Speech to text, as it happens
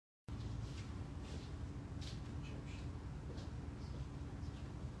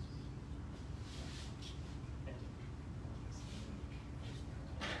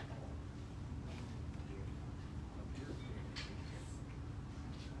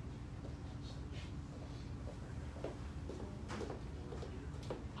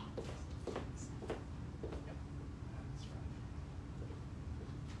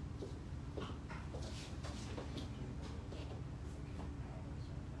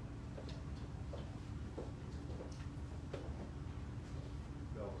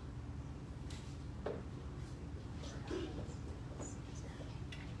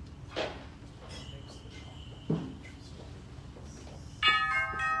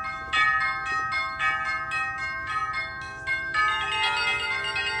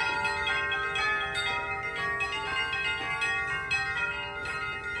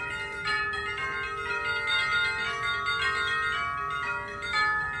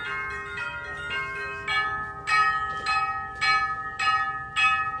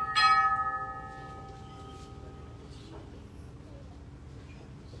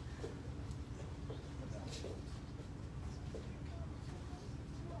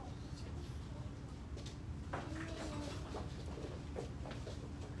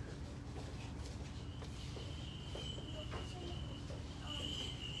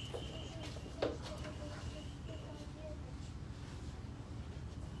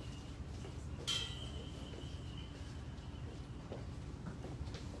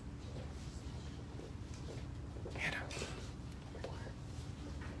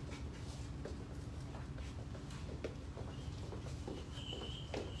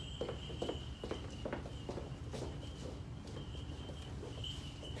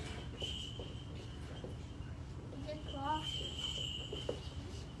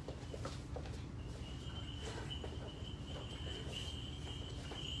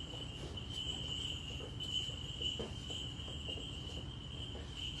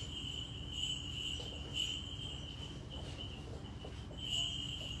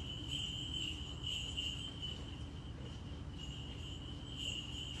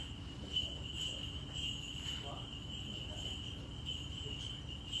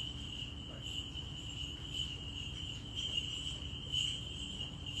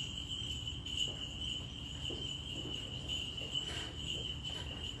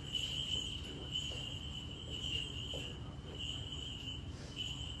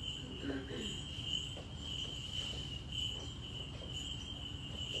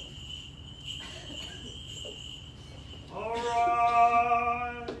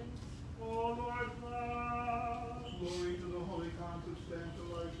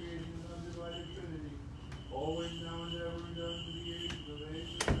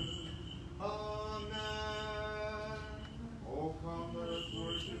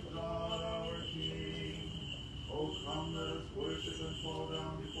and fall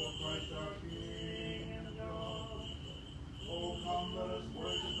down before Christ our King and God. Oh, come, let us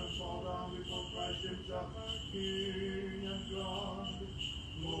worship and fall down before Christ himself, our King and God.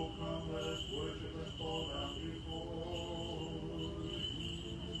 Oh, come, let us worship and fall down before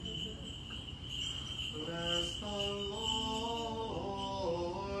Bless the Lord,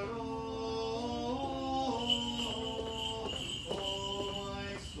 oh my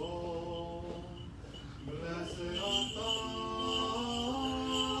soul. Blessed art thou, Lord.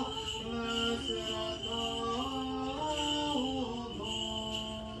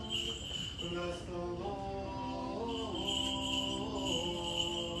 Bless the Lord,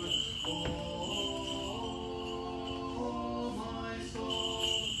 oh my soul.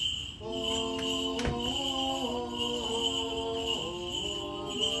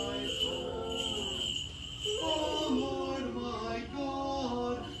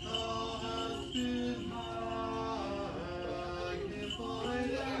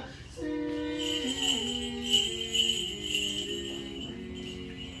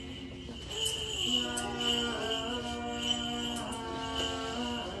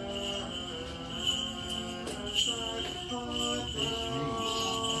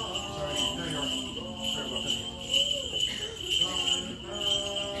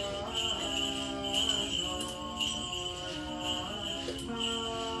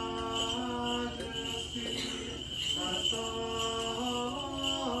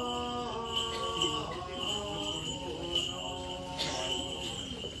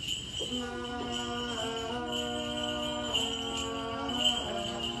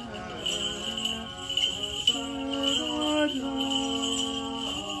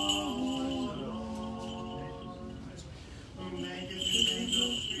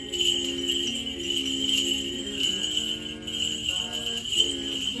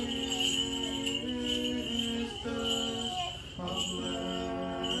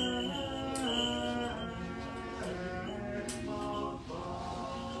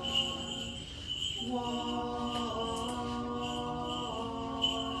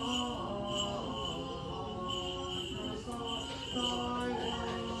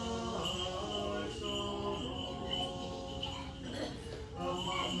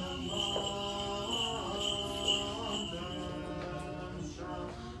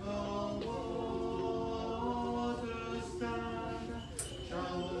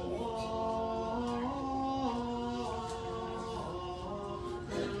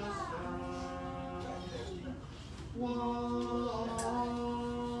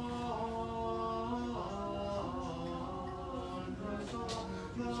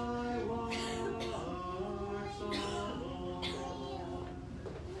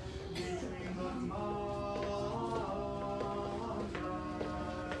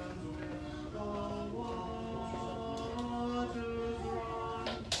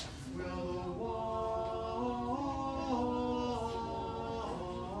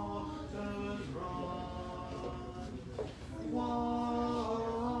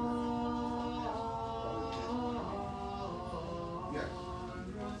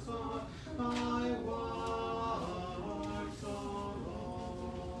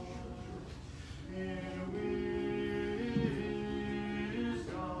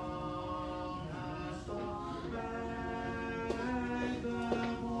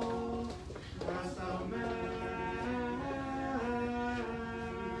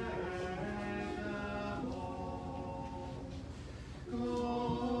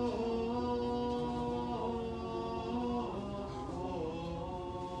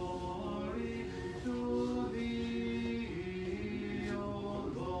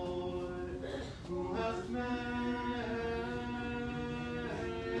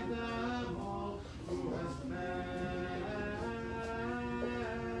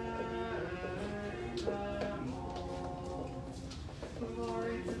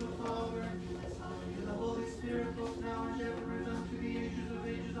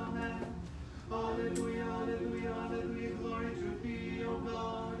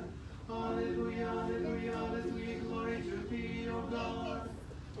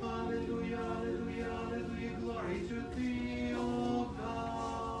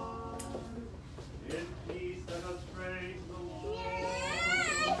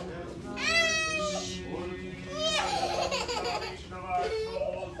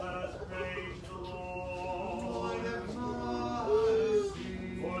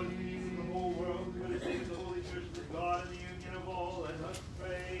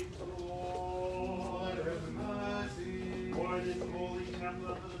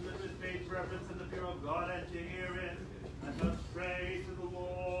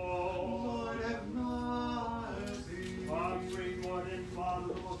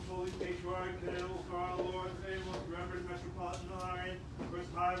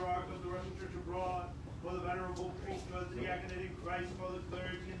 venerable priesthood, the diaconate in Christ, for the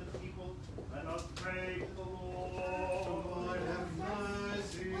clergy and the people, let us pray to the Lord. Lord, have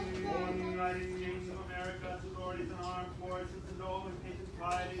mercy. For the United States of America's authorities and armed forces and all who take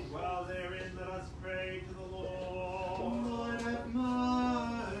piety dwell therein, let us pray to the Lord. Lord, have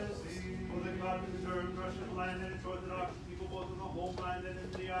mercy. For the God-preserved Russian land and its Orthodox people, both in the homeland and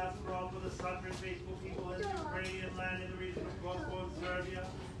in the diaspora, for the suffering faithful people in the Ukrainian land, in the region of Kosovo and Serbia,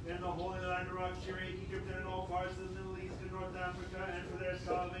 in the Holy Land, Iraq, Syria, Egypt, and in all parts of the Middle East and North Africa, and for their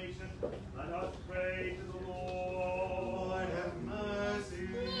salvation, let us pray to the Lord. Lord, have mercy.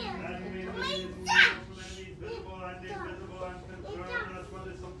 And may the from enemies visible and invisible, and concern us for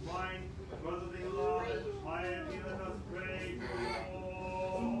the supplying, brotherly love and piety, let us pray to the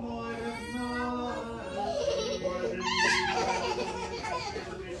Lord. Lord, have mercy. For the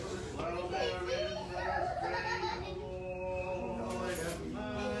well therein, let us pray to the Lord. Lord, have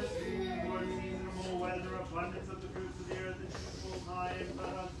mercy. For seasonable weather, abundance of the fruits of the earth, and peaceful times,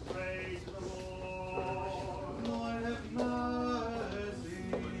 let us pray to the Lord. Lord, have mercy.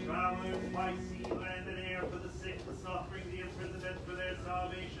 For travelers by sea, land, and air, for the sick, the suffering, the imprisoned, and for their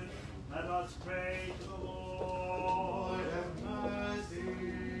salvation, let us pray to the Lord. Lord, have mercy.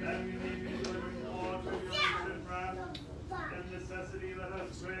 That we may be delivered from all tribulation and wrath and necessity, let us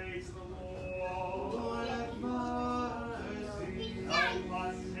pray to the Lord. Lord, have mercy. Thou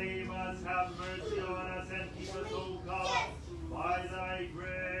must save us, have mercy on us, and keep us, O God, by thy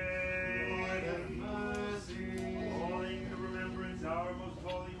grace. Lord, have mercy. Calling to remembrance our most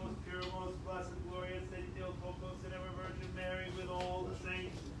holy, most pure, most blessed, glorious Lady Theotokos and ever Virgin Mary with all the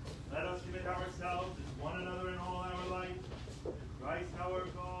saints, let us commit ourselves and one another in all our life to Christ our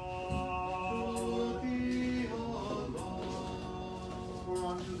God. To thee, O Lord. For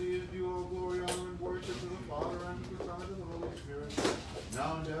unto thee is due all glory, honor, and worship to the Father, and to the Son, and to the Holy Spirit,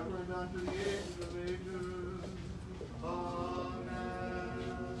 now and ever, and unto the ages of ages. Amen.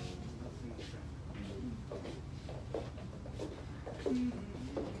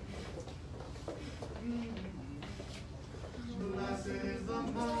 Blessed is the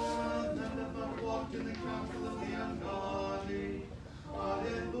man that hath not walked in the counsel of the ungodly.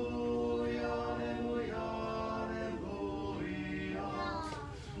 Alleluia, alleluia, alleluia.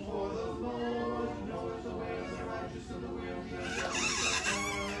 For the Lord knoweth the way of the righteous, and the way of the ungodly shall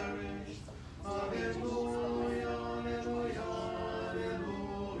perish. Alleluia, alleluia,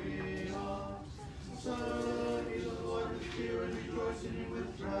 alleluia. Serve ye the Lord with fear, and rejoice in him with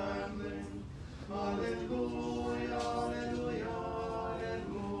trembling. Alleluia, alleluia,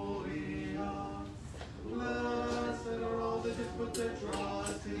 alleluia. Blessed are all that have put their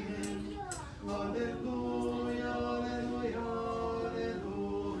trust in him. Alleluia, alleluia,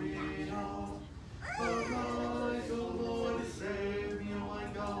 alleluia. Arise, O Lord, save me, O my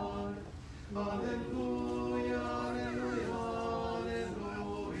God. Alleluia, alleluia,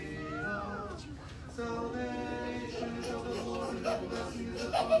 alleluia. Salvation is of the Lord, and the blessing is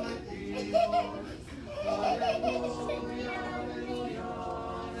upon my people. Alleluia, alleluia,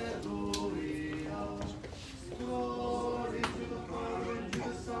 alleluia. Glory to the Father, and to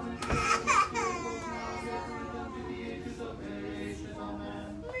the Son, and to the Holy Spirit, both now and ever, and unto the ages of ages.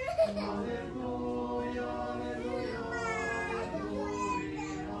 Amen. Alleluia, alleluia, alleluia.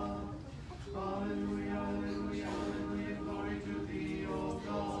 Alleluia, alleluia, alleluia. Glory to thee, O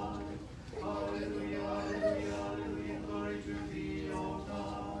God. Alleluia, alleluia, alleluia. Glory to thee, O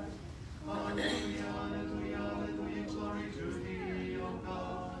God. Alleluia, alleluia, alleluia. Glory to thee, O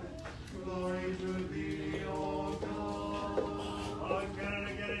God. Glory to thee, O God. Again and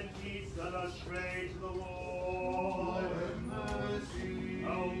again in peace, let us pray to the Lord, Lord. have mercy.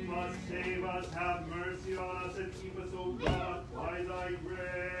 Help us, save us, have mercy on us, and keep us, O God, by thy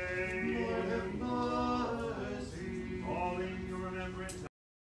grace. Lord, have mercy. Calling to remembrance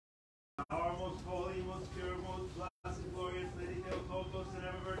our most holy, most pure, most blessed, glorious Lady Theotokos and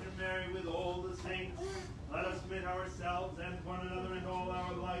ever Virgin Mary with all the saints, let us commit ourselves and one another in all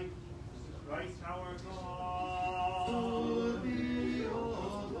our life to Christ our God. To thee, O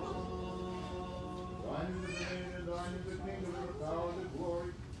Lord. Thine is the name, and thine is the kingdom, and the power, and the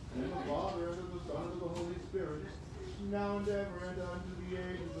glory, and of the Father, and of the Son, and of the Holy Spirit, now and ever, and unto the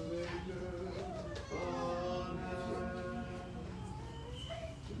ages of ages. Amen.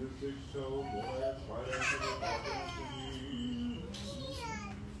 In the sick soul, boy, cry unto the Father, unto thee.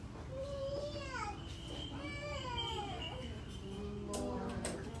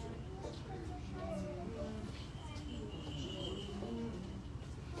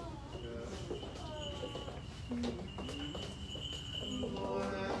 Lord,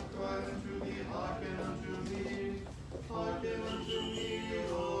 I have cried unto thee, hearken unto me. Hearken unto me,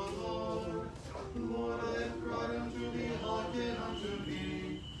 O Lord. Lord, I have cried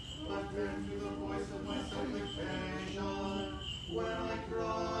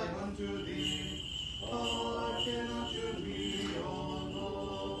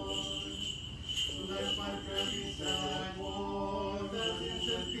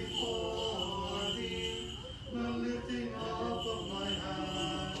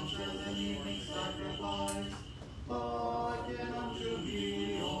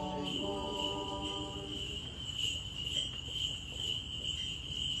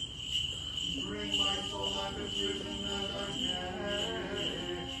Bring my soul out of prison that I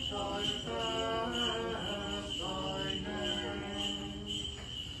may confess thy name.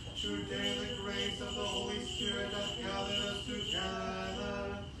 Today the grace of the Holy Spirit hath gathered us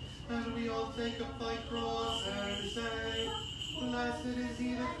together, and we all take up thy cross and say, Blessed is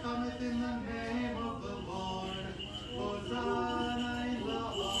he that cometh in the name of the Lord. Hosanna in the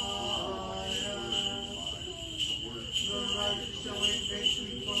highest. The righteous shall wait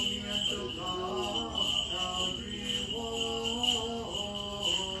patiently for me until thou shalt reward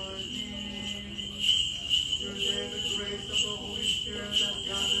me. Today the grace of the Holy Spirit hath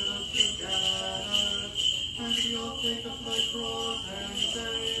gathered us together, and we all take up thy cross and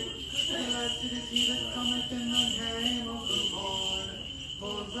say, Blessed is he that cometh in the name of the Lord.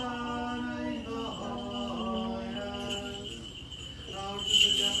 Hosanna in the highest. Now to the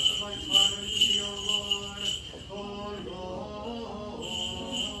depths of thy climate to thee, O Lord. O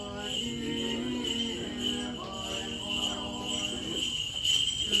Lord, hear my voice.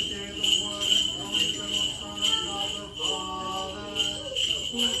 Today the word is coming from the Son of God the Father,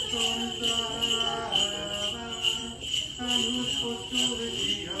 whose throne is the heaven, and whose footstool is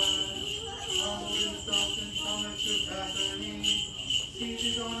the earth. Humbled himself and cometh to Bethany,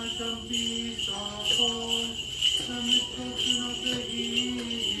 seated on a dumb beast on a foal, the misfortune of the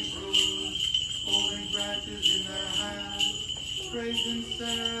Hebrews, holding branches in their hands, praise and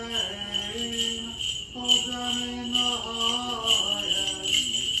saying, Hosanna in the highest.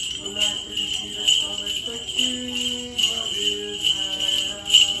 Blessed is he that cometh, the King of Israel.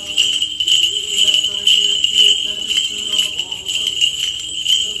 Let thy ears be attentive to the voice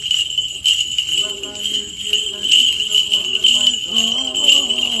of Let thy ears be attentive to the voice of my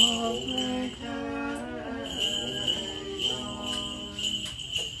supplication.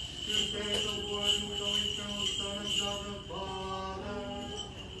 Today the word and going from the Son of God the Father,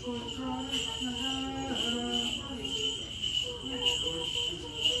 who throne is in heaven,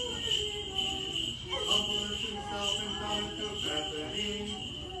 humbleth himself and cometh to Bethany,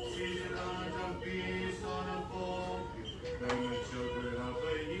 seated on a dumb beast on a foal, then the children of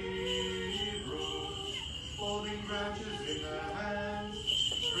the Hebrews, holding branches in their hands,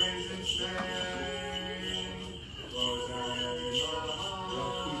 praise and saying, Hosanna in the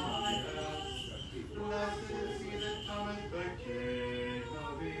highest. Blessed is he that cometh, the King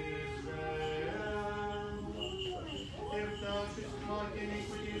of Israel. If thou shouldst mark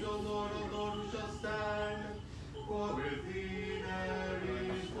iniquities, O Lord, who shall stand? For with thee there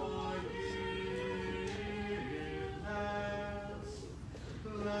is forgiveness.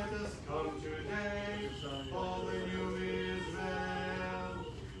 Let us come today, all the new Israel,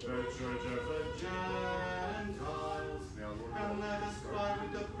 the church of the Gentiles, and let us cry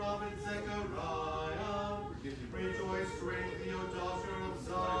with the prophet Zechariah, rejoice greatly, O daughter of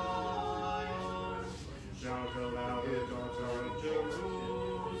Zion. Shout aloud, O daughter of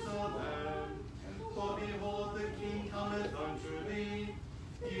Jerusalem, for behold, the King cometh unto thee,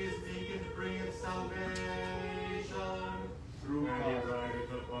 he is meek and bringeth salvation. And he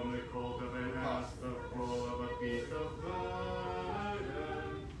rideth upon the colt of an ass, the foal of a beast of burden.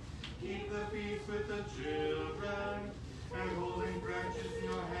 Keep the feast with the children, and holding branches in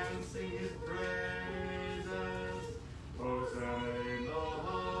your hands, sing his praises. Hosanna in the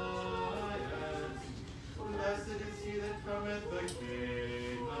highest. Blessed is he that cometh, the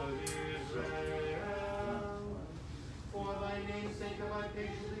King of Israel. For thy name's sake have I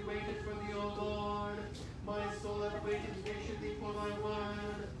patiently waited for thee, O Lord. My soul hath waited patiently for thy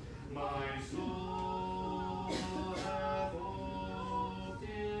word. My soul hath hoped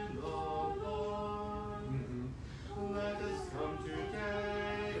in the Lord. Let us come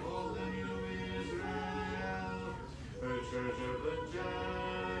today, all the new Israel, the church of the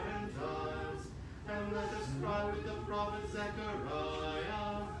Gentiles, and let us cry with the prophet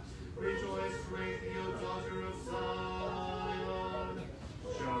Zechariah, rejoice greatly, O daughter of Zion.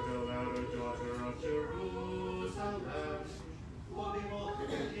 Shout aloud, O daughter of Jerusalem, for behold, the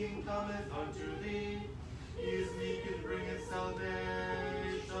King cometh unto thee, he is meek and bringeth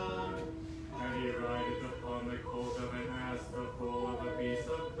salvation. And he rideth upon the colt of an ass, the foal of a beast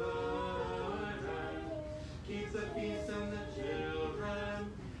of burden. Keep the feast and the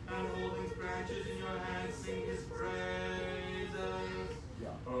children, and holding branches in your hands, sing his praises.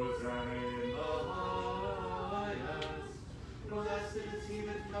 Hosanna in the highest. Blessed is he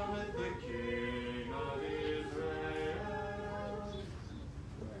that cometh, the King of Israel.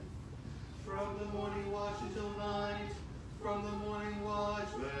 From the morning watch until night, from the morning watch,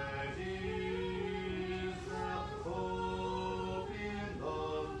 let Israel hope in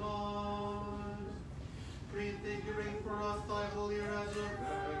the Lord. Prefiguring for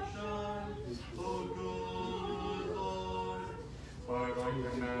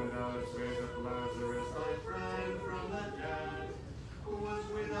command thou hast raised up Lazarus, thy friend, from the dead, who was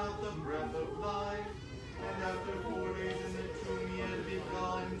without the breath of life, and after 4 days in the tomb he had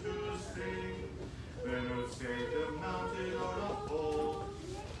begun to sing. Then who saved him mounted on a foal,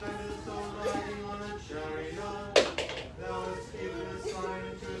 and as though riding on a chariot, thou hast given a sign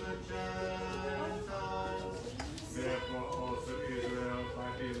to the Gentiles. Therefore also Israel, thy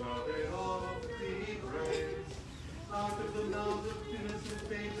beloved, all thee praise. Out of the mouth of innocent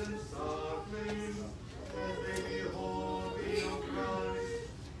babes and sucklings, as they behold thee, O Christ,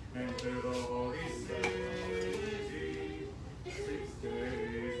 enter the holy city, 6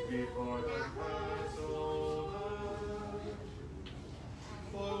 days before the Passover.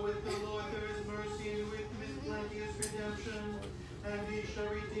 For with the Lord there is mercy, and with him is plenteous redemption, and he shall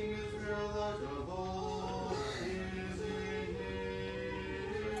redeem Israel out of all his iniquities.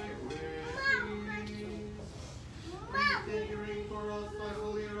 Prefiguring for us thy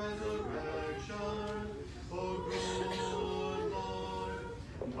holy resurrection, O good Lord.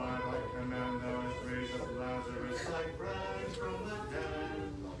 By thy command thou hast raised up Lazarus, thy friend, from the dead,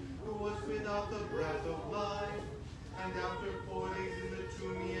 who was without the breath of life, and after 4 days in the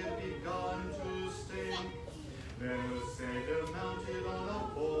tomb he had begun to sing. Then was Savior mounted on a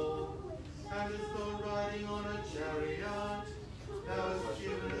foal, and as though riding on a chariot, thou hast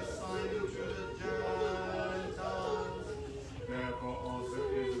given a sign unto the Gentiles. Therefore also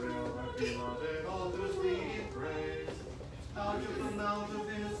Israel, thy beloved, offers thee praise. Out of the mouth of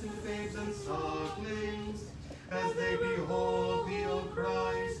innocent babes and sucklings, as they behold thee, O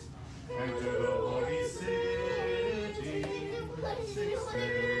Christ, enter the holy city, 6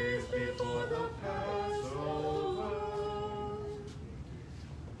 days before the Passover.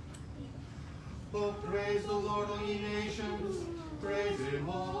 Oh, praise the Lord, O ye nations, praise him,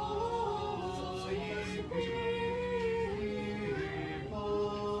 all ye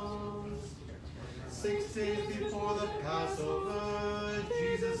peoples. 6 days before the Passover,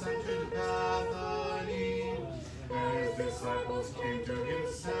 Jesus entered Bethany, and his disciples came to him,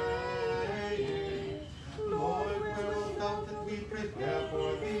 saying, Lord, where wilt thou that we prepare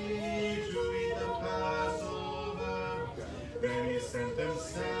for thee to eat the Passover? Then he sent them,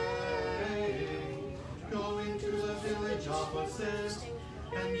 saying, Go into the village opposite,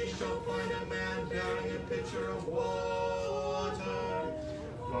 and ye shall find a man bearing a pitcher of water.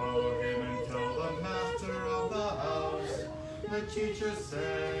 Follow him and tell the master of the house, the teacher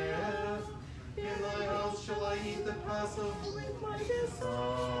saith, In thy house shall I eat the Passover with my disciples.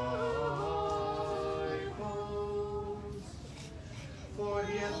 For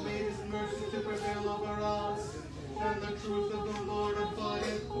he hath made his mercy to prevail over us, and the truth of the Lord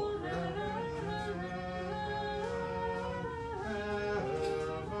abideth forever.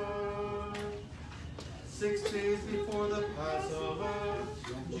 6 days before the Passover,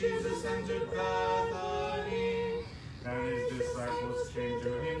 Jesus entered Bethany, and his disciples came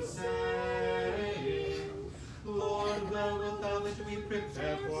to him, saying, Lord, where wilt thou that we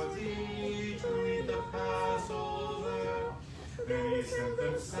prepare for thee to eat the Passover? Then he sent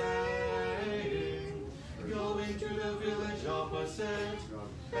them, saying, Go into the village opposite,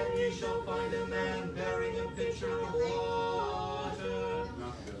 and ye shall find a man bearing a pitcher of water.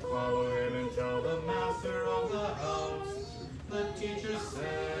 Follow him and tell the master of the house, the teacher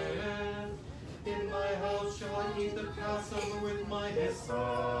saith, In my house shall I eat the Passover with my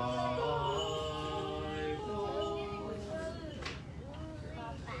disciples.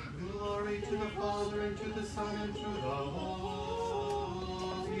 Glory to the Father, and to the Son, and to the Holy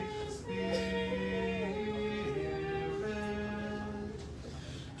Spirit.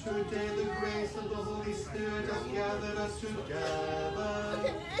 Today the grace of the Holy Spirit has gathered us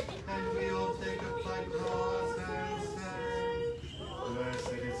together, and we all take up thy cross and say,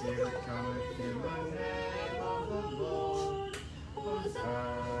 Blessed is he that cometh in the name of the Lord,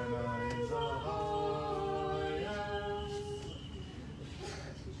 Hosanna in the highest.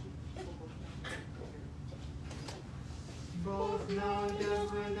 Both now and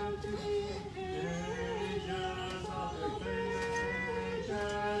ever and unto the ages of the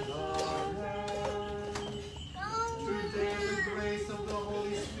ages of earth. Today the grace of the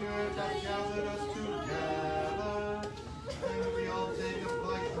Holy Spirit hath gathered us together, and we all take up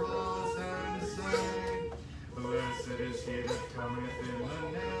thy cross and say, Blessed is he that cometh in the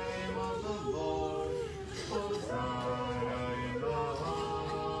name of the Lord, Hosanna in the highest.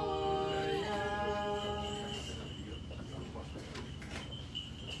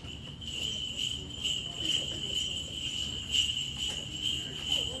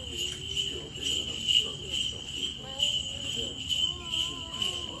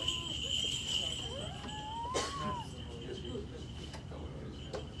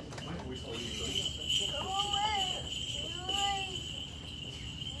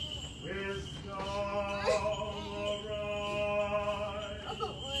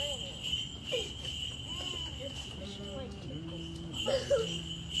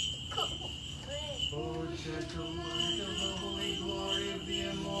 Oh, gentle light of the holy glory of the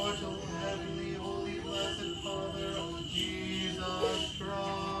immortal, heavenly, holy, blessed Father of Jesus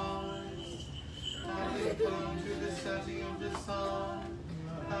Christ, having come to the setting of the sun,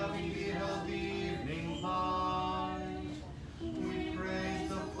 having beheld the evening light, we praise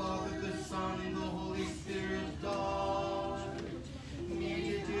the Father, the Son, and the Holy Spirit, God.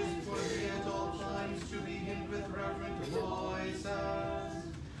 Meet it is for thee at all times to begin with reverent voices,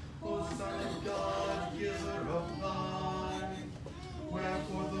 O Son of God, giver of life,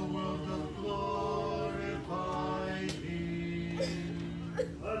 wherefore the world doth glorify thee.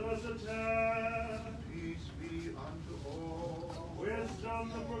 Let us attend. Peace be unto all.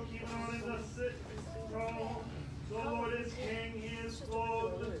 Wisdom, the bookkeeper on the throne. The Lord is King, he is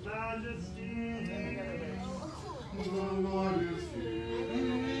clothed with majesty. The Lord is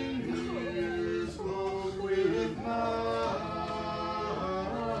King, he is clothed with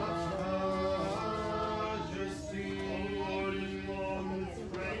majesty. The Lord is clothed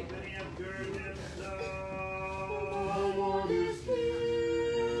with strength, and he hath girded himself. The Lord is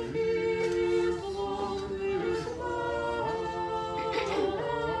King, he is clothed with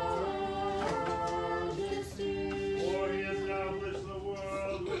majesty. For he established the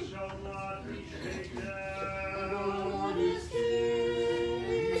world which shall not be shaken. The Lord is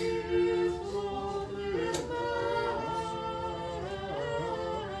King, he is clothed with majesty.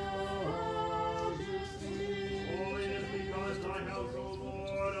 Holy is because thy house, O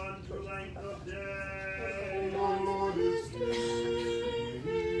Lord, unto length of day. The Lord is King,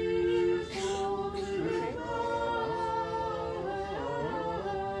 he is clothed with majesty.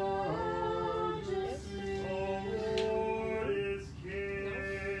 The Lord is He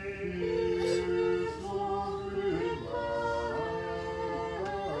King. is clothed with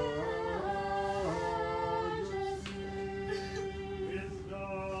majesty.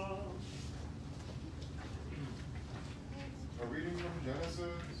 Wisdom. A reading from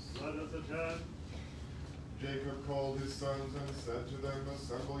Genesis. Let us attend. Jacob called his sons and said to them,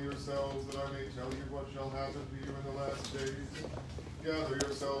 Assemble yourselves, that I may tell you what shall happen to you in the last days. Gather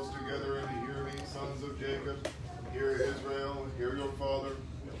yourselves together and hear me, sons of Jacob. Hear Israel, hear your father.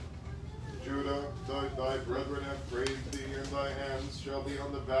 Judah, thy brethren have praised thee, and thy hands shall be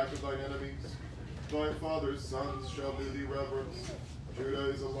on the back of thine enemies. Thy father's sons shall do thee reverence. Judah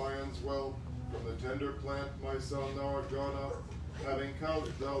is a lion's whelp. From the tender plant, my son, thou art gone up. Having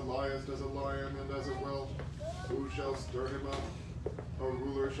couched, thou liest as a lion and as a whelp. Who shall stir him up? A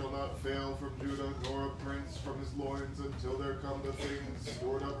ruler shall not fail from Judah, nor a prince from his loins, until there come the things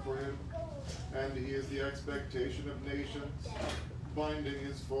stored up for him. And he is the expectation of nations, binding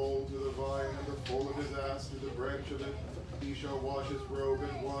his foal to the vine, and the foal of his ass to the branch of it. He shall wash his robe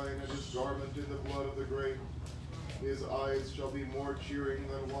in wine, and his garment in the blood of the grape. His eyes shall be more cheering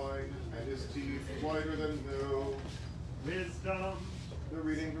than wine, and his teeth whiter than milk. Wisdom. The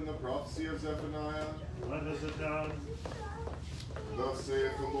reading from the prophecy of Zephaniah. Let us attend. Thus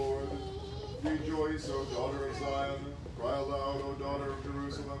saith the Lord, Rejoice, O daughter of Zion, cry aloud, O daughter of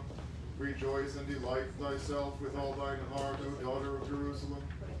Jerusalem. Rejoice and delight thyself with all thine heart, O daughter of Jerusalem.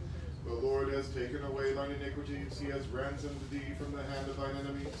 The Lord has taken away thine iniquities, he has ransomed thee from the hand of thine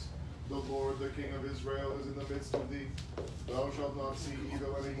enemies. The Lord, the King of Israel, is in the midst of thee. Thou shalt not see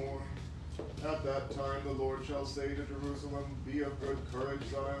evil any more. At that time the Lord shall say to Jerusalem, Be of good courage,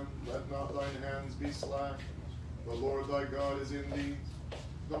 Zion, let not thine hands be slack. The Lord thy God is in thee.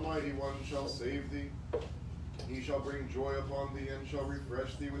 The mighty one shall save thee. He shall bring joy upon thee, and shall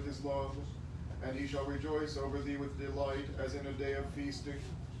refresh thee with his love. And he shall rejoice over thee with delight, as in a day of feasting.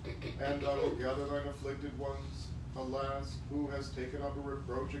 And I will gather thine afflicted ones. Alas, who has taken up a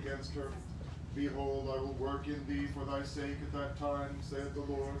reproach against her? Behold, I will work in thee for thy sake at that time, saith the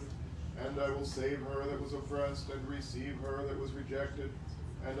Lord. And I will save her that was oppressed, and receive her that was rejected.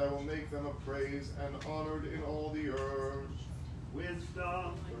 And I will make them a praise and honored in all the earth. Wisdom.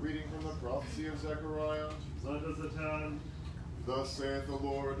 A reading from the prophecy of Zechariah. Let us attend. Thus saith the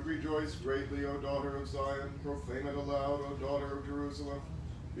Lord, Rejoice greatly, O daughter of Zion, proclaim it aloud, O daughter of Jerusalem.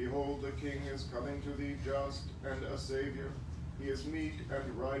 Behold, the King is coming to thee just, and a Savior. He is meek,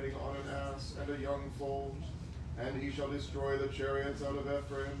 and riding on an ass, and a young foal. And he shall destroy the chariots out of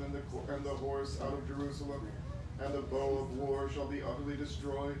Ephraim, and the horse out of Jerusalem. And the bow of war shall be utterly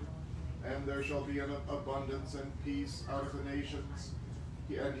destroyed. And there shall be an abundance and peace out of the nations.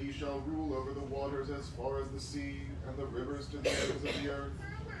 And he shall rule over the waters as far as the sea, and the rivers to the ends of the earth.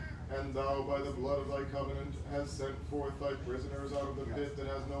 And thou, by the blood of thy covenant, hast sent forth thy prisoners out of the pit that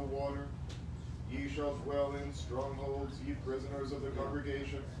has no water. Ye shall dwell in strongholds, ye prisoners of the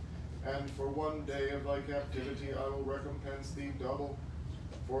congregation. And for one day of thy captivity I will recompense thee double.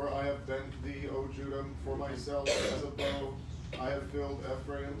 For I have bent thee, O Judah, for myself as a bow. I have filled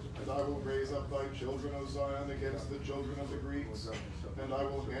Ephraim, and I will raise up thy children, O Zion, against the children of the Greeks. And I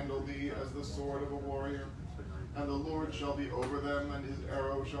will handle thee as the sword of a warrior. And the Lord shall be over them, and his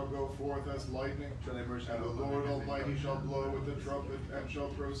arrow shall go forth as lightning. And the Lord Almighty shall blow with the trumpet, and shall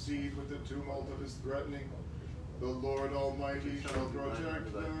proceed with the tumult of his threatening. The Lord Almighty shall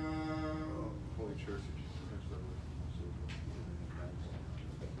protect them. Holy Church.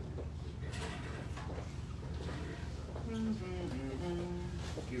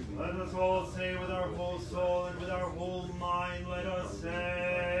 Let us all say with our whole soul and with our whole mind, let us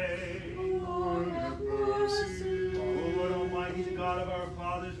say, Lord have mercy. O Lord Almighty, the God of our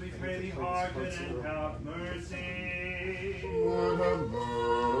fathers, we pray thee hearken and have mercy. Lord have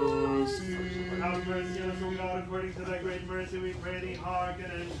mercy. Have mercy on us, O God, according to thy great mercy, we pray thee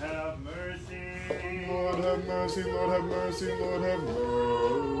hearken and have mercy. Lord have mercy, Lord have mercy, Lord have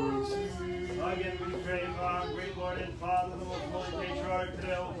mercy. Again we pray for our great Lord and Father, the most holy Patriarch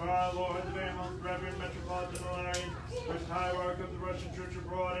Kirill, for our Lord, the very most reverend Metropolitan Hilarion, first hierarch of the Russian Church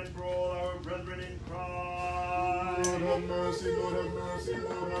abroad, and for all our brethren in Christ. Lord have mercy, Lord have mercy,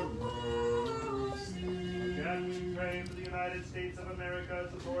 Lord have mercy. Again we pray for the United States of America,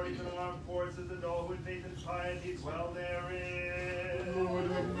 its authorities and armed forces, and all who in faith and piety dwell therein. Lord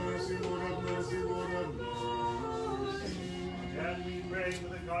have mercy, Lord have mercy, Lord have mercy. And we pray for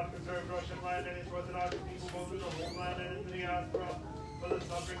the God-preserved Russian land and its Orthodox people, both in the homeland and in the diaspora, for the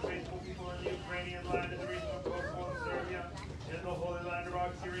suffering faithful people in the Ukrainian land and the region of Kosovo and Serbia, in the Holy Land of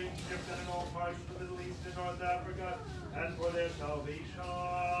Iraq, Syria, Egypt, and in all parts of the Middle East and North Africa, and for their salvation.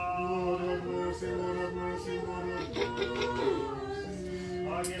 Lord have mercy, Lord have mercy, Lord have mercy.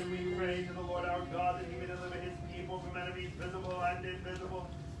 Again we pray to the Lord our God that he may deliver his people from enemies visible and invisible,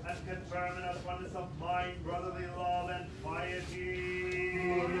 and confirm in us oneness of mind, brotherly love, and piety.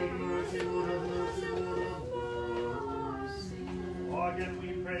 Lord have mercy, Lord have mercy, Lord have mercy. Again we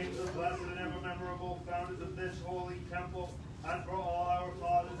pray to the blessed and ever memorable founders of this holy temple, and for all our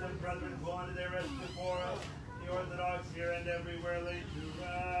fathers and brethren gone to their rest before us, the Orthodox here and everywhere laid to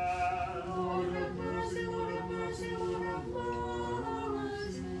rest. Lord have mercy, Lord have mercy, Lord have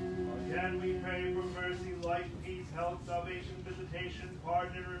mercy. Again we pray for mercy, life, peace, health, salvation, visitation,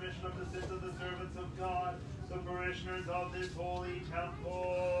 pardon, and remission of the sins of the servants of God, the parishioners of this holy temple.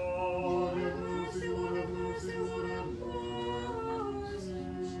 Lord have mercy, Lord have mercy, Lord have mercy.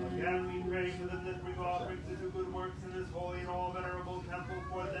 Again we pray for them that bring offerings to do good works in this holy and all venerable temple,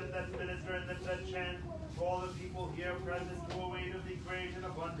 for them that minister and them that chant, for all the people here present to await of thee great and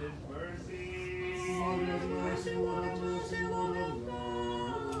abundant mercy. Lord have mercy, Lord have mercy, Lord have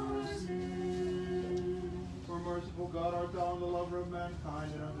mercy. For merciful God art thou, and the lover of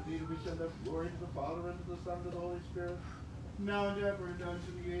mankind, and unto thee do we send up glory to the Father, and to the Son, and to the Holy Spirit, now and ever, and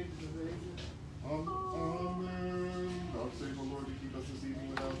unto the ages of ages. Amen. Vouchsafe, O Lord, to keep us this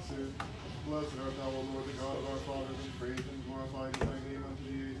evening without sin. Blessed art thou, O Lord, the God of our fathers, and praised and glorified is thy name unto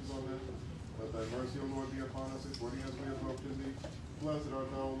the ages. Amen. Let thy mercy, O Lord, be upon us according as we have hoped in thee. Blessed art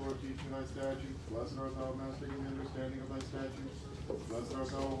thou, O Lord, teaching thy statutes. Blessed art thou, mastering the understanding of thy statutes. Blessed art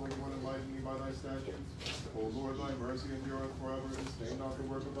thou, Holy One, enlightening me by thy statutes. O Lord, thy mercy endureth forever, and disdain not the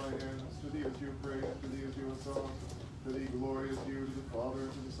work of thy hands. To thee is due praise, to thee is due a song. To thee glory is due to the Father,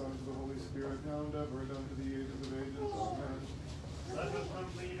 and to the Son, and to the Holy Spirit, now and ever, and unto the ages of ages. Amen. Let us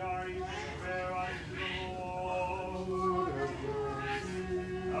complete our evening prayer unto the Lord. Lord have mercy.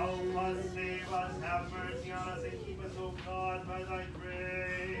 Help us, save us, have mercy on us, and keep us, O God, by thy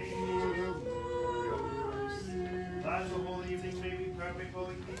grace. Lord have mercy. That the whole evening may be perfect,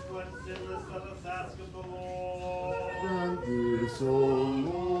 holy, peaceful, and sinless, let us ask of the Lord. Grant this, O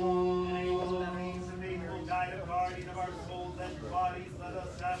Lord. Angel and peace, and faithful guide and guardian of our souls and bodies, let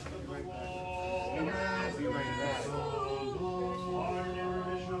us ask of the Lord. Grant this, O Lord. Pardon and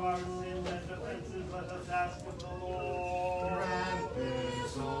remission of our sins and offenses, let us ask of the Lord. Grant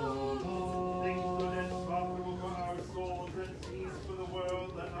this, O Lord. Things good and profitable for our souls, and peace for the world,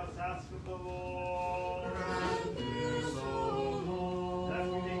 let us ask of the Lord. Grant this, O Lord. That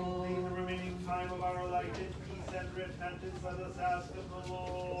we may complete the remaining time of our life in peace and repentance, let us ask of the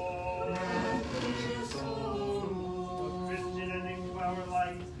Lord. Grant this, O Lord. A Christian ending to our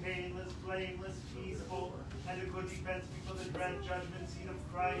lives, painless, blameless, peaceful, and a good defense before the dread judgment seat of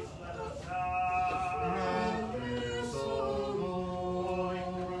Christ, let us ask. Grant this, O Lord. Calling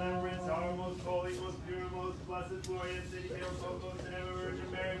to remembrance our most holy, most pure, most blessed, glorious City, Theotokos, and ever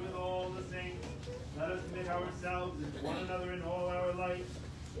Virgin Mary with all the saints, let us commit ourselves and one another in all our life.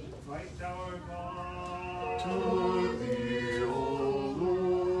 Christ our God. To thee, O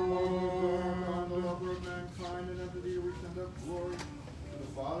Lord.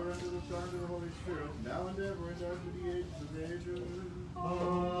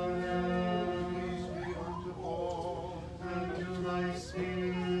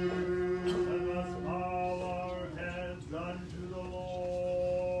 Spirit. Let us bow our heads unto the Lord.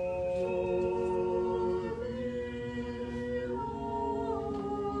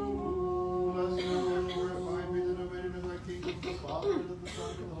 Bless the Lord, glorify me that I made in thy kingdom, the Father, and of the Son,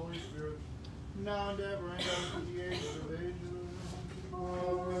 and of the Holy Spirit, now and ever, and unto the ages of ages.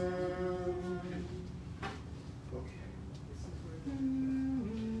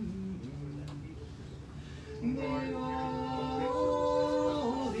 Amen. The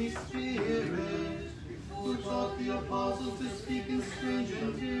Holy Spirit, who taught the apostles to speak in strange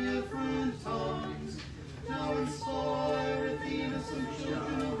and different tongues, now inspireth the innocent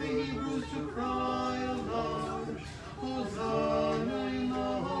children of the Hebrews to cry aloud, Hosanna in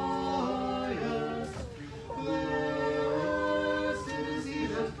the highest. Blessed is he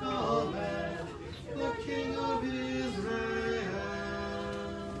that cometh, the King of Israel.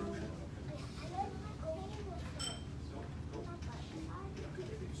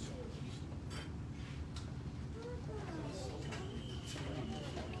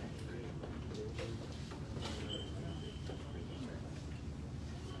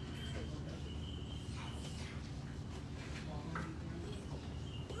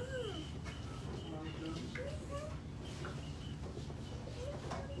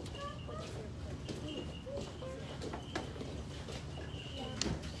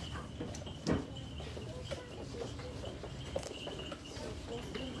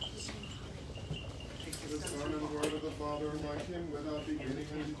 Father, like him, without beginning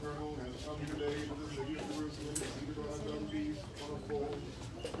and eternal, has come today to the city of Jerusalem, seated on a dung beast, on a foal.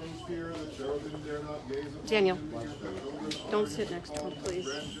 From fear the cherubim dare not gaze upon Daniel, him, because the children don't are sit in next to him, palms and please.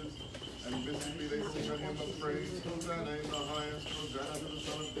 branches, and visibly they sing a hymn of praise. Hosanna in the highest, Hosanna to the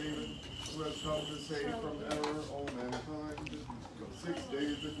Son of David, who has come to save from error all mankind. 6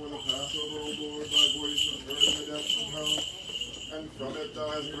 days before the Passover, O Lord, thy voice was heard in the depths of hell, and from it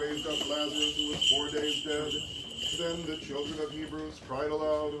thou hast raised up Lazarus, who was 4 days dead. Then the children of Hebrews cried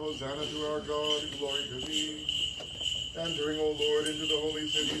aloud, Hosanna to our God, glory to thee. Entering, O Lord, into the holy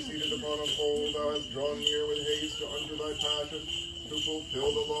city, seated upon a foal, thou hast drawn near with haste unto thy passion, to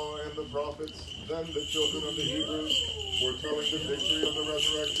fulfill the law and the prophets. Then the children of the Hebrews, foretelling the victory of the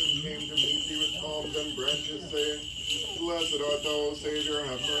resurrection, came to meet thee with palms and branches, saying, Blessed art thou, O Savior,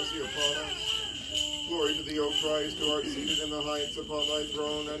 have mercy upon us. Glory to thee, O Christ, who art seated in the heights upon thy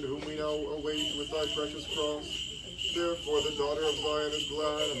throne, and whom we now await with thy precious cross. Therefore the daughter of Zion is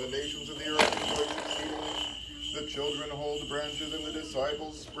glad, and the nations of the earth rejoice exceedingly. The children hold branches, and the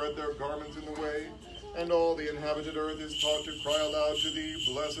disciples spread their garments in the way. And all the inhabited earth is taught to cry aloud to thee,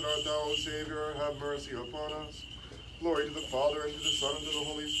 Blessed art thou, O Savior, have mercy upon us. Glory to the Father, and to the Son, and to the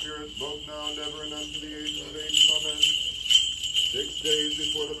Holy Spirit, both now and ever, and unto the ages of ages. Amen. 6 days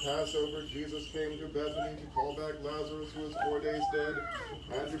before the Passover, Jesus came to Bethany to call back Lazarus, who was 4 days dead,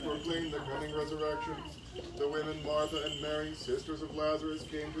 and to proclaim the coming resurrection. The women Martha and Mary, sisters of Lazarus,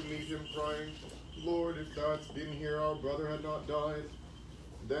 came to meet him, crying, Lord, if thou hadst been here, our brother had not died.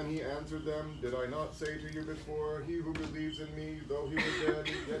 Then he answered them, Did I not say to you before, he who believes in me, though he were dead,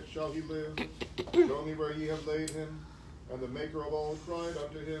 yet shall he live? Show me where ye have laid him. And the maker of all cried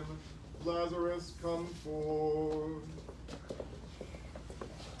unto him, Lazarus, come forth.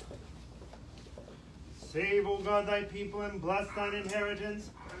 Save, O God, thy people, and bless thine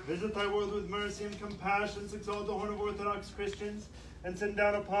inheritance. Visit thy world with mercy and compassion. Exalt the horn of Orthodox Christians, and send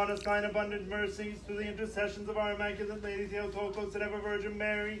down upon us thine abundant mercies through the intercessions of our Immaculate Lady Theotokos and Ever Virgin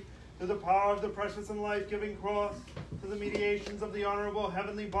Mary, through the power of the precious and life-giving cross, through the mediations of the honorable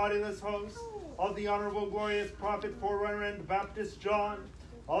heavenly bodiless host, of the honorable glorious prophet, forerunner, and Baptist John,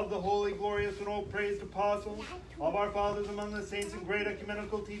 of the holy, glorious, and all-praised apostles, of our fathers among the saints and great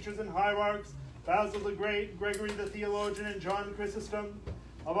ecumenical teachers and hierarchs, Basil the Great, Gregory the Theologian, and John Chrysostom,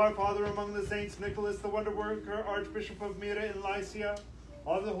 of our father among the saints, Nicholas the Wonder Worker, Archbishop of Myra in Lycia,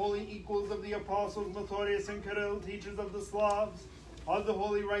 of the holy equals of the apostles, Methodius and Kirill, teachers of the Slavs, of the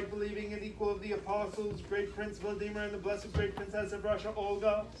holy right-believing and equal of the apostles, great Prince Vladimir and the blessed great Princess of Russia,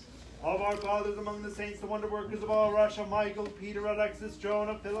 Olga, of our fathers among the saints, the wonder workers of all Russia, Michael, Peter, Alexis,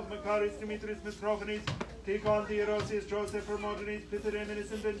 Jonah, Philip, Macarius, Demetrius, Mithrophanes, Tikhon, Theodosius, Joseph, Hermogenes, Pithidin,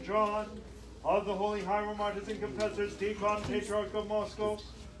 Innocent, and John, of the holy hieromartyrs and confessors, Tikhon, Patriarch of Moscow,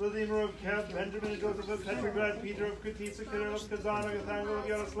 Vladimir of Kiev, Benjamin and Joseph of Petrograd, Peter of Kutisa, Kirill of Kazan, Nathanael of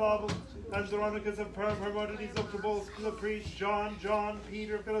Yaroslavl, Andronicus of Perm, Hermogenes of Tobolsk, the priest, John,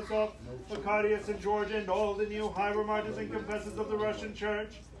 Peter, Philosoph, Macarius, and George, and all the new hieromartyrs and confessors of the Russian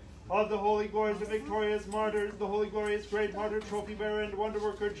Church, of the holy, glorious, and victorious martyrs, the holy, glorious, great martyr, trophy bearer, and wonder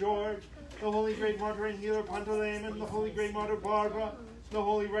worker, George, the holy, great martyr and healer, Pantaleimon, the holy, great martyr, Barbara, the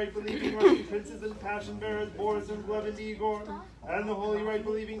holy right-believing Russian princes and passion-bearers Boris and Gleb and Igor, and the holy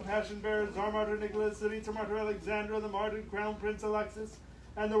right-believing passion-bearers Tsar Martyr Nicholas, Tsaritsa Martyr Alexandra, the martyred Crown Prince Alexis,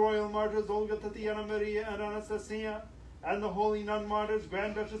 and the royal martyrs Olga, Tatiana, Maria, and Anastasia, and the holy nun martyrs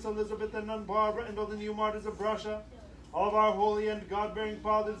Grand Duchess Elizabeth and Nun Barbara, and all the new martyrs of Russia, all of our holy and God-bearing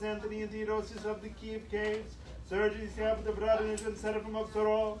fathers Anthony and Theodosius of the Kiev Caves, Sergius the Abbot of Radonich and Seraphim of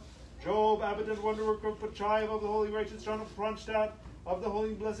Sorol, Job, Abbot and Wonder Worker of Pachayev, of the holy righteous John of Kronstadt, of the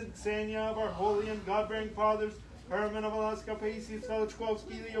holy blessed Ksenia, of our holy and God-bearing fathers Herman of Alaska, Paisius,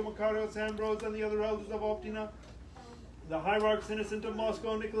 Velichkovsky, Leo Makarios, Ambrose, and the other elders of Optina, the hierarchs Innocent of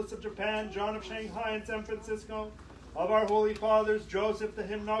Moscow, Nicholas of Japan, John of Shanghai, and San Francisco, of our holy fathers Joseph the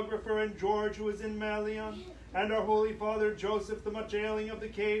hymnographer and George who is in Malion, and our holy father Joseph the much ailing of the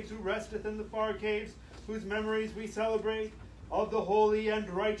caves who resteth in the far caves, whose memories we celebrate, of the holy and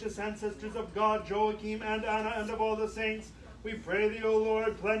righteous ancestors of God, Joachim and Anna, and of all the saints, we pray thee, O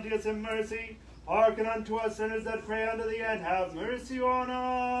Lord, plenteous in mercy, hearken unto us sinners that pray unto thee, and have mercy on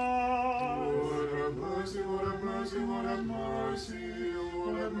us. Lord have mercy, Lord have mercy, Lord have mercy.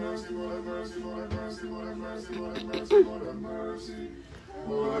 Lord have mercy, Lord have mercy, Lord have mercy, Lord have mercy, Lord have mercy, Lord have mercy.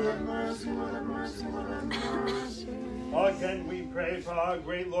 Lord have mercy, Lord have mercy, Lord have mercy. Again we pray for our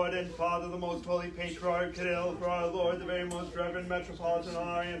great Lord and Father, the most holy Patriarch Kirill, for our Lord, the very most reverend Metropolitan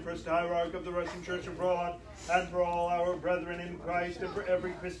Hilarion, First Hierarch of the Russian Church abroad, and for all our brethren in Christ, and for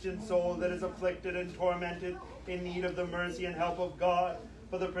every Christian soul that is afflicted and tormented, in need of the mercy and help of God,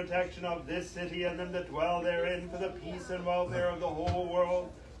 for the protection of this city and them that dwell therein, for the peace and welfare of the whole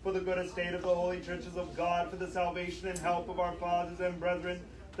world, for the good estate of the holy churches of God, for the salvation and help of our fathers and brethren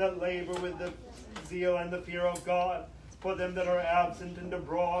that labor with the zeal and the fear of God, for them that are absent and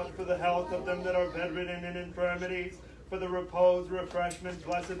abroad, for the health of them that are bedridden in infirmities, for the repose, refreshment,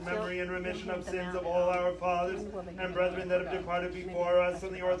 blessed memory, and remission of sins of all our fathers and brethren that have departed before us,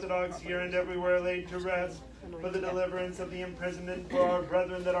 and the Orthodox here and everywhere laid to rest, for the deliverance of the imprisonment, for our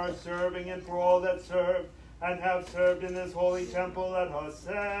brethren that are serving, and for all that serve and have served in this holy temple, let us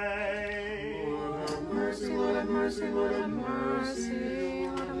say, Lord have mercy, Lord have mercy, Lord have mercy.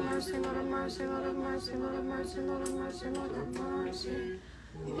 Lord have mercy, Lord have mercy, Lord have mercy, Lord have mercy, Lord have mercy, Lord have mercy.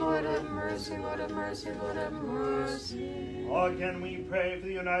 Lord have mercy, Lord have mercy, Lord have mercy. Again we pray for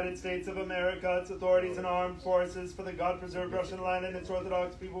the United States of America, its authorities and armed forces, for the God-preserved Russian land and its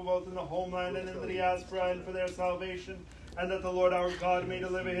Orthodox people both in the homeland and in the diaspora, and for their salvation, and that the Lord our God may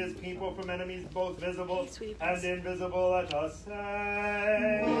deliver his people from enemies both visible and invisible, let us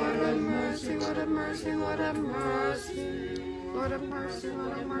say. Lord have mercy, Lord have mercy, Lord have mercy. Lord have mercy,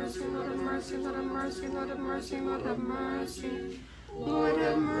 Lord have mercy, Lord have mercy, Lord have mercy, Lord have mercy, Lord have mercy. Lord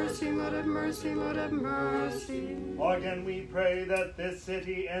have mercy, Lord have mercy, Lord have mercy. Again we pray that this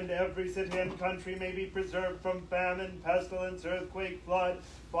city and every city and country may be preserved from famine, pestilence, earthquake, flood,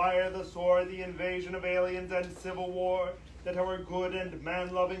 fire, the sword, the invasion of aliens, and civil war, that our good and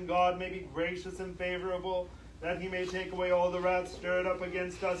man-loving God may be gracious and favorable, that he may take away all the wrath stirred up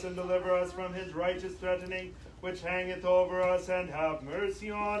against us and deliver us from his righteous threatening, which hangeth over us, and have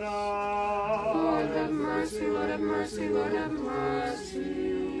mercy on us. Lord have mercy, Lord have mercy, Lord have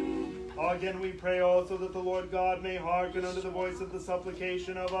mercy. Again we pray also that the Lord God may hearken unto the voice of the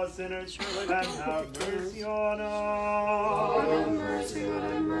supplication of us sinners, and have mercy on Lord have us. mercy, Lord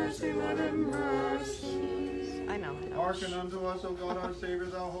have mercy, Lord have mercy. I know. Hearken unto us, O God, our Savior,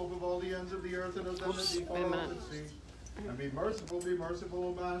 thou hope of all the ends of the earth, and of them that be far wait a off minute. at sea. And be merciful,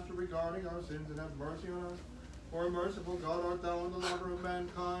 O Master, regarding our sins, and have mercy on us. For a merciful God art thou, and the lover of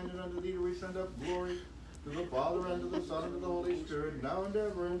mankind, and unto thee do we send up glory, to the Father, and to the Son, and to the Holy Spirit, now and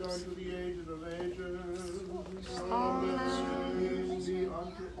ever, and unto the ages of ages. Amen. Be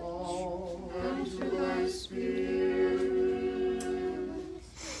unto all, and to thy spirit.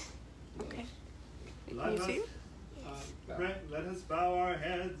 Okay. Let Can you see? Let us bow our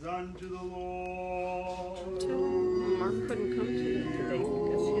heads unto the Lord. Mark couldn't come today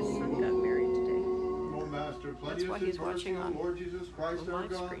because his son got married today. O Master, That's why he's watching on Lord Jesus Christ, the our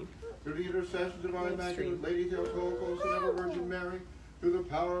live God, screen. through the intercessions of our Live Immaculate stream. Lady Theotokos and ever Virgin Mary, through the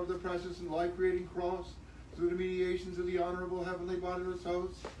power of the precious and life-creating cross, through the mediations of the honorable heavenly bodiless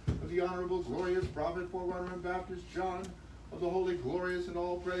hosts, of the honorable glorious prophet, forerunner, and Baptist John, of the holy, glorious, and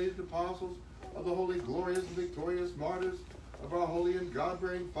all-praised apostles, of the holy, glorious, and victorious martyrs, of our holy and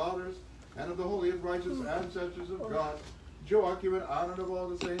God-bearing fathers, and of the holy and righteous ancestors of God, Joachim and Anna, and of all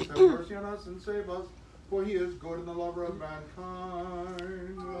the saints, have mercy on us and save us, for he is good and the lover of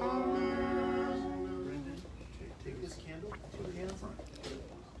mankind. Amen. Brendan, take this candle, put your hands on it,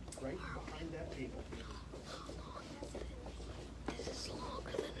 right behind that table.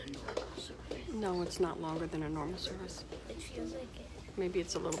 No, it's not longer than a normal service. It feels like it. Maybe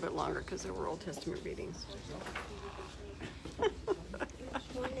it's a little bit longer because there were Old Testament readings.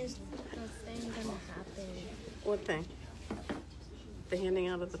 When is the thing gonna happen? What thing? The handing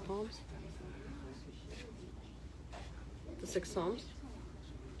out of the poems? The 6 Psalms?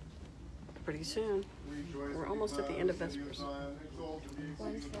 Pretty soon. We're almost at the end of Vespers.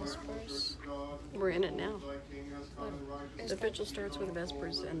 When's Vespers? We're in it now. The Vigil starts with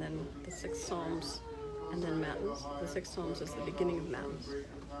Vespers and then the 6 Psalms and then Matins. The 6 Psalms is the beginning of Matins.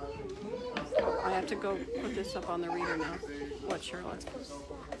 I have to go put this up on the reader now. What, Charlotte?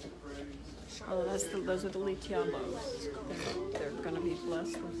 Oh, those are the Litiabos. They're going to be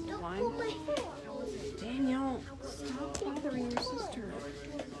blessed with wine. Daniel, stop bothering your sister.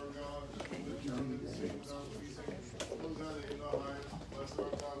 Okay.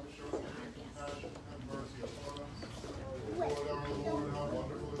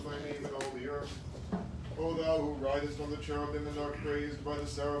 O thou who ridest on the cherubim and art praised by the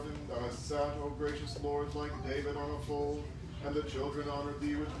seraphim, thou hast sat, O gracious Lord, like David on a foal, and the children honored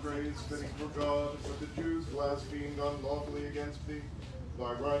thee with praise fitting for God, but the Jews blasphemed unlawfully against thee.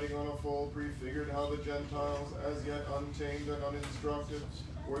 Thy riding on a foal prefigured how the Gentiles, as yet untamed and uninstructed,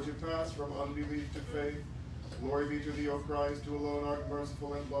 were to pass from unbelief to faith. Glory be to thee, O Christ, who alone art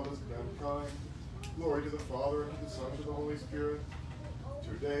merciful and lovest mankind. Glory to the Father, and to the Son, and to the Holy Spirit.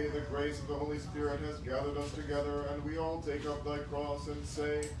 Today the grace of the Holy Spirit has gathered us together, and we all take up thy cross and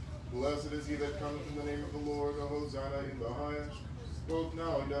say, Blessed is he that cometh in the name of the Lord, a Hosanna in the highest, both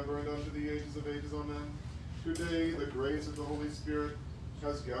now and ever and unto the ages of ages. Amen. Today the grace of the Holy Spirit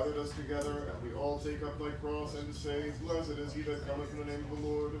has gathered us together, and we all take up thy cross and say, Blessed is he that cometh in the name of the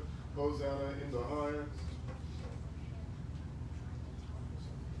Lord, Hosanna in the highest.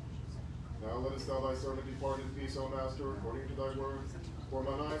 Now lettest thou thy servant depart in peace, O Master, according to thy word. For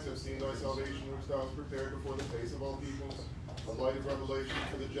mine eyes have seen thy salvation, which thou hast prepared before the face of all peoples, a light of revelation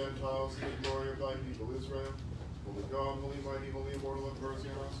for the Gentiles, and the glory of thy people Israel. Holy God, holy mighty, holy immortal, have mercy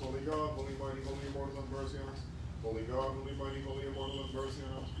on us. Holy God, holy mighty, holy immortal, have mercy on us. Holy God, holy mighty, holy immortal, have mercy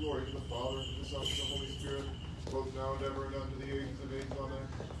on us. Glory to the Father, and to the Son, and to the Holy Spirit, both now and ever and unto the ages of ages. Amen.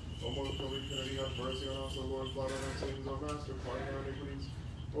 O most holy Trinity, have mercy on us. O Lord, blot out our sins. O Master, pardon our iniquities.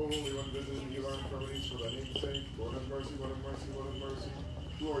 O Holy One, visit and heal our infirmities for thy name's sake. Lord, have mercy, Lord, have mercy, Lord, have mercy.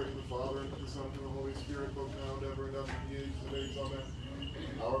 Glory to the Father, and to the Son, and to the Holy Spirit, both now and ever and unto the ages of ages. Amen.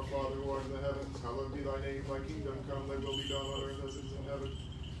 Our Father, who art in the heavens, hallowed be thy name. Thy kingdom come, thy will be done on earth as it is in heaven.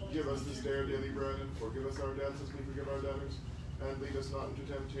 Give us this day our daily bread, and forgive us our debts as we forgive our debtors. And lead us not into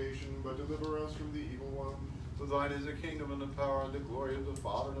temptation, but deliver us from the evil one. For thine is the kingdom and the power and the glory of the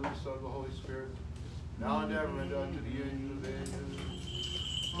Father and of the Son and of the Holy Spirit, now and ever and unto the ages of ages.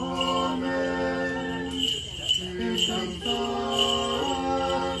 Amen. We confirm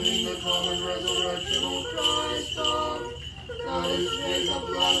in the common resurrection of Christ, God, thou hast raised up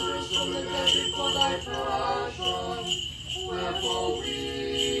Lazarus from the dead before thy passion. Wherefore we,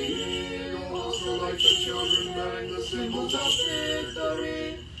 also like the children bearing the symbols of victory,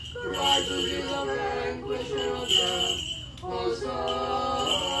 cry to thee, the vanquisher of death,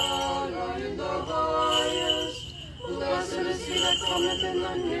 Hosanna in the highest. Blessed is he that cometh in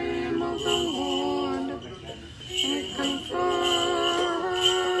the name of the Lord. And confirming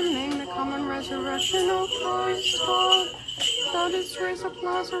the common resurrection of Christ, God, thou didst raise up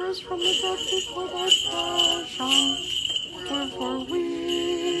Lazarus from the dead before thy passion. Wherefore we,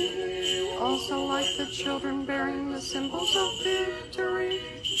 also like the children bearing the symbols of victory,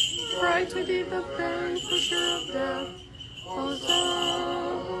 cry to thee, the vanquisher of death,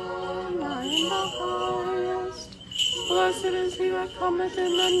 Hosanna in the highest. Blessed is he that cometh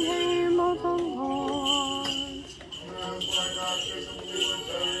in the name of the Lord.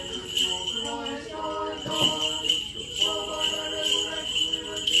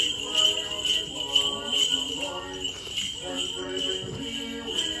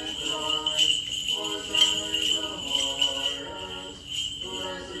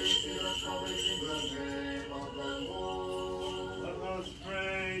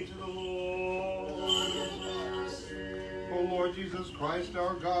 Lord Jesus Christ,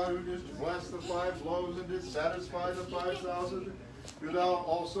 our God, who didst bless the 5 loaves and didst satisfy the 5,000, do thou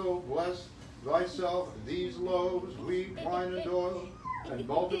also bless thyself these loaves, wheat, wine, and oil, and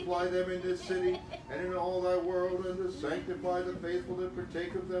multiply them in this city and in all thy world, and to sanctify the faithful that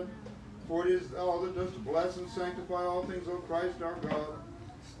partake of them. For it is thou that dost bless and sanctify all things, O Christ our God.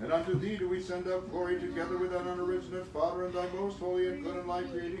 And unto thee do we send up glory together with thine unoriginate Father and thy most holy and good and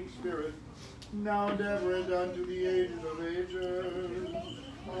life-creating Spirit, now and ever and unto the ages of ages.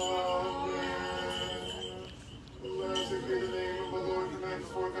 Amen. Blessed be the name of the Lord from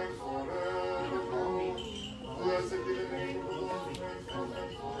henceforth and forevermore. Blessed be the name of the Lord from henceforth.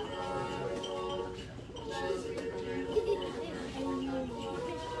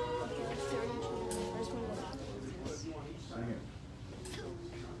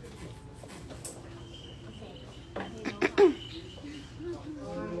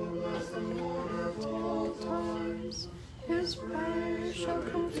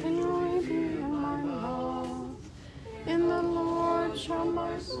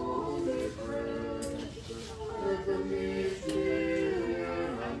 soul be praised. Let the meek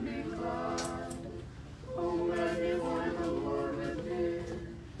hear and be glad. O magnify the Lord with me,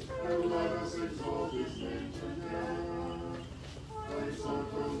 and let us exalt his name together. I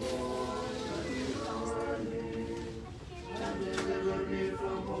sought the Lord, and he heard me, and delivered me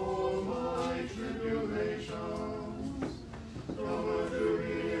from all my tribulations. Come unto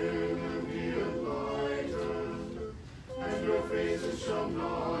him and be enlightened, and your faces shall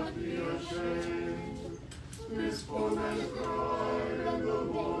not be ashamed. This poor man cried, and the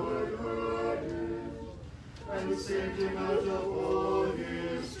Lord heard him, and saved him out of all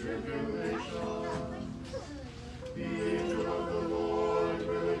his tribulations. The angel of the Lord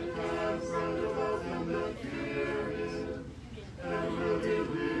will encamp round about them that fear him, and will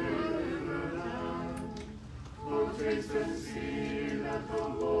deliver them. Oh, taste and see that the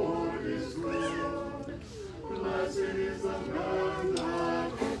Lord is good. Blessed is the man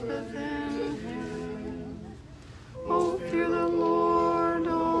that hopeth in him. Oh, fear the Lord,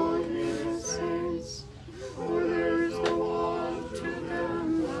 all ye his saints, for there is no want to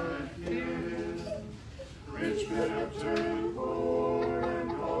them that fear him. Rich men have turned poor and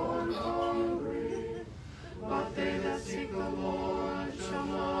gone hungry, but they that seek the Lord shall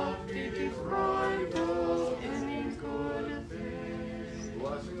not be deprived of any good thing. The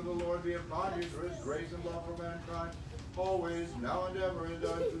blessing of the Lord be upon you, for his grace and love for mankind, always, now and ever, and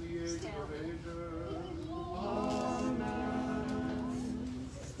unto the age of ages. Amen.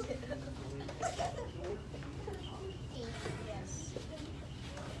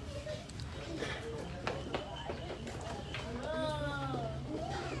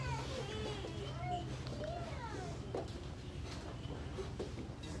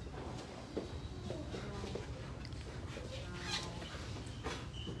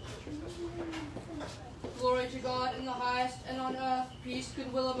 Glory to God in the highest, and on earth peace,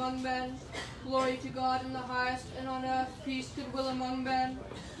 goodwill among men. Glory to God in the highest, and on earth peace, goodwill among men.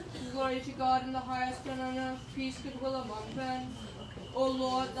 Glory to God in the highest, and on earth peace, goodwill among men. O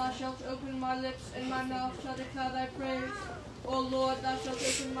Lord, thou shalt open my lips, and my mouth shall declare thy praise. O Lord, thou shalt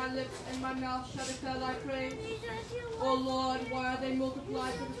open my lips, and my mouth shall declare thy praise. O Lord, why are they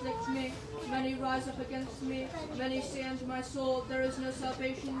multiplied that afflict me? Many rise up against me. Many say unto my soul, there is no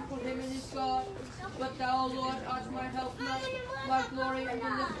salvation for him in his God. But thou, O Lord, art my helpmate, my glory, and the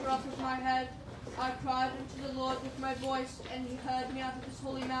lifter up of my head. I cried unto the Lord with my voice, and he heard me out of his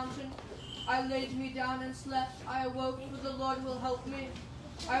holy mountain. I laid me down and slept. I awoke, for the Lord will help me.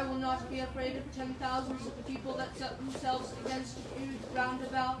 I will not be afraid of 10,000s of the people that set themselves against you round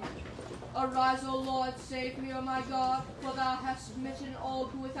about. Arise, O Lord, save me, O my God, for thou hast smitten all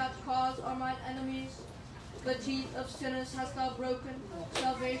who without cause are mine enemies. The teeth of sinners hast thou broken.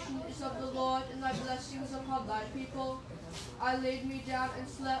 Salvation is of the Lord, and thy blessings upon thy people. I laid me down and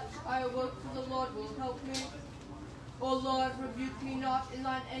slept. I awoke, for the Lord will help me. O Lord, rebuke me not in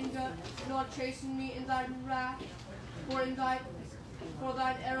thine anger, nor chasten me in thine wrath. For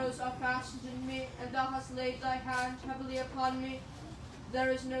thine arrows are fastened in me, and thou hast laid thy hand heavily upon me. There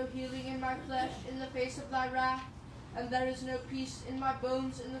is no healing in my flesh in the face of thy wrath, and there is no peace in my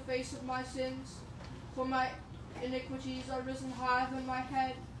bones in the face of my sins. For my iniquities are risen higher than my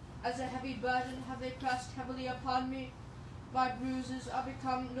head, as a heavy burden have they pressed heavily upon me. My bruises are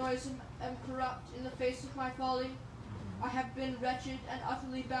become noisome and corrupt in the face of my folly. I have been wretched and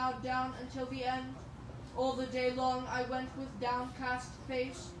utterly bowed down until the end. All the day long I went with downcast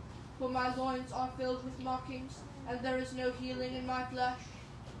face, for my loins are filled with mockings, and there is no healing in my flesh.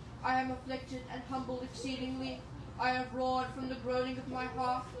 I am afflicted and humbled exceedingly. I have roared from the groaning of my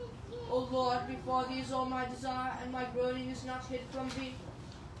heart. O Lord, before thee is all my desire, and my groaning is not hid from thee.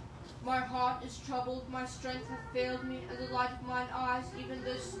 My heart is troubled, my strength hath failed me, and the light of mine eyes, even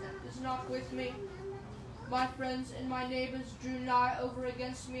this is not with me. My friends and my neighbors drew nigh over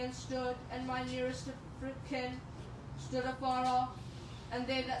against me and stood, and my nearest of kin stood afar off. And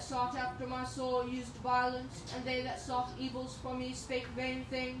they that sought after my soul used violence, and they that sought evils for me spake vain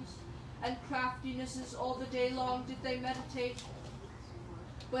things, and craftinesses all the day long did they meditate.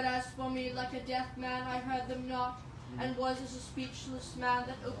 But as for me, like a deaf man I heard them not, and was as a speechless man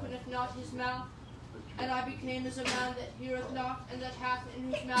that openeth not his mouth. And I became as a man that heareth not, and that hath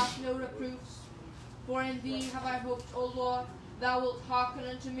in his mouth no reproofs. For in thee have I hoped, O Lord. Thou wilt hearken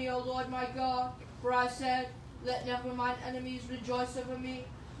unto me, O Lord my God. For I said, let never mine enemies rejoice over me.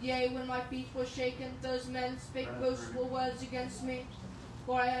 Yea, when my feet were shaken, those men spake boastful words against me.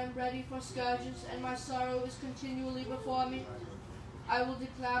 For I am ready for scourges, and my sorrow is continually before me. I will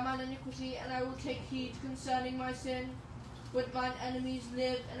declare mine iniquity, and I will take heed concerning my sin. But mine enemies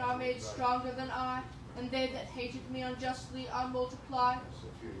live, and are made stronger than I. and they that hated me unjustly are multiplied.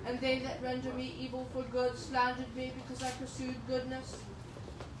 And they that render me evil for good slandered me, because I pursued goodness.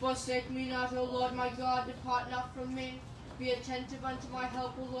 Forsake me not, O Lord my God, depart not from me. Be attentive unto my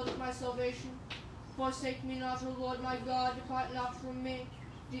help, O Lord of my salvation. Forsake me not, O Lord my God, depart not from me.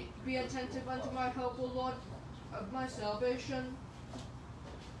 Be attentive unto my help, O Lord of my salvation.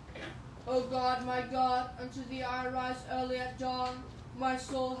 O God, my God, unto thee I arise early at dawn. My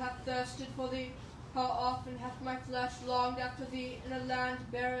soul hath thirsted for thee. How often hath my flesh longed after thee in a land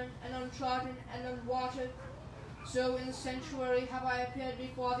barren and untrodden and unwatered. So in the sanctuary have I appeared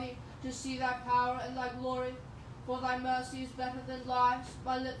before thee, to see thy power and thy glory. For thy mercy is better than life.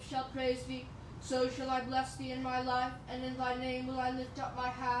 My lips shall praise thee. So shall I bless thee in my life, and in thy name will I lift up my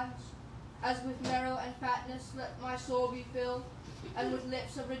hands. As with marrow and fatness let my soul be filled, and with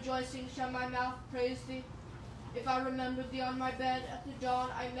lips of rejoicing shall my mouth praise thee. If I remembered thee on my bed at the dawn,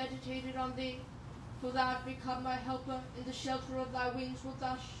 I meditated on thee. For thou art become my helper. In the shelter of thy wings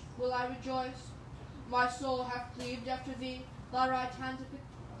will I rejoice. My soul hath cleaved after thee. Thy right hand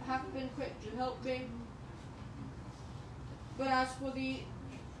hath been quick to help me. But as for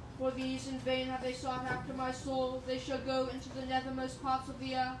these in vain have they sought after my soul. They shall go into the nethermost parts of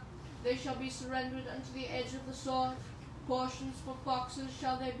the earth. They shall be surrendered unto the edge of the sword. Portions for foxes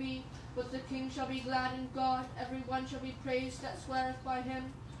shall they be, but the king shall be glad in God. Every one shall be praised that sweareth by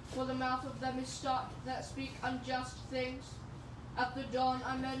him. For the mouth of them is stopped that speak unjust things. At the dawn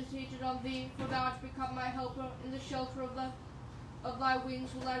I meditated on thee, for thou art become my helper. In the shelter of thy wings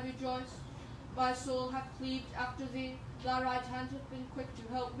will I rejoice. My soul hath cleaved after thee. Thy right hand hath been quick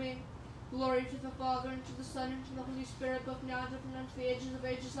to help me. Glory to the Father, and to the Son, and to the Holy Spirit, both now and ever, and unto the ages of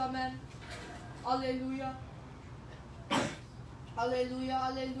ages. Amen. Alleluia. Alleluia,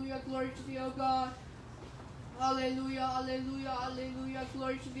 alleluia, glory to thee, O God. Alleluia, alleluia, alleluia,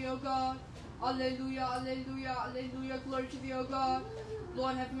 glory to thee, O God. Alleluia, alleluia, alleluia, glory to thee, O God.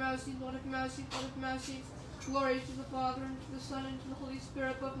 Lord have mercy, Lord have mercy, Lord have mercy. Glory to the Father, and to the Son, and to the Holy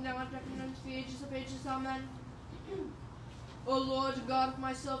Spirit, both now and ever, and unto the ages of ages. Amen. O Lord, God of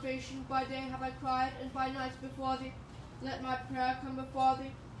my salvation, by day have I cried, and by night before thee. Let my prayer come before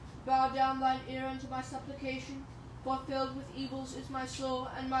thee. Bow down thine ear unto my supplication. For filled with evils is my soul,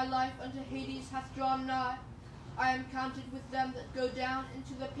 and my life unto Hades hath drawn nigh. I am counted with them that go down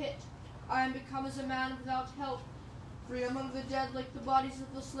into the pit. I am become as a man without help, free among the dead like the bodies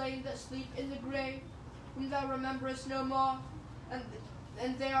of the slain that sleep in the grave, whom thou rememberest no more,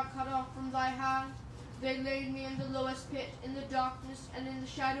 and they are cut off from thy hand. They laid me in the lowest pit, in the darkness, and in the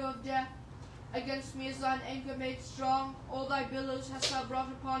shadow of death. Against me is thine anger made strong. All thy billows hast thou brought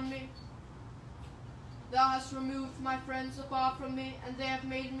upon me. Thou hast removed my friends afar from me, and they have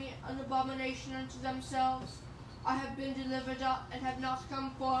made me an abomination unto themselves. I have been delivered up, and have not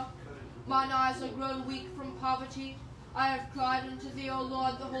come forth. Mine eyes are grown weak from poverty. I have cried unto thee, O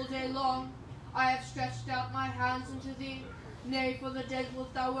Lord, the whole day long. I have stretched out my hands unto thee. Nay, for the dead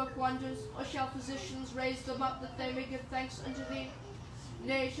wilt thou work wonders, or shall physicians raise them up, that they may give thanks unto thee?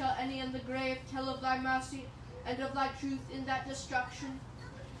 Nay, shall any in the grave tell of thy mercy, and of thy truth in that destruction?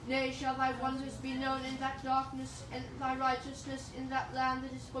 Nay, shall thy wonders be known in that darkness, and thy righteousness in that land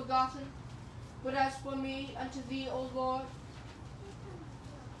that is forgotten? But as for me, unto thee, O Lord,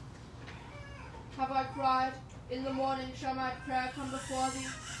 have I cried. In the morning shall my prayer come before thee.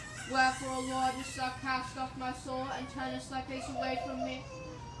 Wherefore, O Lord, dost thou cast off my soul, and turnest thy face away from me?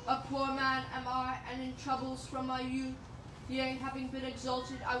 A poor man am I, and in troubles from my youth. Yea, having been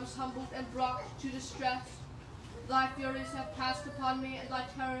exalted, I was humbled and brought to distress. Thy furies have passed upon me, and thy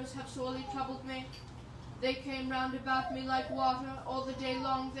terrors have sorely troubled me. They came round about me like water. All the day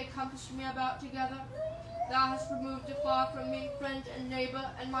long they compassed me about together. Thou hast removed afar from me friend and neighbor,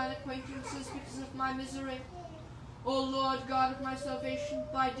 and mine acquaintances, because of my misery. O Lord, God of my salvation,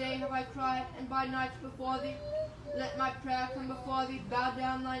 by day have I cried, and by night before thee. Let my prayer come before thee. Bow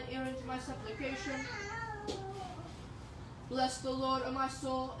down thine ear unto my supplication. Bless the Lord, O my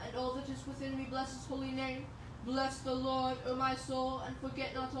soul, and all that is within me bless his holy name. Bless the Lord, O my soul, and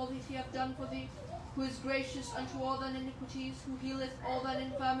forget not all that he hath done for thee, who is gracious unto all thine iniquities, who healeth all thine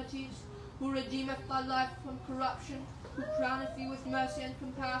infirmities, who redeemeth thy life from corruption, who crowneth thee with mercy and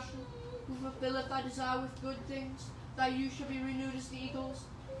compassion, who fulfilleth thy desire with good things. Thy youth shall be renewed as the eagles.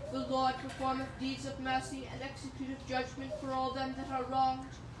 The Lord performeth deeds of mercy, and executeth judgment for all them that are wronged.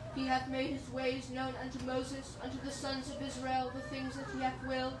 He hath made his ways known unto Moses, unto the sons of Israel the things that he hath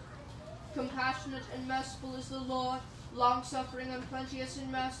willed. Compassionate and merciful is the Lord, long-suffering and plenteous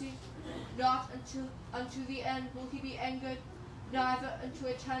in mercy. Not unto the end will he be angered, neither unto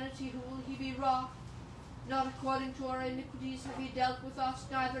eternity will he be wroth. Not according to our iniquities have you dealt with us,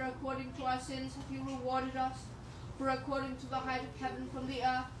 neither according to our sins have you rewarded us. For according to the height of heaven from the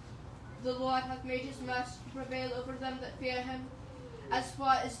earth, the Lord hath made his mercy to prevail over them that fear him. As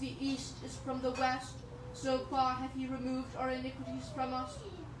far as the east is from the west, so far hath he removed our iniquities from us.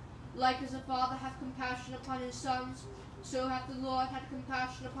 Like as a father hath compassion upon his sons, so hath the Lord had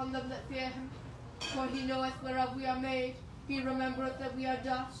compassion upon them that fear him. For he knoweth whereof we are made, he remembereth that we are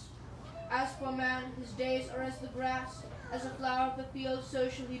dust. As for man, his days are as the grass, as a flower of the field, so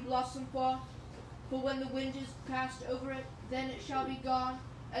shall he blossom forth. For when the wind is cast over it, then it shall be gone,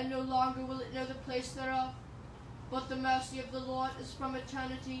 and no longer will it know the place thereof. But the mercy of the Lord is from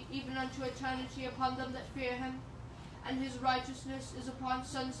eternity, even unto eternity, upon them that fear him. And his righteousness is upon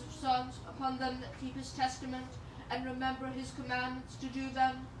sons of sons, upon them that keep his testament, and remember his commandments to do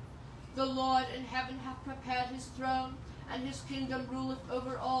them. The Lord in heaven hath prepared his throne, and his kingdom ruleth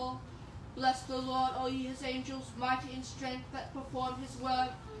over all. Bless the Lord, all ye his angels, mighty in strength, that perform his word,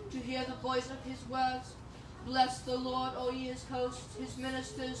 to hear the voice of his words. Bless the Lord, all ye his hosts, his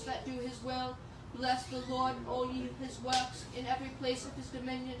ministers that do his will. Bless the Lord, all ye his works, in every place of his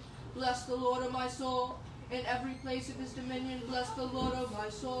dominion. Bless the Lord, O my soul, in every place of his dominion. Bless the Lord, O my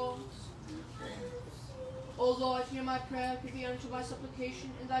soul. O Lord, hear my prayer, give ear unto my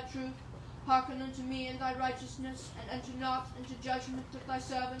supplication in thy truth. Hearken unto me in thy righteousness, and enter not into judgment of thy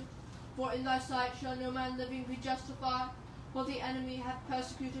servant. For in thy sight shall no man living be justified. For the enemy hath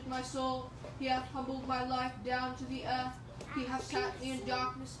persecuted my soul. He hath humbled my life down to the earth. He hath sat me in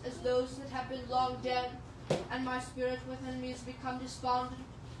darkness as those that have been long dead. And my spirit within me is become despondent.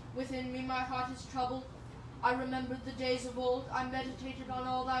 Within me my heart is troubled. I remembered the days of old. I meditated on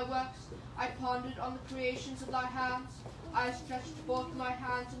all thy works. I pondered on the creations of thy hands. I stretched forth my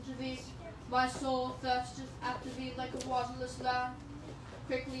hands unto thee. My soul thirsteth after thee like a waterless land.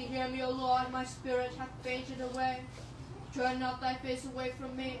 Quickly hear me, O Lord, my spirit hath fainted away. Turn not thy face away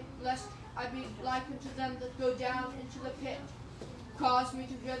from me, lest I be like unto them that go down into the pit. Cause me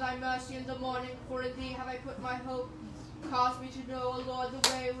to hear thy mercy in the morning, for in thee have I put my hope. Cause me to know, O Lord, the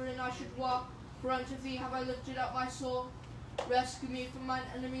way wherein I should walk, for unto thee have I lifted up my soul. Rescue me from mine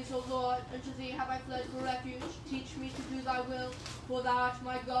enemies, O Lord, unto thee have I fled for refuge. Teach me to do thy will, for thou art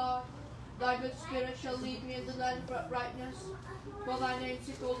my God. Thy good spirit shall lead me in the land of uprightness. For thy name's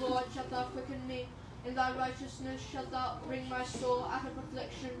sake, O Lord, shalt thou quicken me. In thy righteousness shalt thou bring my soul out of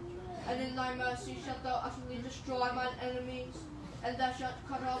affliction. And in thy mercy shalt thou utterly destroy mine enemies. And thou shalt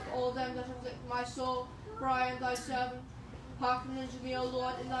cut off all them that afflict my soul, for I am thy servant. Hearken unto me, O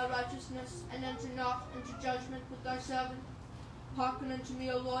Lord, in thy righteousness, and enter not into judgment with thy servant. Hearken unto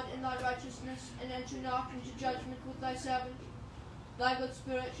me, O Lord, in thy righteousness, and enter not into judgment with thy servant. Thy good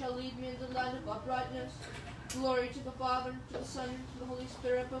spirit shall lead me in the land of uprightness. Glory to the Father, to the Son, and to the Holy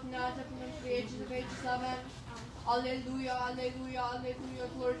Spirit, both now and ever, and to the ages of ages. Amen. Alleluia, alleluia, alleluia,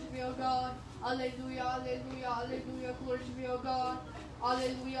 glory to thee, O God. Alleluia, alleluia, alleluia, glory to thee, O God.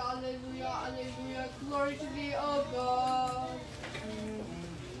 Alleluia, alleluia, alleluia, glory to thee, O God.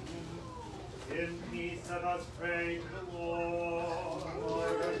 In peace let us pray to the Lord.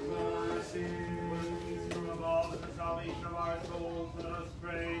 Lord have mercy. For peace from above and the salvation of our souls, let us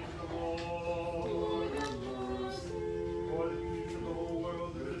pray to the Lord. Lord have mercy. For the peace of the whole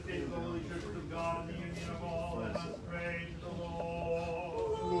world, the good state of the Holy Church of God, and the union of all, let us pray to the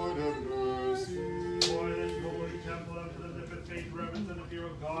Lord. Lord have mercy. For this holy temple, unto them that put faith, reverence, and the fear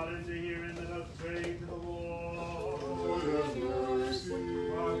of God, and to hear, and let us pray to the Lord. Lord have mercy.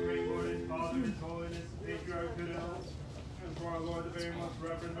 For our great Lord and Father, His Holiness, the Patriarch Fidel, and for our Lord, the very most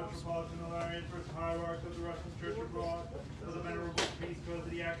Reverend Metropolitan Hilarion, First Hierarch of the Russian Church abroad, for the venerable priesthood,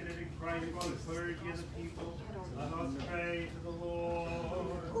 the academic Christ, for the clergy and the people, let us pray to the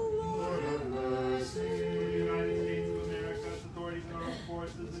Lord. Lord have mercy. For the United States of America, its authorities and armed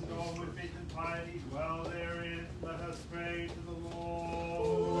forces, and all who with faith and piety dwell therein, let us pray to the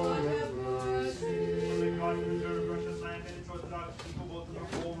Lord. Lord have mercy. For the God who preserved Russia's land and its Orthodox people, both in the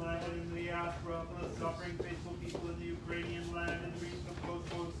homeland and in the diaspora, for the suffering faithful people in the Ukrainian land and the region of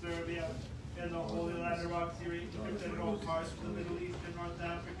Kosovo, Serbia, in the Holy Land of Rock, Syria, Egypt, and all parts of the Middle East and North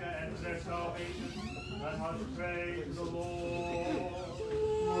Africa, and to their salvation, let us pray to the Lord.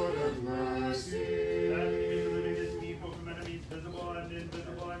 Lord have mercy. That He may deliver His people from enemies visible and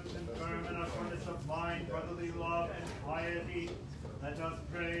invisible, and confirm in us fullness of mind, brotherly love, and piety. Let us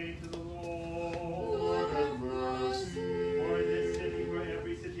pray to the Lord. Lord have mercy. For this city, for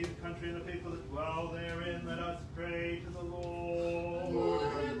every city and country, and the people that dwell therein, let us pray to the Lord. Lord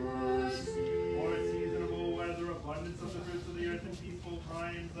have mercy. For seasonable weather, abundance of the fruits of the earth, and peaceful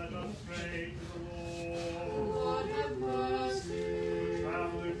times, let us pray to the Lord. Lord have mercy. For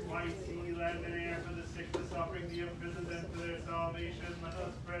travelers by sea, land, and air, for the sick, the let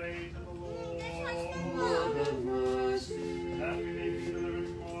us pray to the Lord. Lord have mercy. That we may be delivered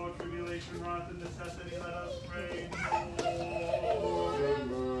from all tribulation, wrath, and necessity, let us pray to the Lord. Lord have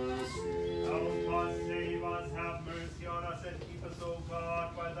mercy. Help us, save us, have mercy on us, and keep us, O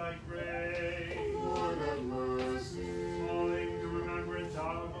God, by thy grace. Lord have mercy. Calling to remembrance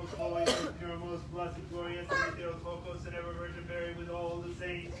our most holy, most pure, most blessed, glorious, and Theotokos, and ever Virgin Mary with all the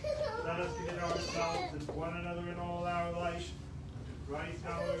saints, let us commit ourselves and one another in all our life to Christ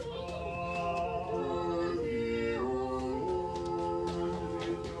our God. Worthy, O Lord. To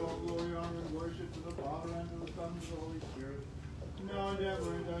thee is all glory, honor, and worship to the Father, and to the Son, and to the Holy Spirit, now and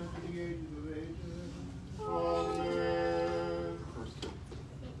ever, and unto the ages of ages. Amen.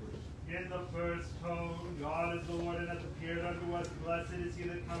 In the first tone, God is the Lord, and hath appeared unto us. Blessed is he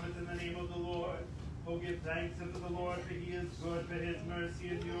that cometh in the name of the Lord. O give thanks unto the Lord, for he is good, for his mercy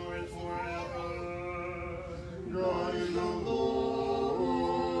endureth forever. God is the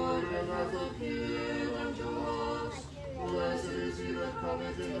Lord, and hath appeared unto us. Blessed is he that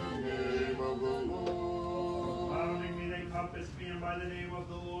cometh in the name of the Lord. Surrounding me, they compassed me, and by the name of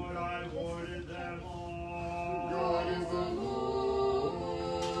the Lord I warded them all. God is the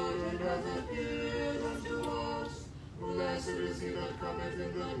Lord, and hath appeared unto us. Blessed is he that cometh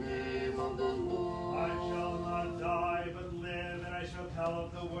in the name of the Lord. I shall not die, but live, and I shall tell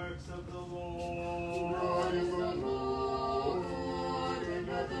of the works of the Lord. God is the Lord, and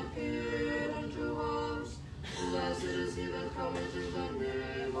hath appeared unto us. Blessed is he that cometh in the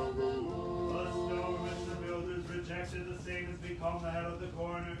name of the The Lord. stone which the builders rejected, the same has become the head of the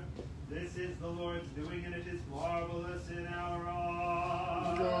corner. This is the Lord's doing, and it is marvelous in our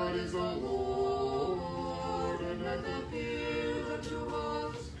eyes. God is the Lord, and hath appeared unto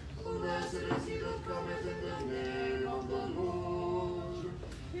us. Blessed is he that cometh in the name of the Lord.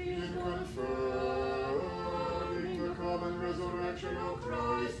 In confirming the common resurrection of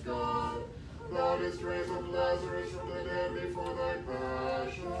Christ God, thou didst raise up Lazarus from the dead before thy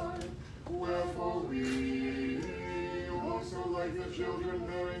passion. Wherefore we also, like the children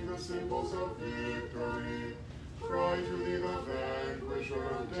bearing the symbols of victory, cry to thee, the vanquisher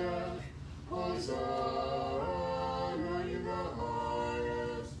of death, Hosanna in the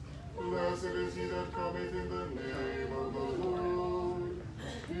highest. Blessed is he that cometh in the name of the Lord.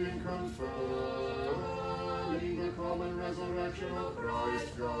 In confirming the common resurrection of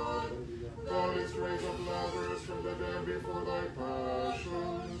Christ God, thou didst raise up Lazarus from the dead before thy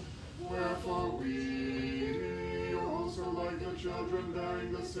passion. Wherefore we also, like the children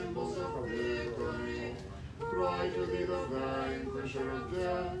bearing the symbols of victory, cry to thee, the vanquisher of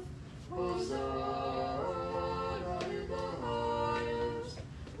death, Hosanna in the highest.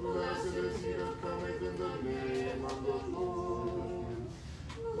 Blessed is he that cometh in the name of the Lord.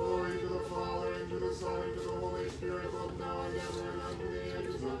 Glory to the Father, and to the Son, and to the Holy Spirit, both now and ever, and unto the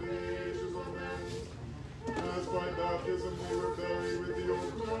ages of the ages. Amen. As by baptism we were buried with thee, O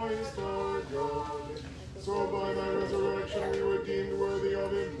Christ our God, so by thy resurrection we were deemed worthy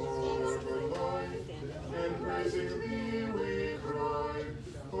of immortal life. And praising thee we cry,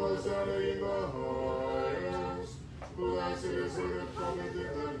 Hosanna in the highest. Blessed is he that cometh in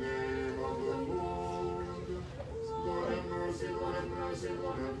the name of the Lord. Lord have mercy, Lord have mercy,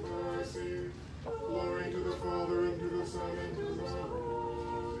 Lord have mercy. Glory to the Father, and to the Son, and to the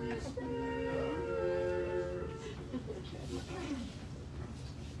Holy Spirit.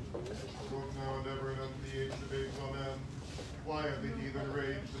 Both now and ever, and unto the age of age. Amen. Why have the heathen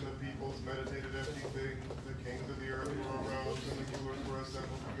raged, and the peoples meditated empty things? The kings of the earth were aroused, and the rulers were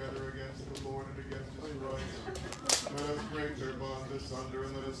assembled together against the Lord and against his Christ. Let us break their bonds asunder,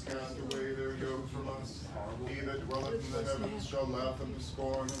 and let us cast away their yoke from us. He that dwelleth in the heavens shall laugh them to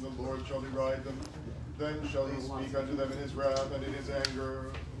scorn, and the Lord shall deride them. Then shall he speak unto them in his wrath, and in his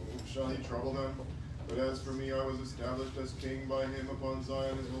anger shall he trouble them. But as for me, I was established as king by him upon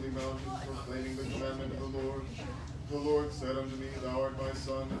Zion, his holy mountain, proclaiming the commandment of the Lord. The Lord said unto me, Thou art my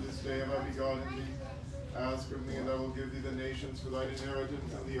son, and this day have I begotten thee. Ask of me, and I will give thee the nations for thine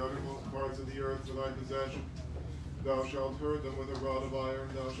inheritance, and the uttermost parts of the earth for thy possession. Thou shalt herd them with a rod of iron,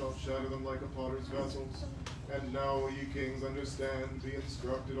 thou shalt shatter them like a potter's vessels. And now, O ye kings, understand, be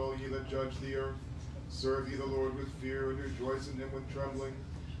instructed, all ye that judge the earth. Serve ye the Lord with fear, and rejoice in him with trembling.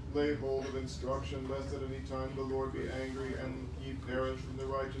 Lay hold of instruction, lest at any time the Lord be angry, and ye perish from the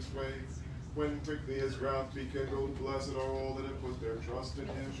righteous way. When quickly his wrath be kindled, blessed are all that have put their trust in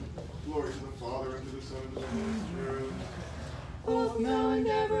him. Glory to the Father, and to the Son, and to the Holy Spirit. Both now and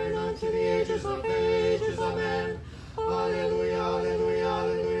ever, and unto the ages of ages. Amen. Alleluia, alleluia,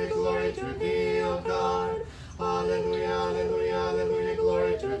 alleluia, glory to thee, O God. Alleluia, alleluia, alleluia,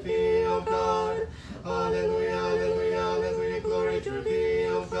 glory to thee, O God. Alleluia, alleluia, alleluia, glory to thee,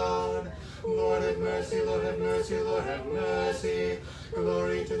 have mercy, Lord have mercy, Lord have mercy.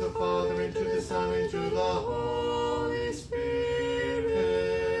 Glory to the Father, and to the Son, and to the Holy Spirit.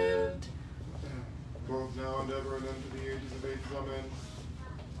 Both now and ever and unto the ages of ages. Amen.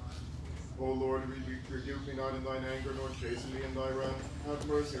 O Lord, rebuke me not in thine anger, nor chasten me in thy wrath. Have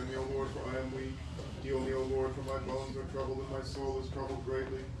mercy on me, O Lord, for I am weak. Heal me, O Lord, for my bones are troubled, and my soul is troubled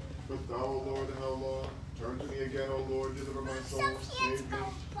greatly. But thou, O Lord, how long? Turn to me again, O Lord, deliver my soul, save me.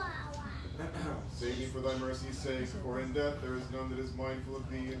 Save me for thy mercy's sake, for in death there is none that is mindful of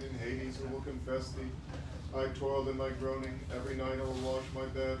thee, and in Hades who will confess thee. I toiled in my groaning, every night I will wash my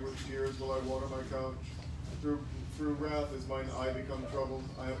bed, with tears will I water my couch. Through wrath is mine eye become troubled,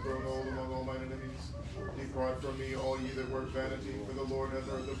 I have grown old among all mine enemies. Depart from me, all ye that work vanity, for the Lord hath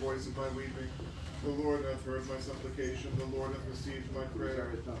heard the voice of my weeping. The Lord hath heard my supplication, the Lord hath received my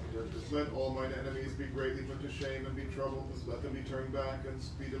prayer. Let all mine enemies be greatly put to shame and be troubled. Let them be turned back and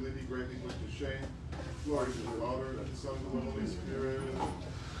speedily be greatly put to shame. Glory to the Father, and to the Son, and to the Holy Spirit.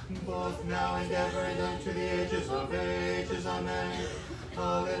 Both now and ever and unto the ages of ages. Amen.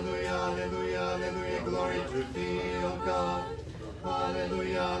 Hallelujah, hallelujah, hallelujah. Glory to thee, O God.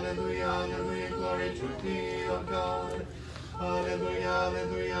 Hallelujah, hallelujah, hallelujah. Glory to thee, O God. Hallelujah,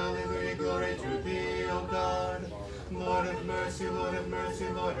 hallelujah, hallelujah, glory to thee, O God. Lord have mercy, Lord have mercy,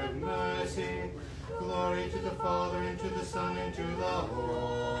 Lord have mercy. Glory to the Father, and to the Son, and to the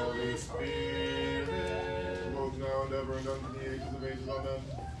Holy Spirit. Both now and ever and unto the ages of ages. Amen.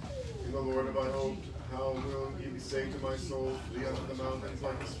 In the Lord have I hoped. How will ye say to my soul, flee unto the mountains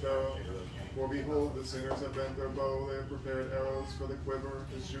like a sparrow? For behold, the sinners have bent their bow, they have prepared arrows for the quiver,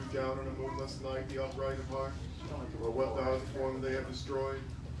 to shoot down on a moonless night the upright of heart. For what thou hast formed they have destroyed.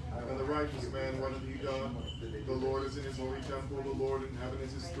 And the righteous man, what hath he done? The Lord is in his holy temple, the Lord in heaven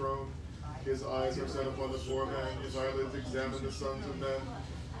is his throne. His eyes are set upon the poor man, his eyelids examine the sons of men.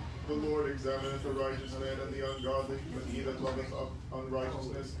 The Lord examineth the righteous man and the ungodly, but he that loveth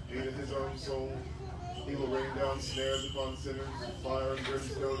unrighteousness hateth his own soul. He will rain down snares upon sinners, fire and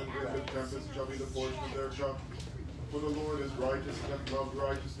brimstone and vivid tempest shall be the portion of their cup. For the Lord is righteous and hath loved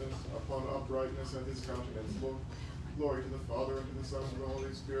righteousness, upon uprightness and his countenance look. Glory to the Father, and to the Son, and to the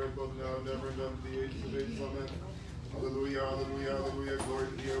Holy Spirit, both now and ever, and unto the ages of ages. Amen. Hallelujah, hallelujah, hallelujah, glory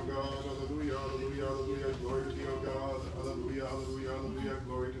to thee, O God. Hallelujah, hallelujah, hallelujah, glory to thee, O God. Hallelujah, hallelujah, hallelujah,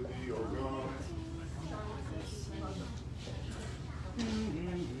 glory to thee, O God.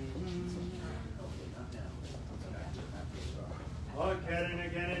 Again and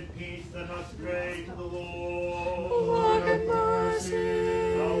again in peace, let us pray to the Lord. Lord have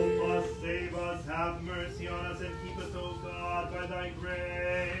mercy. Help us, save us, have mercy on us, and keep us, O God, by thy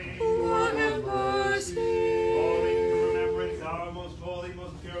grace. Lord have mercy. Calling to remembrance our most holy,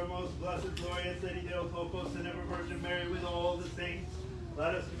 most pure, most blessed, glorious Lady Theotokos, and ever Virgin Mary with all the saints,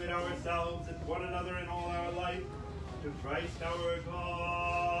 let us commit ourselves and one another in all our life to Christ our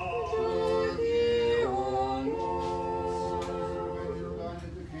God. To thee, O Lord.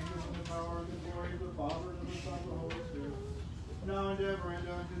 Now and ever and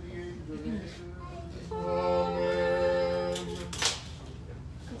unto the ages of ages. Amen.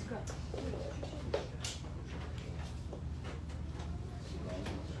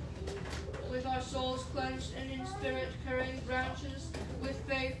 With our souls cleansed and in spirit carrying branches, with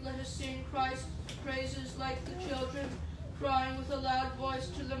faith let us sing Christ's praises like the children, crying with a loud voice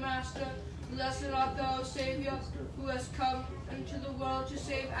to the Master, Blessed art thou, Savior, who hast come into the world to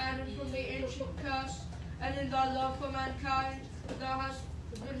save Adam from the ancient curse, and in thy love for mankind, thou hast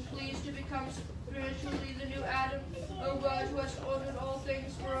been pleased to become spiritually the new Adam, O Word who hast ordered all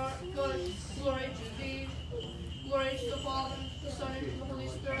things for our good. Glory to thee. Glory to the Father, the Son, and to the Holy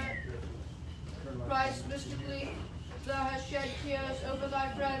Spirit. Christ, mystically, thou hast shed tears over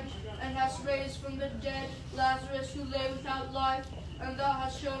thy friend, and hast raised from the dead Lazarus, who lay without life, and thou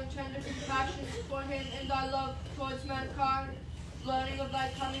hast shown tender compassion for him in thy love towards mankind. Learning of thy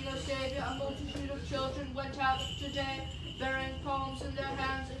coming, O Savior, a multitude of children went out today, bearing palms in their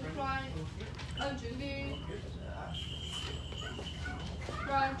hands and crying unto thee.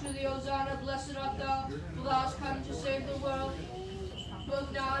 Crying to thee, Hosanna, blessed art thou, for thou hast come to save the world,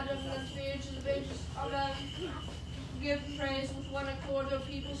 both now and unto the ages of ages. Amen. Give praise with one accord, O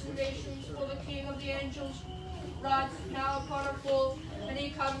peoples and nations, for the King of the angels rides now upon a foal, and he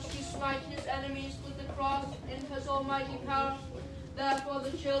comes to smite his enemies with the cross in his almighty power. Therefore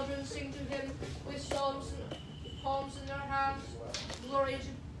the children sing to him with psalms and palms in their hands. Glory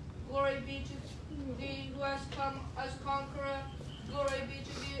be to thee who has come as conqueror. Glory be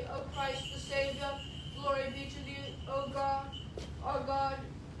to thee, O Christ the Savior. Glory be to thee, O God, our God,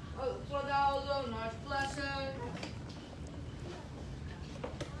 for thou alone art blessed.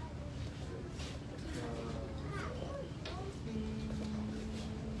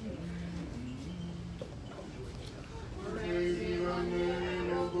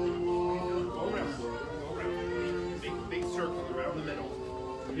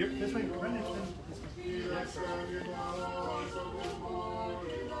 Here, this way, run it.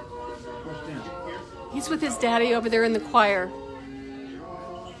 He's with his daddy over there in the choir. Now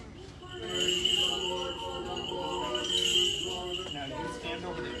you stand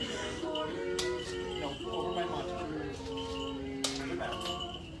over there. No, over by Monty. Turn it back.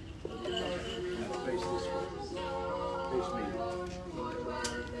 Now face this way. Face me.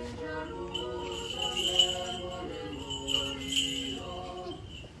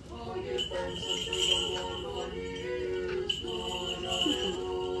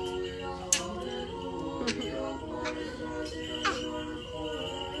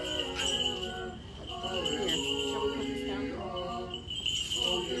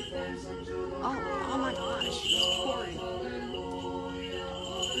 Oh my gosh, it's pouring.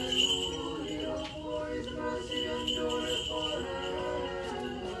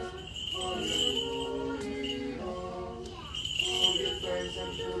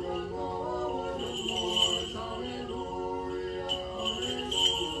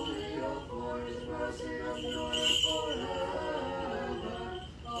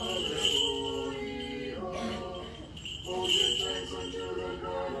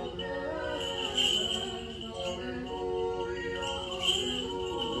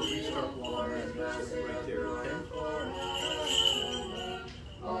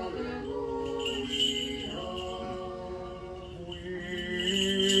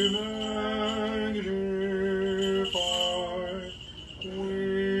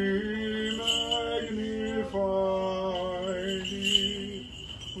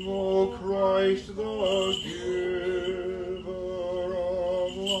 Christ the giver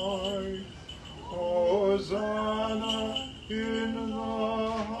of life, Hosanna in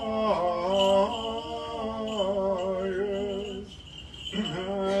the highest,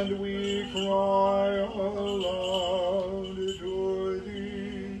 and we cry aloud to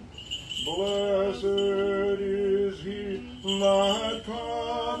thee, blessed is he that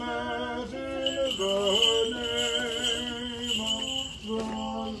cometh in the name of the Lord.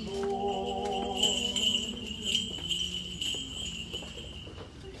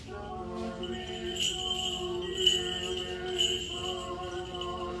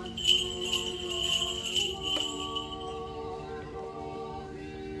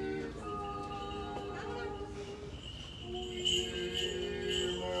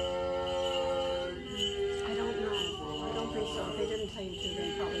 I don't know. I don't think so. If they didn't tell you to, then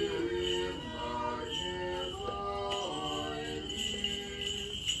probably not.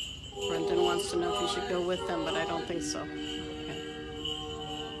 Brendan wants to know if you should go with them, but I don't think so. Okay.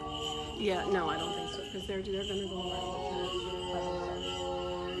 Yeah, no, I don't think so, because they're going to go around the church.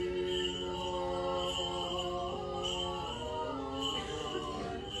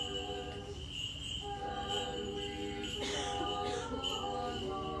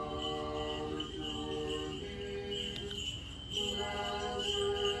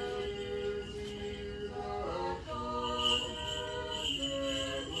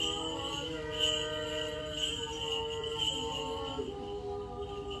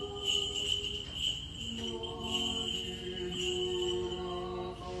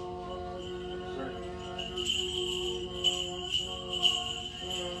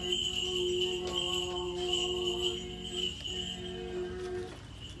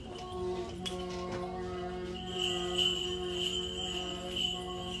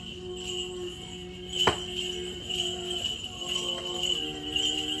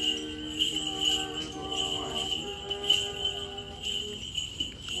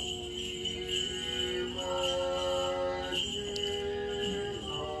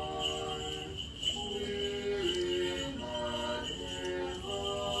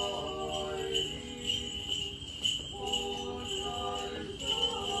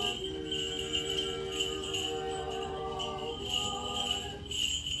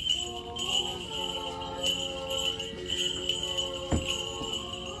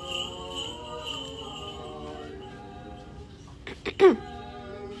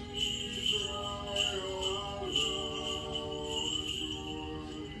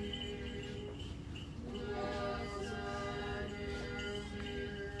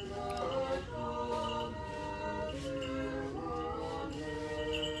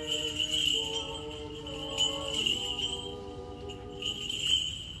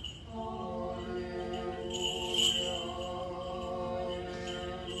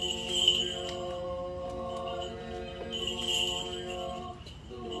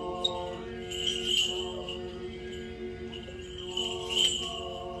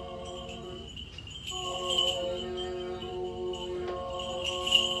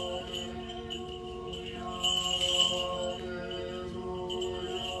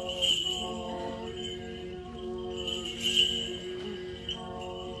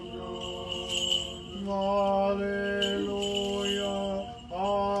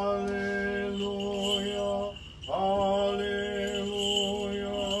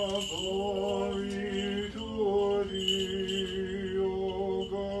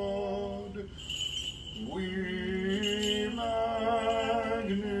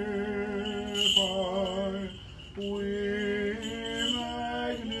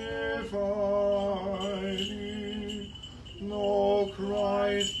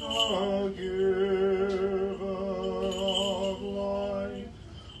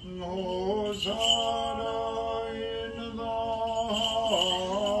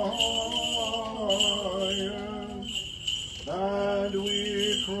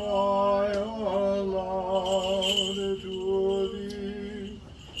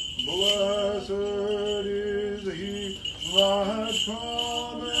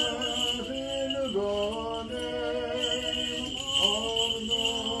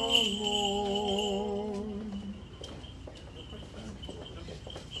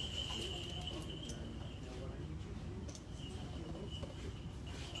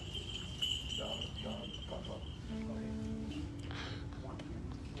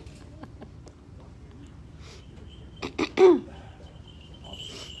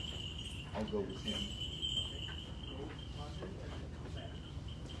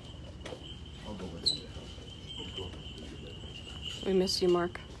 We miss you,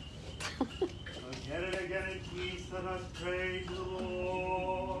 Mark. Again and again in peace, let us pray to the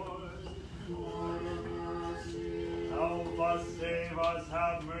Lord. Help us, save us,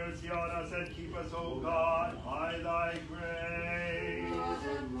 have mercy on us, and keep us, O God, by thy grace.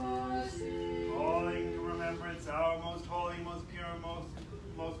 Calling to remembrance our most holy, most pure,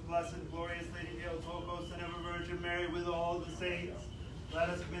 most blessed, glorious Lady Theotokos, and ever Virgin Mary, with all the saints, let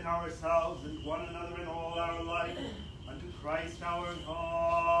us commit ourselves and one another in all our life unto Christ our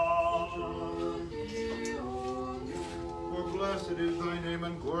God. For blessed is thy name,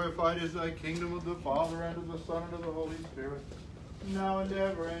 and glorified is thy kingdom, of the Father, and of the Son, and of the Holy Spirit, now and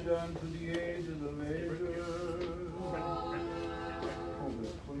ever, and unto the ages of ages. Hold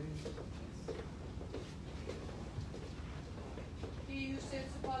this, please. He who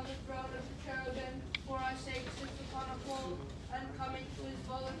sits upon the throne of the cherubim, for our sake sits upon a pole, and coming to his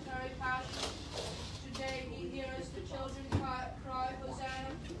voluntary passion. Today he hears the children cry,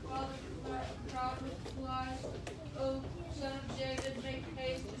 Hosanna, while the crowd replies, O Son of David, make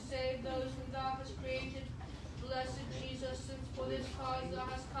haste to save those whom thou hast created. Blessed Jesus, since for this cause thou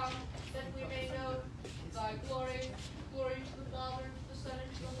hast come, that we may know thy glory. Glory to the Father, and to the Son,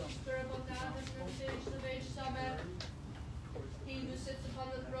 and to the Holy Spirit, both now and in the ages of ages. Amen. He who sits upon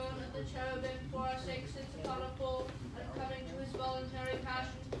the throne of the cherubim, for our sake sits upon a pole, and coming to his voluntary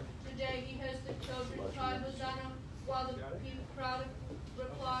passion. Today he hears the children cry, Hosanna, while the crowd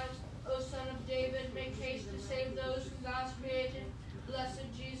replies, O Son of David, make haste to save those whom thou hast created. Blessed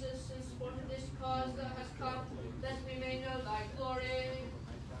Jesus, since for this cause thou hast come, that we may know thy glory.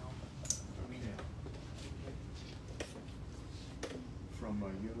 From my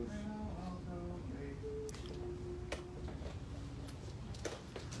youth.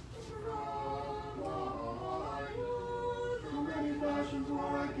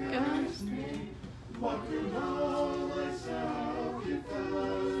 Yes. But to know myself, you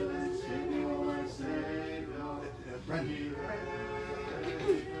fell and save me, Lord, Savior. Randy.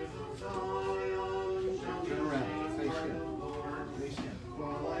 Turn around. Face him. Face him.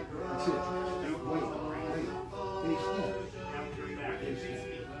 That's it. Wait. Face him. Face him.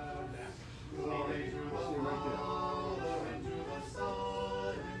 Stay right there.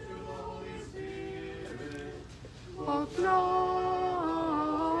 Both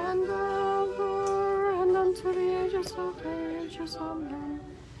now and ever, and unto the ages of ages. Amen.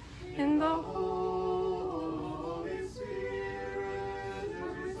 In the Holy Spirit,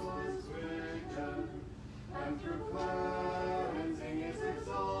 every soul is quickened, and through cleansing is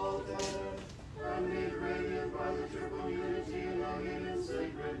exalted, and made radiant by the triple unity united in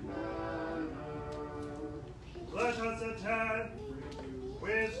sacred manner. Let us attend.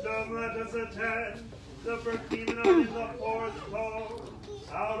 Wisdom, let us attend. The Perkimenon in the fourth tone.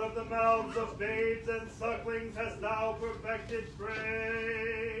 Out of the mouths of babes and sucklings hast thou perfected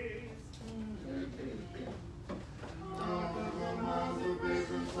praise. Out of the mouths of babes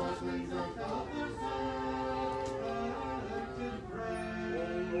and sucklings hast thou perfected praise. O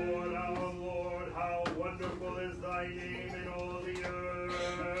Lord, our Lord, how wonderful is thy name in all the earth.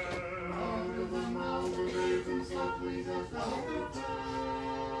 Out of the mouths of babes and sucklings hast thou perfected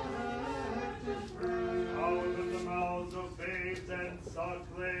praise. Out of the mouths of babes and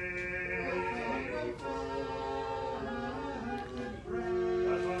sucklings.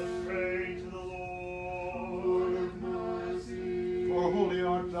 Let us pray to the Lord. For holy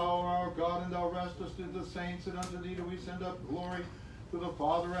art thou, our God, and thou restest in the saints, and unto thee do we send up glory, to the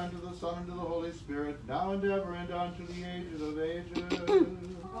Father, and to the Son, and to the Holy Spirit, now and ever, and unto the ages of ages.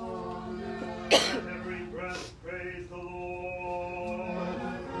 Amen. Let every breath praise the Lord.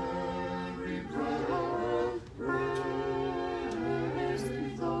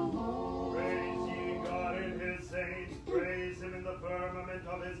 Praise ye God in his saints, praise him in the firmament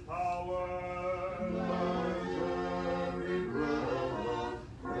of his power.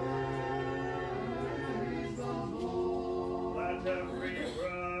 Let every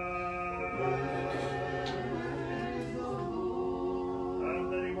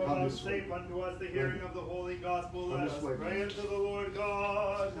and that he will vouchsafe unto us the hearing of the holy gospel. Let us pray unto the Lord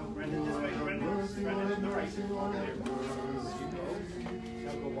God. No, Brendan, this way, Brendan to the right.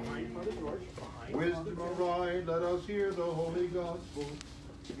 Now go behind Father George. Behind. Wisdom aright, let us hear the holy gospel.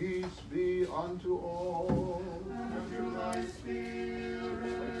 Peace be unto all.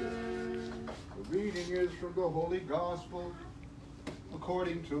 The reading is from the Holy Gospel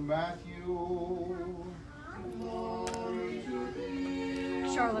according to Matthew.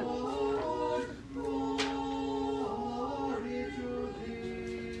 Charlotte.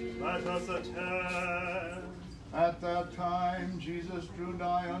 Let us attend. At that time Jesus drew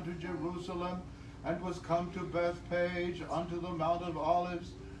nigh unto Jerusalem, and was come to Bethpage unto the Mount of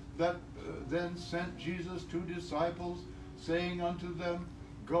Olives, that then sent Jesus 2 disciples, saying unto them,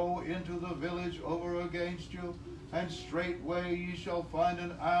 Go into the village over against you, and straightway ye shall find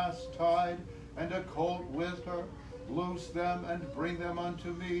an ass tied, and a colt with her. Loose them, and bring them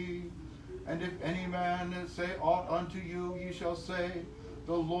unto me. And if any man say aught unto you, ye shall say,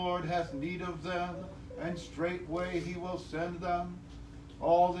 The Lord hath need of them, and straightway he will send them.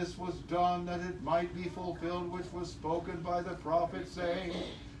 All this was done that it might be fulfilled which was spoken by the prophet, saying,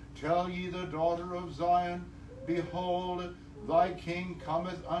 Tell ye the daughter of Zion, Behold, thy king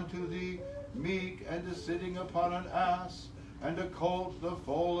cometh unto thee, meek, and sitting upon an ass, and a colt, the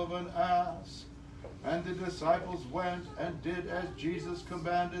foal of an ass. And the disciples went and did as Jesus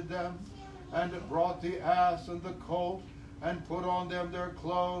commanded them, and brought the ass and the colt, and put on them their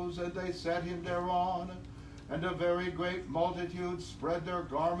clothes, and they set him thereon. And a very great multitude spread their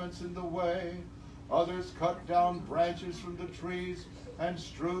garments in the way. Others cut down branches from the trees, and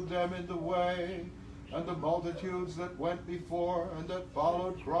strewed them in the way. And the multitudes that went before and that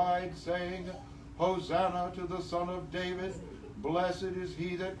followed cried, saying, Hosanna to the Son of David. Blessed is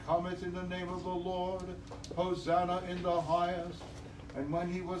he that cometh in the name of the Lord. Hosanna in the highest. And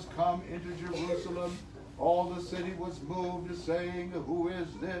when he was come into Jerusalem, all the city was moved, saying, Who is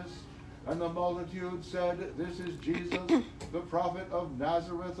this? And the multitude said, This is Jesus, the prophet of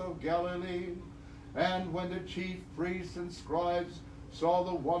Nazareth of Galilee. And when the chief priests and scribes saw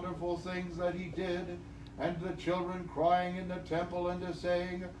the wonderful things that he did, and the children crying in the temple and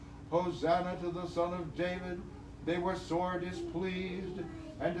saying, Hosanna to the Son of David, they were sore displeased,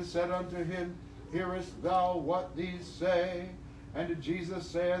 and said unto him, Hearest thou what these say? And Jesus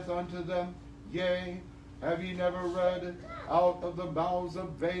saith unto them, Yea, have ye never read, Out of the mouths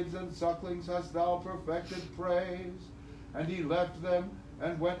of babes and sucklings hast thou perfected praise? And he left them,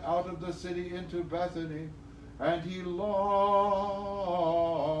 and went out of the city into Bethany, and he lodged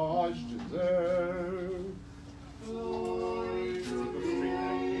there. Glory to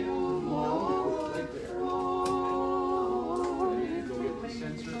thee, Lord. Right there. Go get the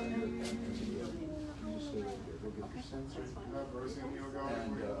censer. Go get the censer. Have mercy on me, O God, And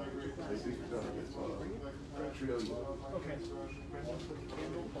according to thy great I mercy. think trio. Okay.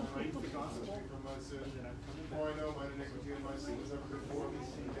 Light the gospel. From my sin. For I know my iniquity and my sins ever before me.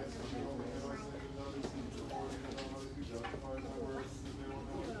 Yes, I know only that I sin and others sin before thee, and all others be justified by words, that they will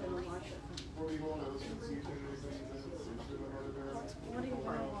not perish. For behold, I was conceived in these things, and conceived in my mother bear. What do you want to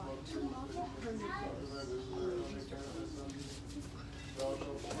watch?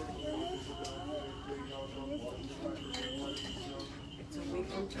 It's a week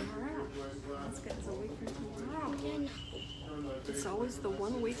from tomorrow. That's good. It's a week from tomorrow. It's always the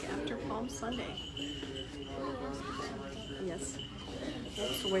 1 week after Palm Sunday. Yes.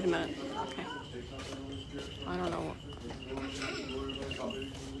 So wait a minute. Okay. I don't know.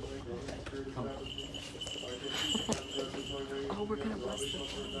 Oh, we're going to bless the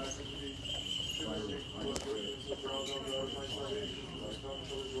fronds.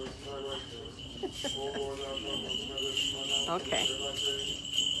 Okay.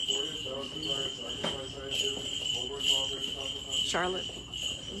 Charlotte,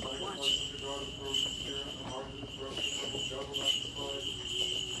 watch.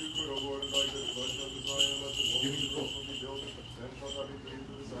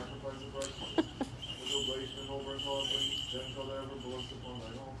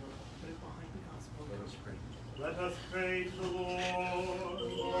 Let us pray to the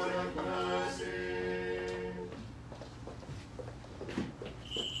Lord. Lord, have mercy.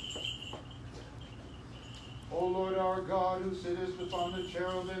 O Lord our God, who sittest upon the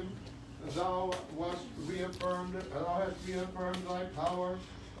cherubim, thou wast reaffirmed, thou hast reaffirmed thy power,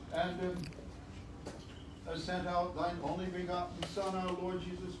 and sent out thine only begotten Son, our Lord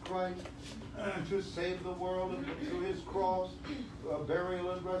Jesus Christ, to save the world through his cross,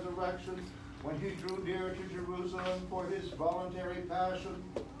 burial, and resurrection, when he drew near to Jerusalem for his voluntary passion.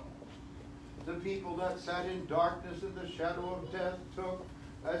 The people that sat in darkness and the shadow of death took,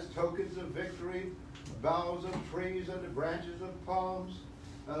 as tokens of victory, boughs of trees and the branches of palms,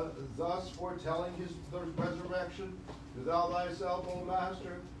 thus foretelling the resurrection. Thou thyself, O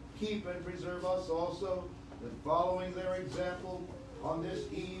Master, keep and preserve us also, that following their example on this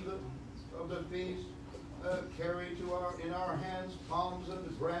eve of the feast, carry in our hands palms and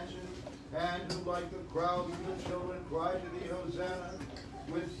branches, and who like the crowd of the children cry to thee, Hosanna,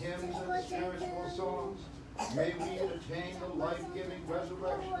 with hymns and spiritual songs, may we attain the life-giving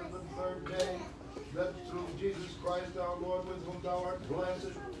resurrection of the third day, that through Jesus Christ our Lord, with whom thou art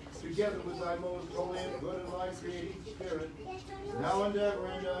blessed, together with thy most holy and good and life-creating Spirit, now and ever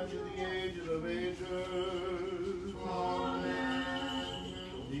and unto the ages of ages. Amen.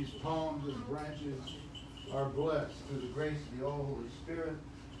 These palms and branches are blessed through the grace of the all Holy Spirit,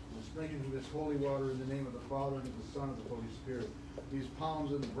 and sprinkling of this holy water in the name of the Father, and of the Son, and of the Holy Spirit. These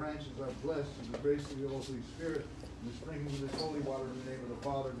palms and branches are blessed through the grace of the Holy Spirit, and the sprinkling of this holy water in the name of the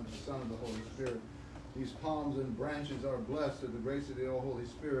Father, and of the Son, and of the Holy Spirit. These palms and branches are blessed through the grace of the all Holy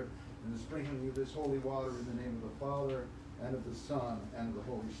Spirit, and the sprinkling of this holy water in the name of the Father, and of the Son, and of the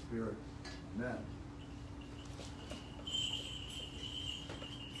Holy Spirit. Amen.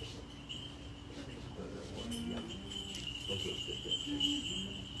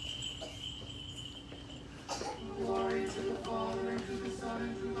 Glory to the Father, and to the Son,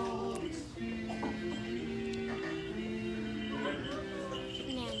 and to the Holy Spirit.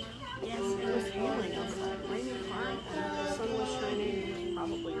 Yes, it was hailing outside, raining hard, and the sun was shining,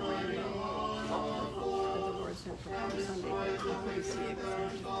 probably rainbow. And the Lord sent for Palm Sunday, but I couldn't see it because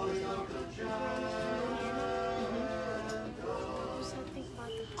it was out here. Something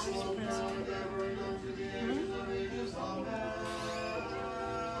about the first president.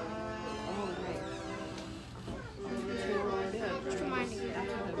 Oh, right. It's been really good. Just reminding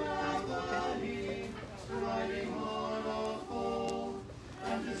me. Riding on a foal,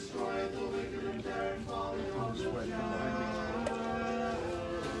 and destroy the wicked and barren folly of the just.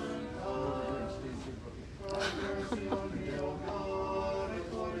 Have mercy on me, O God,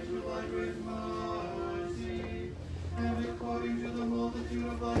 according to thy great mercy, and according to the multitude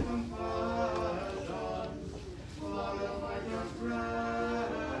of thy compassions, blot out my transgression.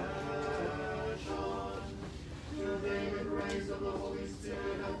 Today the grace of the Holy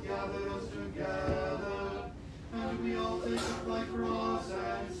Spirit hath gathered us together, and we all take up thy cross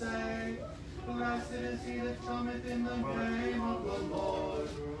and say, Blessed is he that cometh in the name of the Lord.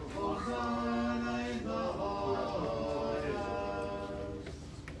 Hosanna in the highest.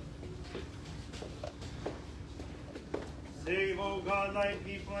 Save, O God, thy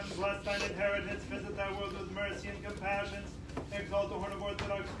people, and bless thine inheritance. Visit thy world with mercy and compassion. Exalt the horn of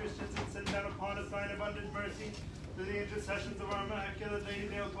Orthodox Christians, and send down upon us thine abundant mercy. Through the intercessions of our Immaculate Lady,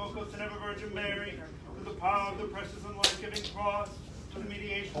 Theotokos, and ever Virgin Mary, through the power of the precious and life-giving cross, through the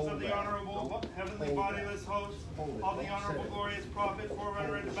mediations of the honorable heavenly bodiless host, of the honorable glorious prophet,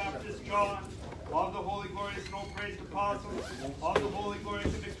 forerunner, and Baptist John, of the holy, glorious, and all-praised apostles, of the holy,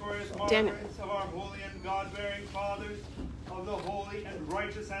 glorious, and victorious martyrs, of our holy and God-bearing fathers, of the holy and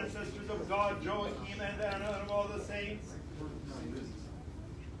righteous ancestors of God, Joachim and Anna, and of all the saints.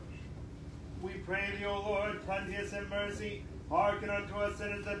 We pray thee, O Lord, plenteous in mercy, hearken unto us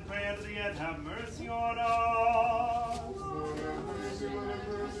sinners that pray unto thee, and have mercy on us. Lord have mercy, Lord have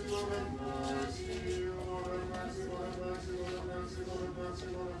mercy, Lord have mercy, Lord have mercy, Lord have mercy, Lord have mercy,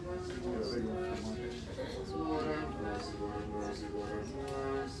 Lord have mercy, Lord have mercy, Lord have mercy, Lord have mercy, Lord have mercy, Lord have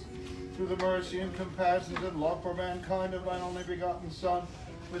mercy. Through the mercy and compassions and love for mankind of thine only begotten Son,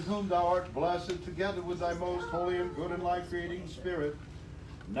 with whom thou art blessed, together with thy most holy and good and life-creating Spirit,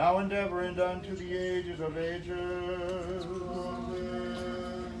 now and ever and unto the ages of ages.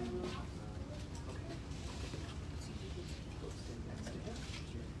 Amen.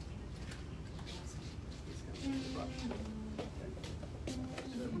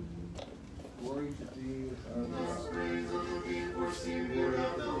 Glory to thee, The springs of the deep were seaward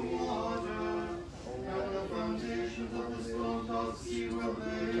of the water, and the foundations of the stones of sea were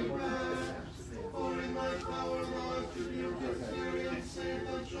laid bare. For in thy power, Lord, to the experience save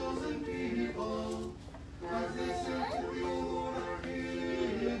the chosen people, as they serve to the Lord our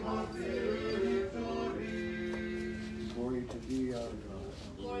King of victory. glory to thee, our God.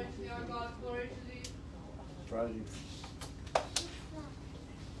 Glory to thee, our God, glory to thee. Strategy.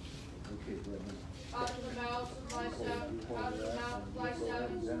 Okay, go ahead. Out of the mouth of thy servants, out of the mouth of thy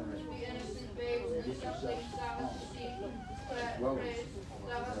servants, the innocent babes and the sucklings thou hast seen. Praise,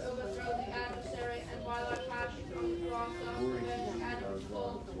 thou hast overthrown the adversary, and by thy passion from the cross thou hast avenged Adam's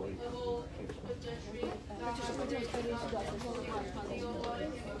fall, the whole with the tree. Thou hast raised them up and sealed thee, O Lord,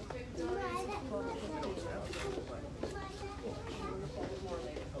 and King of victory.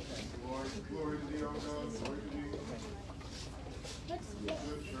 Glory to thee, O God, glory to thee.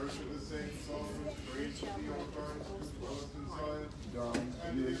 Good church of the saints, all who praise to thee, O Christ, who dwellest in Zion. Darling,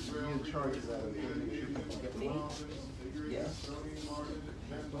 And you in Israel, in charge of that. Yes.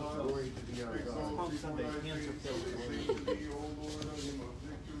 Glory to thee, our God. Palm Sunday, cancer thee, O Lord, of him of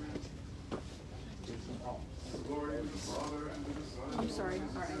victory. Get some palms. Glory to the Father, and to the Son, I'm sorry.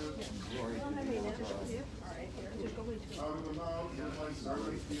 All right. Glory to thee, our God. All right, here. Just go into Out of the mouth of my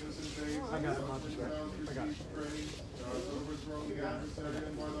servants, Venus and James, I got it, Mom. I got it. Praise. Thou hast overthrown the adversary,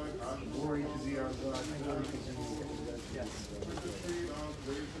 and by thy passion, Glory to thee, our God. Glory to thee. Yes. with the tree of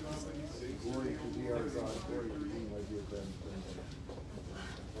creation of the saints. Glory to thee, our God. Glory to thee, my dear grandson.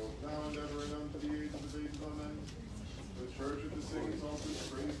 Now and ever and unto the age of the days, amen. The church of the saints offers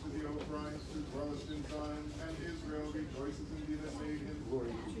praise to thee, O Christ, who dwellest in Zion, and Israel rejoices in thee that made him.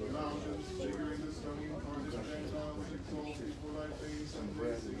 The mountains, figuring the stony incarnate Gentiles, exalt before thy face, and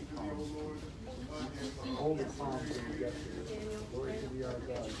they sing to thee, O Lord. Hold the palms in the Glory to thee, our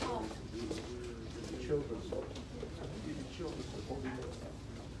God. Glory to thee. The children. Give the children the Holy Name.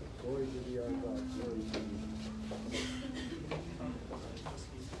 Glory to thee, our God. Glory to thee.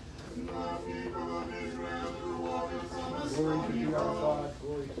 Glory to thee, our God.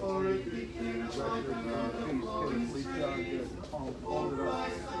 Glory to thee. Blessed be our peace. Please God, give the palm. Hold it up.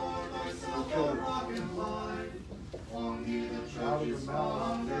 The children. Out of the mouth of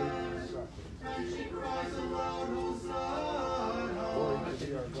babes and And she cries aloud, Hosanna. glory to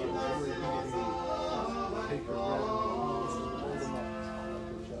thee, our God. Glory to thee. Take your bread and hold them up. Like a child.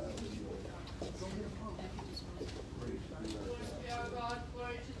 Praise to thee, our Glory to God. our God,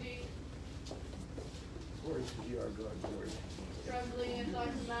 glory to thee. Glory to thee, our God. Glory to thee. Trembling at thy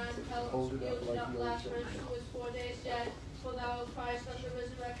command, hell Hold it up yielded like up the old Lazarus, church. who was 4 days dead. For thou, Christ, of the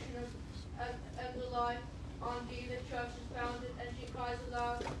resurrection and the life, on thee the church is founded, and she cries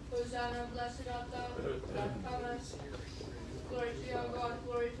aloud, Hosanna, blessed art thou that comest. Glory to thee, our God,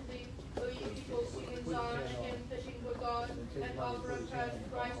 glory to thee. O ye people, sing in Zion, and hymn fitting for God, and offer a prayer to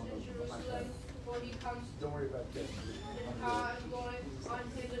Christ in Jerusalem, for he comes Don't worry about that. in power and glory. On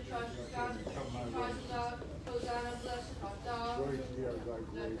him the church is founded, and she cries aloud, Hosanna, blessed art thou Glory to thee, our God.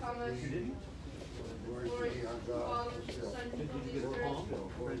 Glory that to comest. thee. Glory to Glory thee, to our the God. Father, to the Son, and to the Holy Spirit.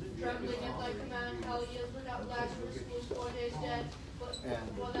 Glory to thee, our Trembling at thy command, hell yielded up Lazarus, who was 4 days dead.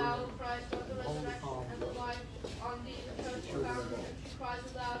 For thou, Christ, of the resurrection and the life, on thee the church is founded, and she cries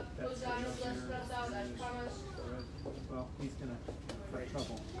aloud, Hosanna, blessed art thou that comest. Well, he's gonna have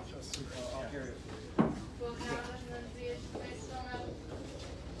trouble. I'll carry it. Will now and then be its face on earth.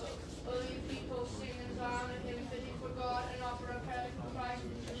 O ye people, sing in Zion, and hymn fitting for God, and offer a prayer to Christ in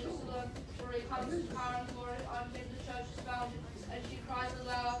Jerusalem, for he comes in power and glory. On him the church is founded, and she cries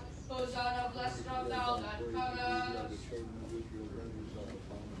aloud, Hosanna, blessed art thou that comest.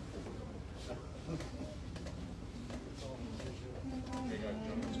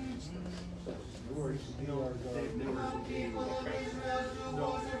 Glory to thee, our God. People of Israel do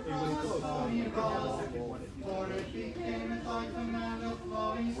worship across the stony rock. For it became at thy command a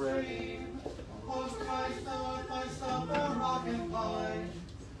flowing stream. O Christ, thou art thyself a rock and pine.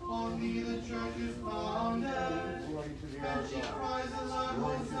 On thee the church is founded. Glory to thee, our And she God. cries aloud,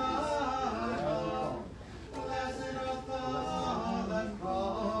 Hosanna. Blessed art thou that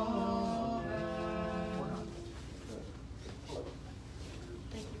comest.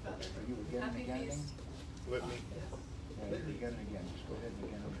 Thank you, Father. Are you again Happy beginning? feast. Let me. Again and again. Just go ahead and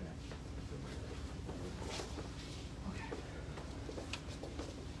again and again.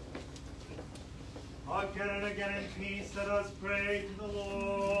 Again and again in peace, let us pray to the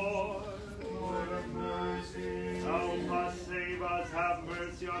Lord. Lord of mercy. Thou must save us, have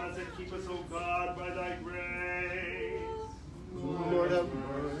mercy on us, and keep us, O God, by thy grace. Lord of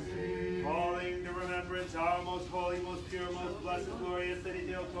mercy. Calling to remembrance our most holy, most pure, most blessed, glorious Lady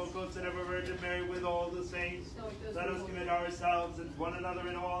Theotokos, and ever Virgin Mary with all the saints, let us commit ourselves and one another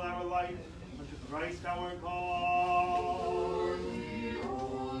in all our life unto Christ our God.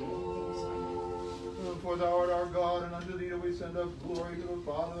 For thou art our God, and unto thee do we send up glory to the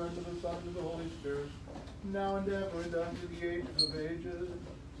Father, and to the Son, and to the Holy Spirit, now and ever, and unto the ages of ages.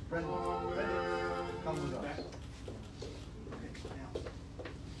 Brendan, come with us.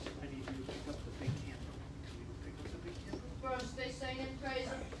 First they sang in praise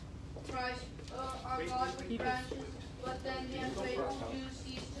of Christ, our God, with branches. But then the ungrateful Jews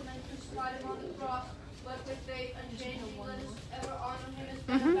seized him and crucified him on the cross. But with faith unchanging, let us ever honor him as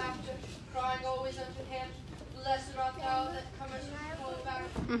benefactor, crying always unto him, Blessed art thou that comest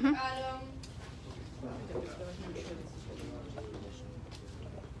from Adam.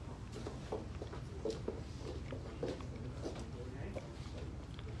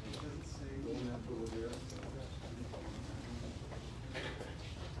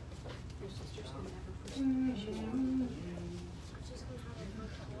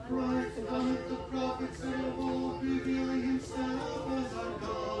 Christ cometh the prophets of old, revealing himself as our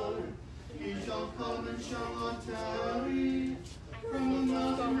God. He shall come and shall not tarry. From the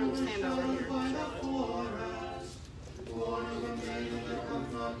mountain which shall by the forest, born of a maiden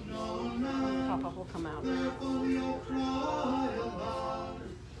will come out. Therefore we'll cry aloud,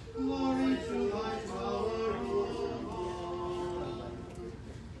 glory to thy power, O Lord.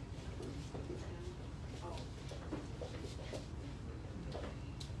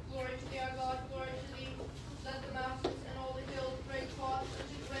 Glory to thee, our God, glory to thee. Let the mountains and all the hills break forth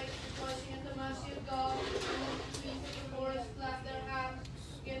into great rejoicing at the mercy of God. And let the trees of the forest clap their hands.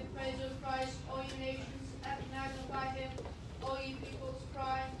 Give praise of Christ, all ye nations, and magnify him. All ye peoples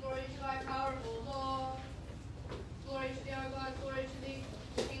cry, glory to thy power, O Lord. Glory to thee, our God, glory to thee.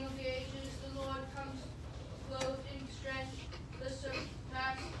 King of the ages, the Lord comes clothed in strength. The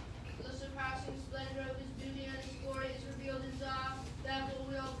surpassing splendor of his beauty and his glory is revealed in Zion. Therefore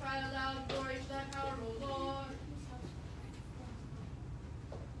we all cry aloud, glory to thy power, O Lord.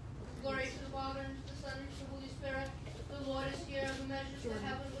 Glory to the Father, and to the Son, and to the Holy Spirit. The Lord is here, who measures the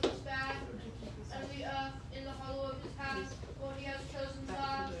heaven with a span, and the earth in the hollow of his hand. For he has chosen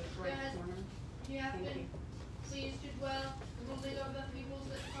Zion, he hath been pleased to dwell, ruling over the peoples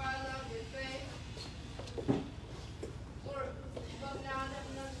that cry aloud with faith. But now and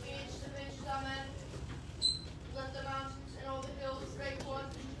heaven and speech, the finishes, amen. Let the mountains and all the hills break forth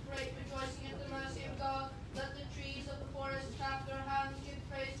into great rejoicing at the mercy of God. Let the trees of the forest clap their hands, give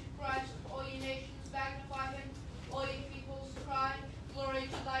praise to Christ. All ye nations magnify him. All ye peoples cry, glory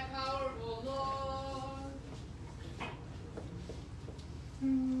to thy power, O Lord.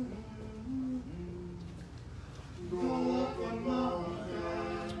 Go up on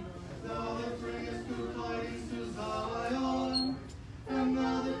mountain, thou that bringest good tidings to Zion, and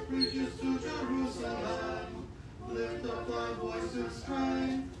thou that preachest to Jerusalem, lift up thy voice with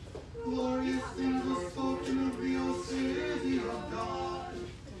strength. Glorious things are spoken of thee, O city of God.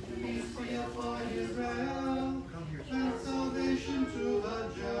 Peace be upon Israel, and salvation to the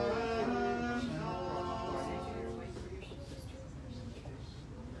Gentiles.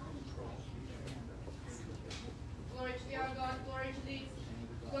 Glory to thee, our God, glory to thee.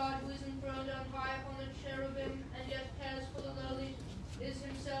 God, who is enthroned on high upon the cherubim, and yet cares for the lowly, is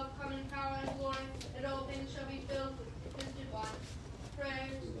himself come in power and glory, and all things shall be filled with his divine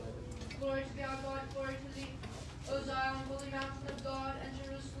praise. Glory to thee, our God, glory to thee. O Zion, holy mountain of God, and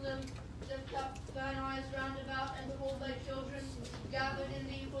Jerusalem, lift up thine eyes round about, and behold thy children gathered in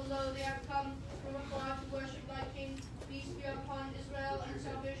thee, for lo, they have come from afar to worship thy King. Peace be upon Israel, and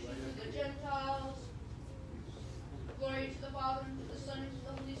salvation to the Gentiles. Glory to the Father, and to the Son, and to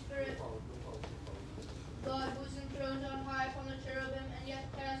the Holy Spirit. God, who is enthroned on high upon the cherubim, and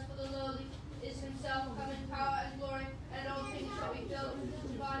yet cares for the lowly, is himself come in power and glory, and all things shall be filled with his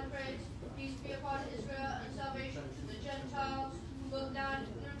divine praise. Peace be upon Israel, and salvation to the Gentiles. Look now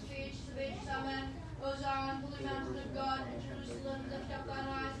into the ages of ages, amen. O Zion, holy mountain of God, and Jerusalem, lift up thine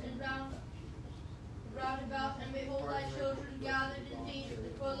eyes and round about, and behold thy children gathered in thee.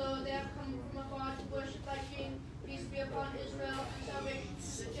 For lo, they have come from afar to worship thy King. Peace be upon Israel, and salvation to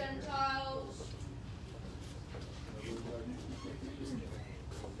the Gentiles.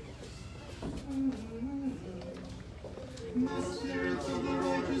 The spirits of the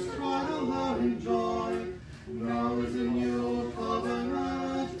righteous cry aloud in joy. Now is a new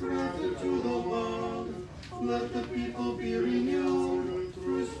covenant granted to the world. Let the people be renewed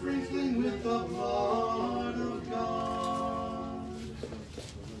through sprinkling with the blood of God.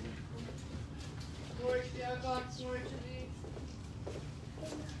 Glory to thee, our God, glory to thee.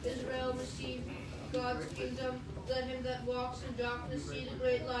 Israel, receive God's kingdom. Let him that walks in darkness see the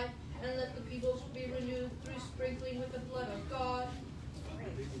great light, and let the peoples be renewed through sprinkling with the blood of God.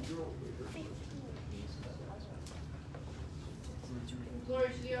 Glory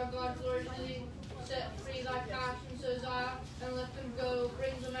to thee, our God, glory to thee. Set free thy captives, O Zion, and let them go.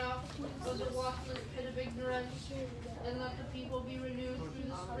 Bring them out of the waterless pit of ignorance, and let the people be renewed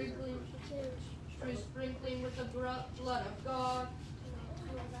through the sprinkling with the blood of God.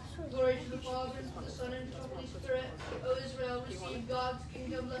 Glory to the Father, and to the Son, and to the Holy Spirit. O Israel, receive God's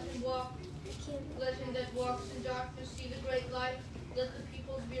kingdom. Let him walk. Let him that walks in darkness see the great light. Let the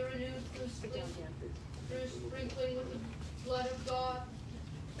peoples be renewed through sprinkling with the blood of God.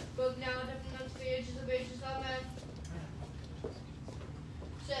 Both now and ever unto the ages of ages. Amen.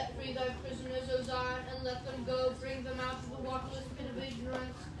 Set free thy prisoners, O Zion, and let them go. Bring them out of the waterless pit of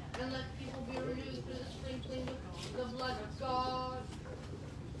ignorance, and let people be renewed through the sprinkling with the blood of God.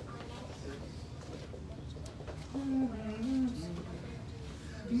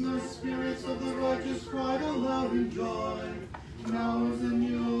 The spirits of the righteous cried aloud in joy. Now is a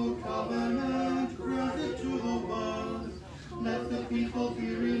new covenant granted to the world. Let the people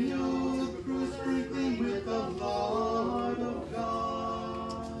be renewed through sprinkling with the blood of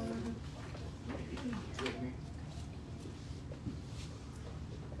God.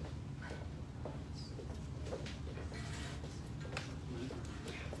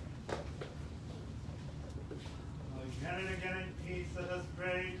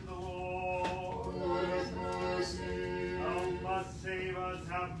 us,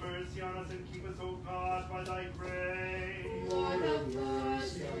 have mercy on us, and keep us, O God, by thy grace. Lord have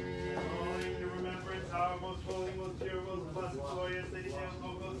mercy. Calling to remembrance our most holy, most pure, most blessed, glorious Lady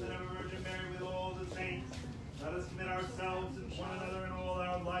Theotokos, and ever Virgin Mary with all the saints, let us commit ourselves and one another in all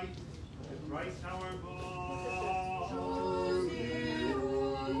our life to Christ our God.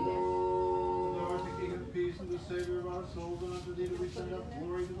 Lord, the King of peace and the Savior of our souls, and unto thee do we send up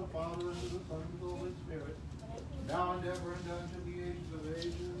glory to the Father, and to the Son, and to the Holy Spirit, now and ever, and unto the ages of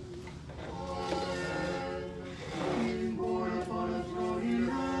ages. Amen. Being born upon a throne in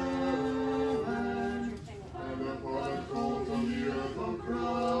heaven, and upon a throne from the earth, O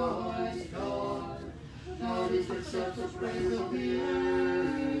Christ God, thou didst accept the praise of the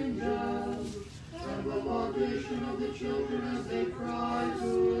angels, and the laudation of the children as they cry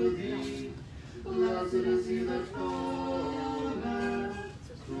to thee. Blessed is he that cometh,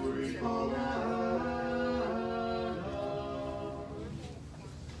 to recall Adam.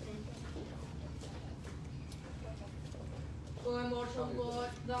 O immortal Lord,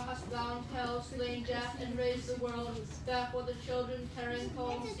 thou hast bound hell, slain death, and raised the world. Therefore the children, carrying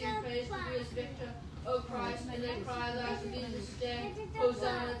palms, sing praise to thee as victor. O Christ, and they cry aloud to thee this day,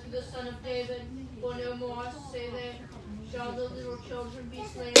 Hosanna to the Son of David. For no more, say they, shall the little children be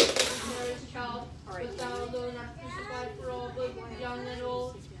slain as Mary's child, but thou alone art crucified for all, both young and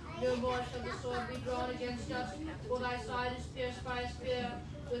old. No more shall the sword be drawn against us, for thy side is pierced by a spear.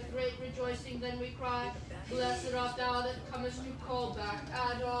 With great rejoicing then we cry, Blessed art thou that comest to call back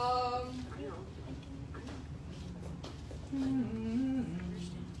Adam.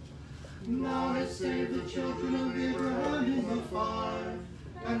 Now hast saved the children of Abraham in the fire,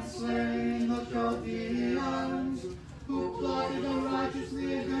 and slain the Chaldeans, who plotted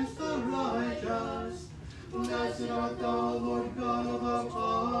unrighteously against the righteous. Blessed art thou, Lord God of our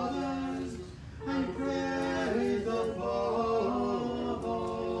fathers, and praise above all.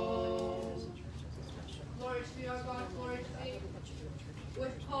 Glory to thee, our God, glory to thee.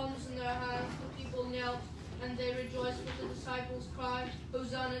 With palms in their hands the people knelt, and they rejoiced with the disciples cried,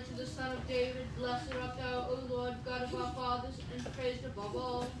 Hosanna to the Son of David. Blessed art thou, O Lord, God of our fathers, and praised above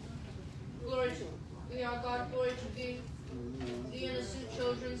all. Glory to thee, our God, glory to thee. The innocent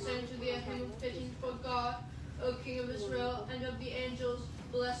children sang to thee a hymn of pity for God, O King of Israel, and of the angels.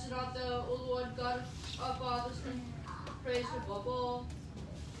 Blessed art thou, O Lord, God of our fathers, and praised above all.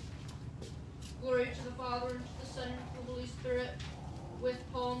 Glory to the Father, and to the Son, and to the Holy Spirit. With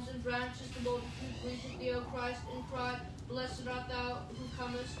palms and branches the multitude greeted thee, O Christ, and cried, Blessed art thou who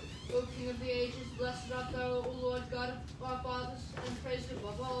comest, O King of the ages. Blessed art thou, O Lord, God of our fathers, and praised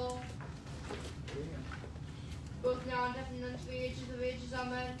above all. Both now and ever, and unto the ages of ages.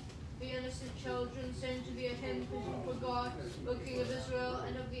 Amen. The innocent children sing to thee a hymn fitting for God, O King of Israel,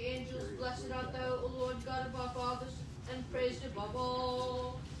 and of the angels. Blessed art thou, O Lord, God of our fathers, and praised above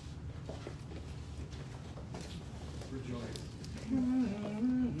all.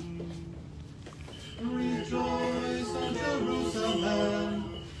 Rejoice, O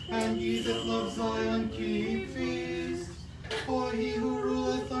Jerusalem, and ye that love Zion keep feast. For he who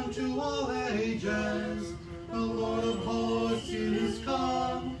ruleth unto all ages, the Lord of hosts is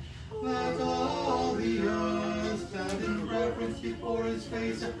come. Let all the earth stand in reverence before his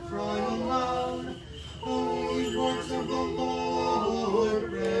face and cry aloud, The holy works of the Lord,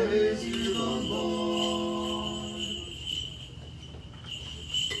 praise ye the Lord.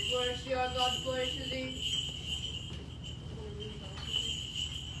 Glory to thee, our God, glory to thee.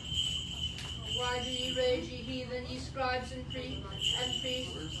 Why do ye rage, ye heathen, ye scribes and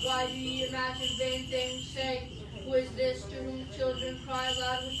priests? Why do ye imagine vain things, saying, Who is this to whom children cry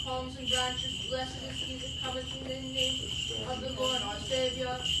aloud with palms and branches? Blessed is he that cometh in the name of the Lord our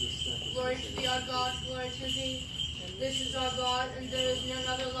Savior. Glory to thee, our God, glory to thee. This is our God, and there is none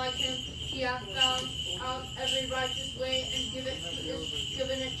other like him. He hath found out every righteous way, and given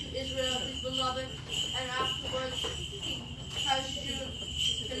it to Israel his beloved, and afterwards he has shewn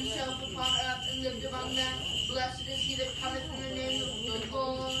himself upon earth and lived among men. Blessed is he that cometh in the name of the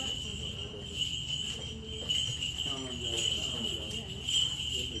Lord.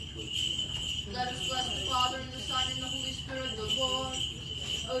 Let us bless the Father, and the Son, and the Holy Spirit, the Lord.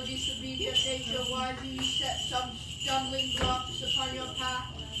 O disobedient nature, why do you set some stumbling blocks upon your path?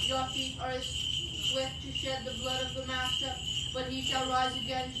 Your feet are as swift to shed the blood of the Master, but he shall rise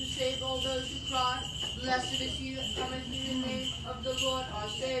again to save all those who cry. Blessed is he that cometh in the name of the Lord our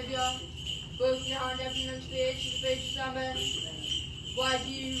Savior. Both now and ever, and unto the ages of ages. Amen. Why do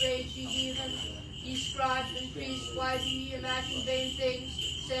you rage, ye heathen, ye scribes and priests? Why do ye imagine vain things,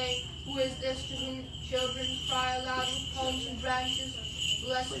 saying, Who is this to whom children cry aloud with palms and branches?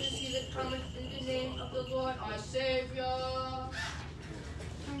 Blessed is he that cometh in the name of the Lord our Savior.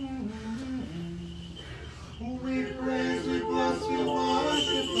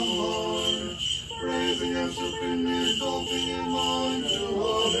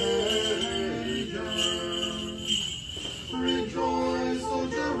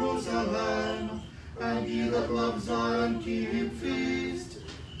 ye that love Zion, keep feast.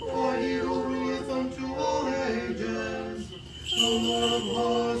 For he who ruleth unto all ages, the Lord of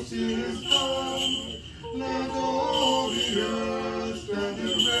hosts is come. Let all the earth stand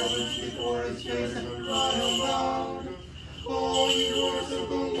in reverence before his face and cry aloud. All ye works of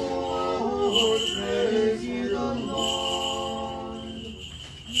the Lord, praise ye the Lord.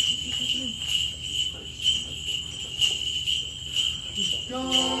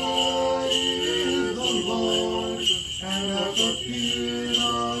 God is the Lord, and hath appeared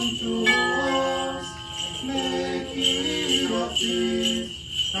unto us. Make ye a feast,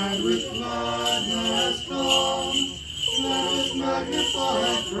 and with gladness come. Let us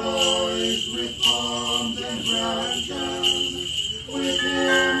magnify Christ with palms and branches, with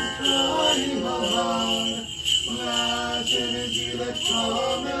hymns crying aloud. Blessed is he that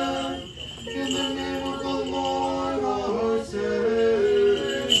cometh in the name of the Lord our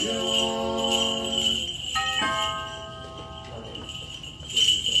Savior.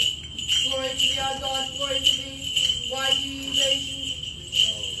 Glory to thee, our God, glory to thee. Why do ye heathen,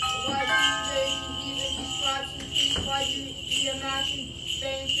 ye scribes and priests, why do ye imagine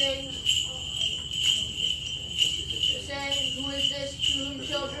vain things? Saying, who is this to whom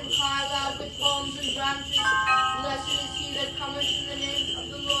children cry aloud with palms and branches? Blessed is he that cometh in the name of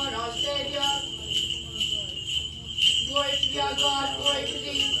the Lord our Savior. Glory to thee, our God, glory to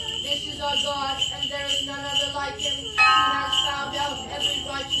thee. This is our God, and there is none other like him, who has found out every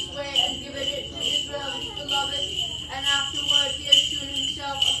righteous way and given it to Israel his beloved. And afterward he has shewn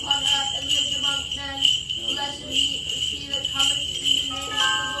himself upon earth and lived among men. Blessed is he that cometh in the name of the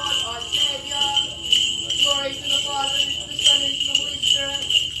Lord our Savior. Glory to the Father, and to the Son, and to the Holy Spirit.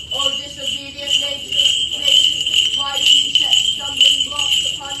 O disobedient nation, why do you set stumbling blocks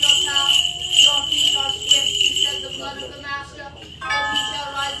upon your path? Your feet are swift to shed the blood of the Master, and he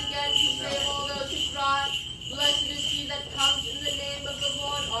shall rise again to save all those who cry. Blessed is he that comes in the name of the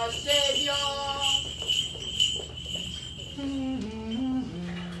Lord our Savior.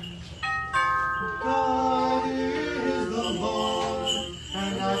 God is the Lord,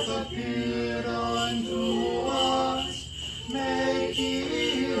 and hath appeared unto us. Make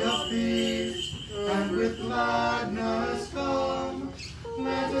ye a feast, and with gladness come.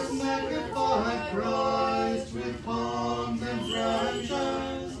 Let us magnify Christ with palms and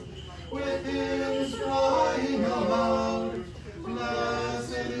branches, with hymns crying aloud.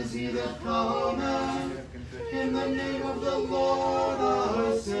 Blessed is he that cometh in the name of the Lord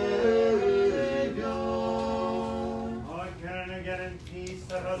our Savior. Again and again in peace,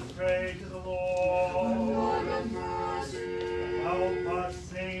 let us pray to the Lord. Lord of mercy. Help us,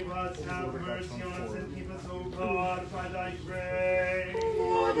 save us, have mercy on us, and keep us, O God, by thy grace.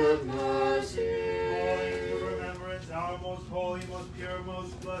 Lord of mercy. Calling to remembrance our most holy, most pure,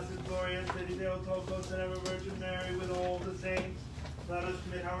 most blessed, glorious City, Theotokos, and ever Virgin Mary, with all the saints. Let us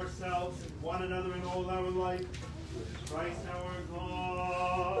commit ourselves and one another in all our life. Christ our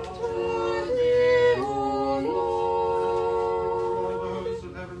God. To thee, O Lord. All the hosts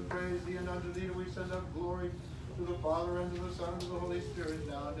of heaven praise thee, and unto thee do we send up glory, to the Father, and to the Son, and to the Holy Spirit,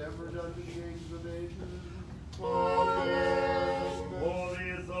 now and ever, and unto the ages of ages. Amen. Holy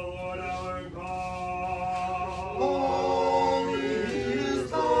is the Lord our God. Holy is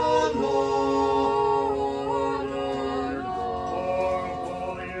the Lord our God.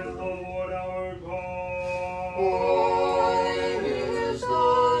 Holy is the Lord our God. Holy is the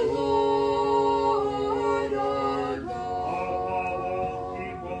Lord our God. Above all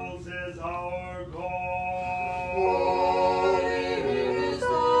peoples is our God. Holy is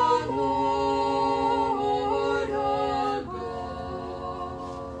the Lord our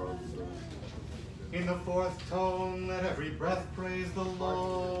God. In the fourth tone, let every breath praise the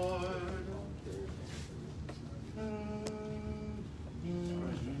Lord.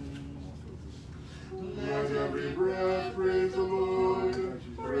 Let every breath praise the Lord.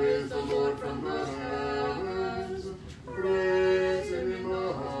 Praise the Lord from the heavens. Praise him in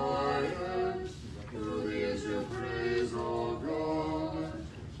the highest. To thee is your praise, O God.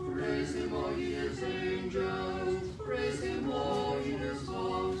 Praise him, all ye his angels. Praise him, all ye his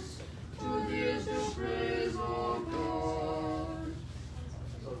hosts. To thee is your praise, O God.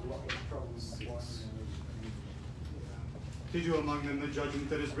 Did you among them the judgment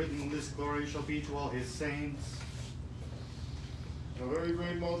that is written, this glory shall be to all his saints? A very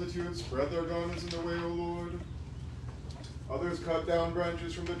great multitude spread their garments in the way, O Lord. Others cut down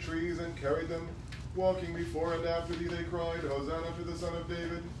branches from the trees and carried them. Walking before and after thee, they cried, Hosanna to the Son of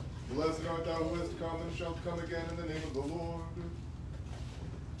David. Blessed art thou who hast come and shalt come again in the name of the Lord.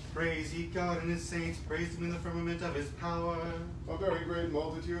 Praise ye God and his saints, praise him in the firmament of his power. A very great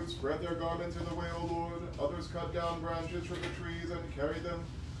multitude spread their garments in the way, O Lord. Others cut down branches from the trees and carried them.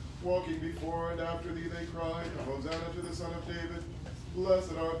 Walking before and after thee, they cried, Hosanna to the Son of David.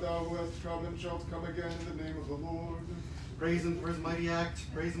 Blessed art thou who hast come and shalt come again in the name of the Lord. Praise him for his mighty act,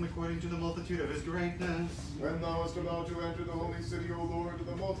 praise him according to the multitude of his greatness. When thou wast about to enter the holy city, O Lord,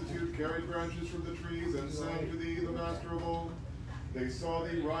 the multitude carried branches from the trees and sang to thee, the Master of all. They saw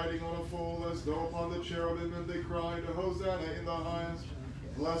thee riding on a foal as though upon the cherubim, and they cried, Hosanna in the highest.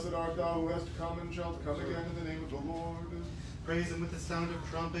 Blessed art thou who hast come and shalt come again in the name of the Lord. Praise him with the sound of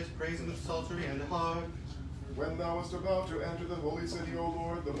trumpet, praise him with psaltery and harp. When thou wast about to enter the holy city, O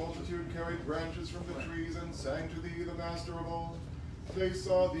Lord, the multitude carried branches from the trees and sang to thee, the Master of all. They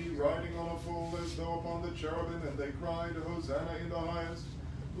saw thee riding on a foal as though upon the cherubim, and they cried, Hosanna in the highest.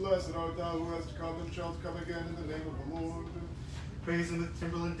 Blessed art thou who hast come and shalt come again in the name of the Lord. Praise him with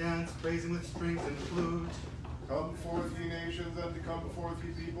timbrel and dance, praise him with strings and flute. Come forth, ye nations, and come forth,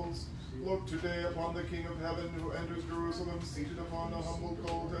 ye peoples. Look today upon the King of heaven, who enters Jerusalem, seated upon a humble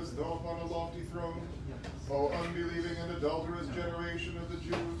colt, as though upon a lofty throne. O unbelieving and adulterous generation of the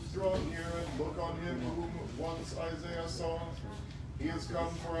Jews, draw near and look on him whom once Isaiah saw. He has come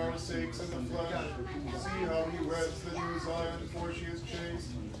for our sakes in the flesh. See how he weds the new Zion, for she is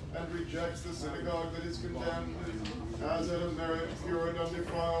chaste, and rejects the synagogue that is condemned. As at a marriage pure and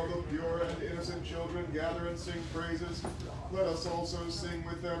undefiled, the pure and innocent children gather and sing praises. Let us also sing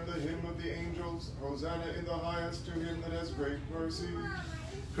with them the hymn of the angels. Hosanna in the highest to him that has great mercy.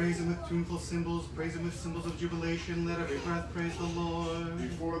 Praise him with tuneful cymbals, praise him with cymbals of jubilation. Let every breath praise the Lord.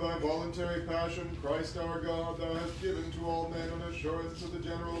 Before thy voluntary passion, Christ our God, thou hast given to all men an assurance of the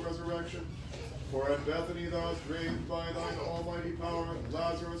general resurrection. For at Bethany thou hast raised by thine almighty power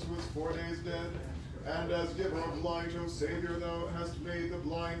Lazarus, who was 4 days dead. And as giver of light, O Savior, thou hast made the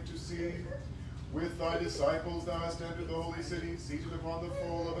blind to see. With thy disciples thou hast entered the holy city, seated upon the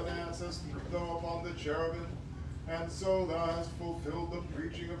foal of an ass, as though upon the cherubim. And so thou hast fulfilled the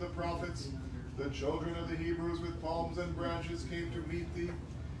preaching of the prophets. The children of the Hebrews with palms and branches came to meet thee.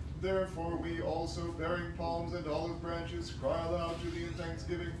 Therefore we also, bearing palms and olive branches, cry aloud to thee in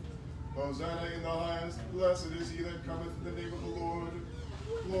thanksgiving. Hosanna in the highest. Blessed is he that cometh in the name of the Lord.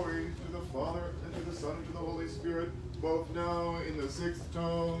 Glory to the Father, and to the Son, and to the Holy Spirit, both now in the 6th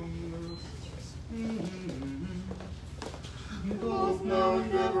tone. Both now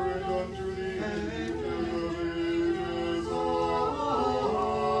and ever, and unto the age of ages.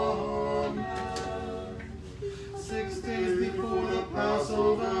 Amen. 6 days before the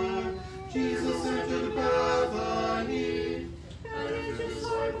Passover, Jesus entered Bethany, And his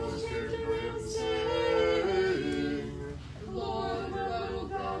disciples came to him, saying, Lord, where wilt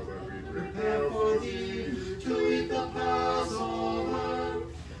thou prepare for thee to eat the Passover.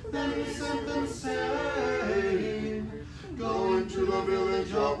 Then he sent them, saying, Go into the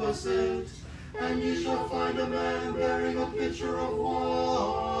village opposite, and ye shall find a man bearing a pitcher of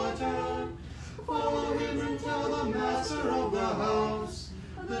water. Follow him and tell the master of the house,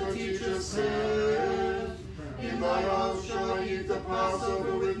 the teacher said, In thy house shall I eat the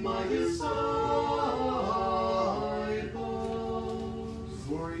Passover with my disciples.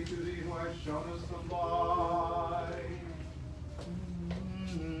 Glory to thee who hast shown us the light.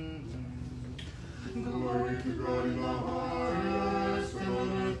 Glory to God in the highest, and on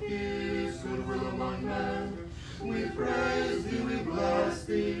earth peace, goodwill among men. We praise thee, we bless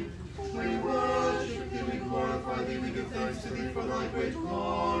thee, we worship thee, we glorify thee, we give thanks to thee for thy great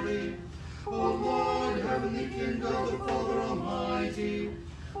glory. O Lord, heavenly King, God the Father Almighty,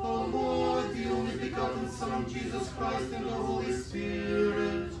 O Lord, the only begotten Son of Jesus Christ and the Holy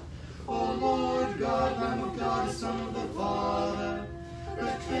Spirit, O Lord God, Lamb of God, Son of the Father,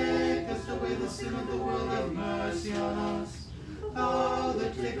 that takest away the sin of the world, have mercy on us. Thou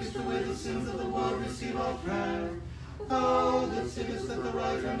that takest away the sins of the world, receive our prayer. Thou that sittest at the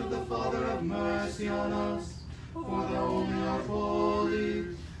right hand of the Father, have mercy on us. For thou only art holy.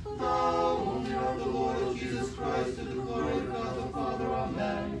 Thou only art the Lord of Jesus Christ, to the glory of God the Father.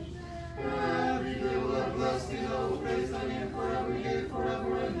 Amen. Every day will I bless thee, I will praise thy name forever, yea,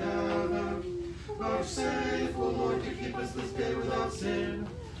 forever and ever. Vouchsafe, O Lord, to keep us this day without sin.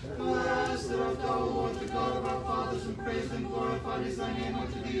 Blessed art thou, O Lord, the God of our fathers, and praised and glorified is thy name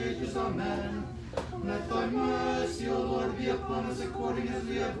unto the ages. Amen. Let thy mercy, O Lord, be upon us according as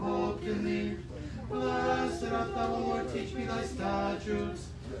we have hoped in thee. Blessed art thou, O Lord, teach me thy statutes.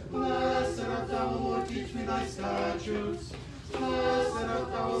 Blessed art thou, O Lord, teach me thy statutes. Blessed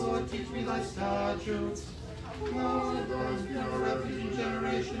art thou, O Lord, teach me thy statutes. Lord, thou hast been our refuge in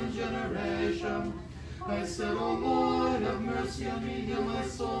generation and generation. I said, O Lord, have mercy on me, heal my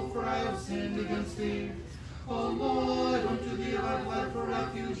soul, for I have sinned against thee. O Lord, unto thee have I fled for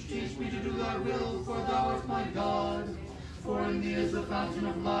refuge. Teach me to do thy will, for thou art my God. For in thee is the fountain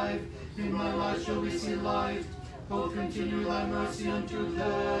of life. In thy light shall we see light. O continue thy mercy unto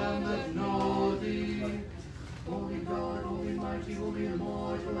them that know thee. Holy God, holy mighty, holy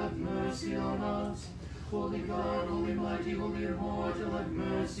immortal, have mercy on us. Holy God, holy mighty, holy immortal, have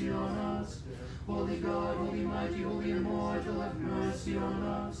mercy on us. Holy God, holy mighty, holy immortal, have mercy on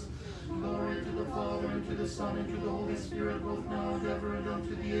us. Glory to the Father, and to the Son, and to the Holy Spirit, both now and ever, and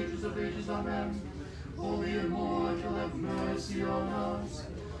unto the ages of ages. Amen. Holy immortal, have mercy on us.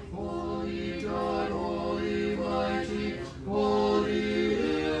 Holy God, holy mighty,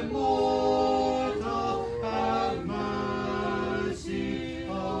 holy immortal, have mercy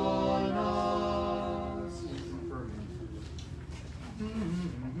on us.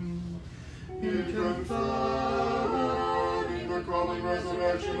 In confirming the coming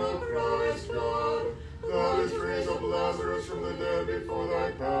resurrection of Christ God, thou didst raise up Lazarus from the dead before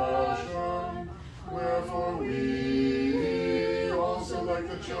thy passion. Wherefore we also, like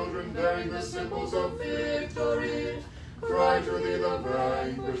the children bearing the symbols of victory, cry to thee, the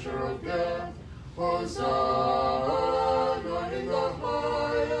vanquisher of death, Hosanna in the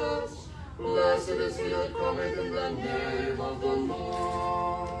highest. Blessed is he that cometh in the name of the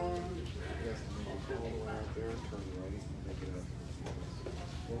Lord.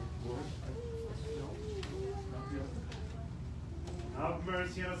 Have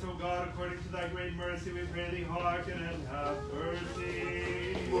mercy on us, O God, according to thy great mercy, we pray thee, hearken and have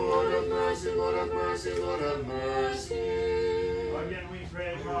mercy. Lord have mercy, Lord have mercy, Lord have mercy. Again we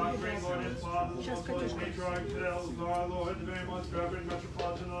pray, God, bring Lord and Father, the most holy patriarch, our Lord, the very most reverend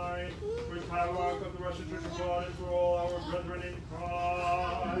Metropolitan Larry, first patriarch of the Russian Church of God, and for all our brethren in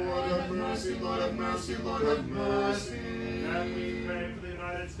Christ. Lord have mercy, Lord have mercy, Lord have mercy. And we pray for the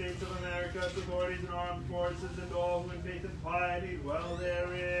United States of America, its authorities and armed forces, and all who in faith and piety dwell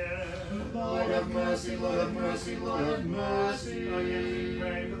therein. Lord have mercy, Lord have mercy, Lord have mercy. Again we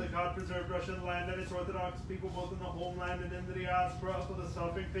pray for the God-preserved Russian land and its Orthodox people, both in the homeland and in the diaspora, for the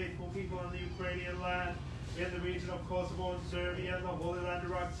suffering faithful people in the Ukrainian land, in the region of Kosovo and Serbia, and the Holy Land,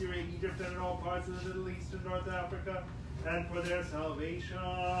 Iraq, Syria, Egypt, and in all parts of the Middle East and North Africa, and for their salvation.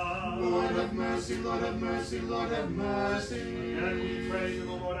 Lord have mercy, Lord have mercy, Lord have mercy. And we pray to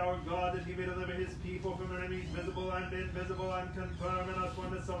the Lord our God that he may deliver his people from enemies visible and invisible, and confirm in us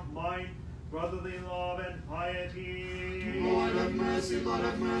oneness of mind, brotherly love, and piety. Lord have mercy, Lord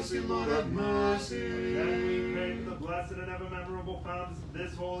have mercy, Lord have mercy. And we pray for the blessed and ever memorable fountains of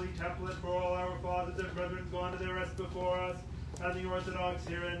this holy temple, and for all our fathers and brethren gone to their rest before us, and the Orthodox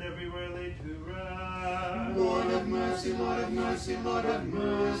here and everywhere laid to rest. Lord have mercy, Lord have mercy, Lord have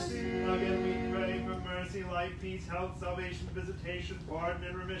mercy. Again we pray for mercy, life, peace, health, salvation, visitation, pardon,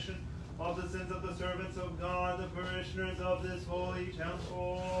 and remission of the sins of the servants of God, the parishioners of this holy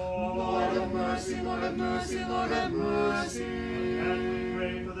temple. Lord have mercy, Lord have mercy, Lord have mercy. And we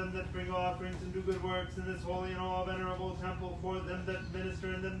pray for them that bring offerings and do good works in this holy and all venerable temple, for them that minister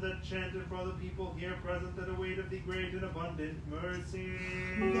and them that chant, and for the people here present that await of thee great and abundant mercy.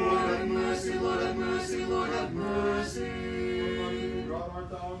 Lord have mercy, Lord have mercy, Lord have mercy. God art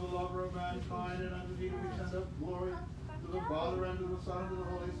thou the lover of mankind, and unto thee we send up glory, to the Father, and to the Son, and to the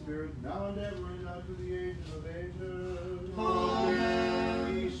Holy Spirit, now and ever, and unto the ages of ages.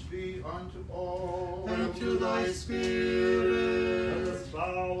 Amen. Peace be unto all. And to thy spirit. Let us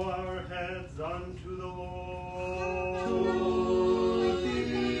bow our heads unto the Lord. To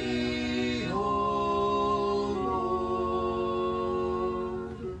thee, O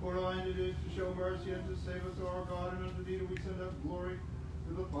Lord. For thine it is to show mercy and to save us, O our God, and unto thee do we send up glory,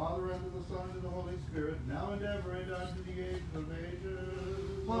 to the Father, and to the Son, and to the Holy Spirit, now and ever, and unto the ages of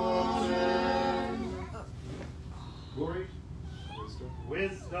ages. Amen. Glory.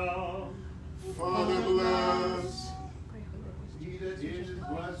 Wisdom. Father bless. He that is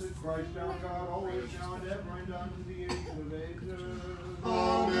blessed, Christ our God, always, now and ever, and unto the ages of ages.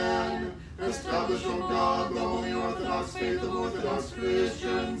 Amen. Establish, O God, the holy Orthodox faith of Orthodox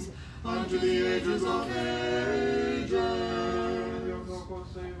Christians unto the ages of ages.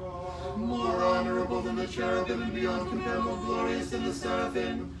 More honorable than the cherubim, and beyond compare more glorious than the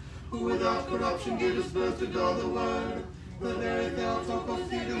seraphim, who without corruption gave his birth to God the Word. The very Theotokos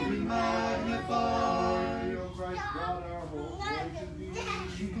thee do we magnify.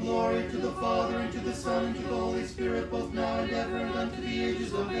 Glory to the Father, and to the Son, and to the Holy Spirit, both now and ever, and unto the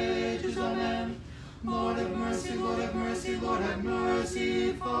ages of ages. Amen. Lord have mercy, Lord have mercy, Lord have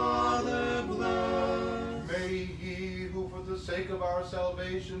mercy. Father bless. May he who for the sake of our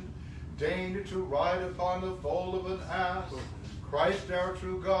salvation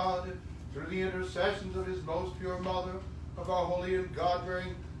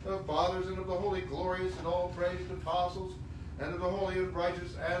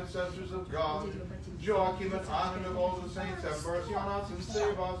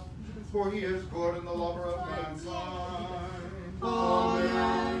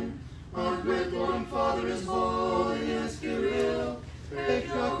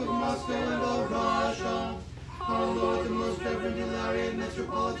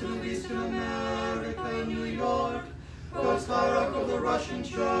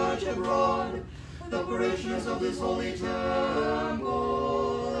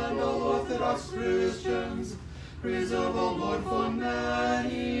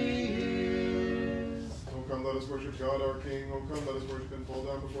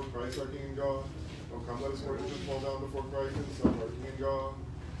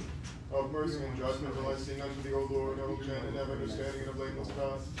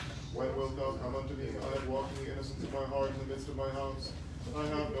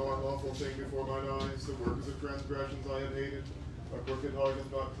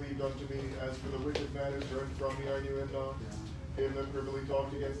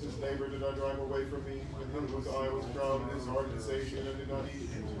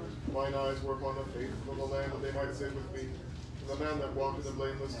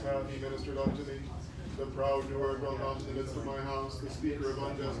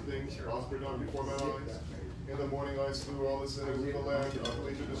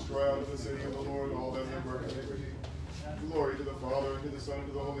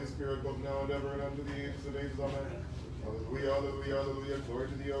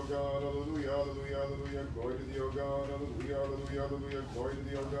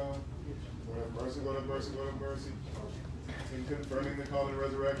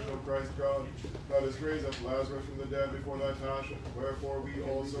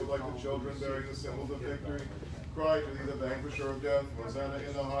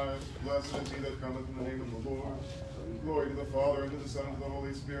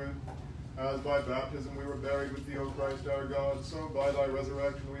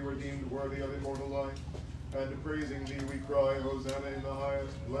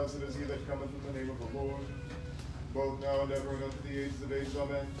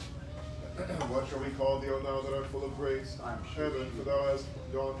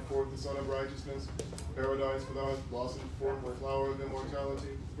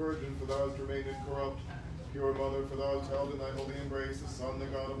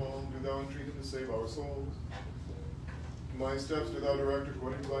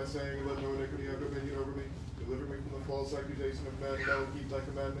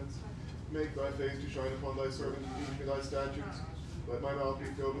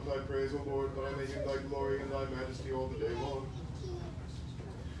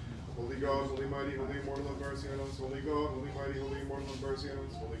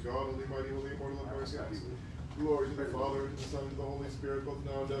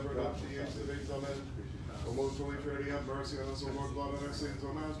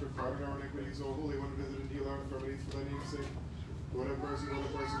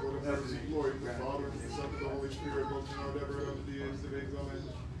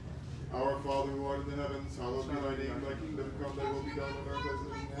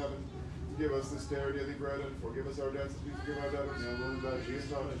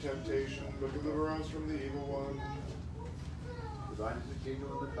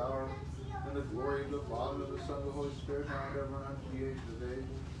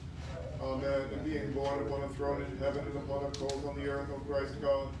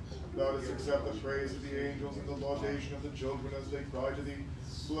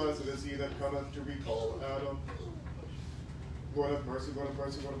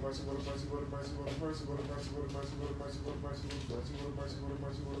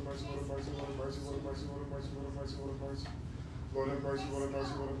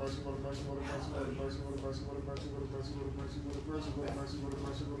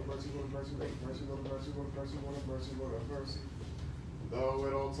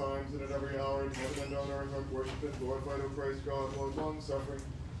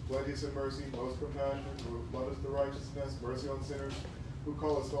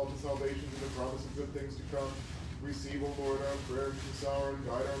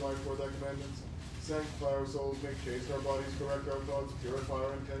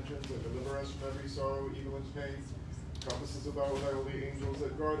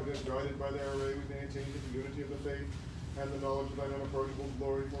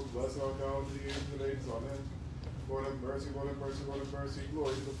Lord have mercy, Lord have mercy, Lord have mercy.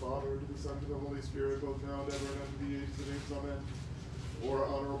 Glory to the Father, and to the Son, and to the Holy Spirit, both now and ever, and unto the ages of ages. Amen. More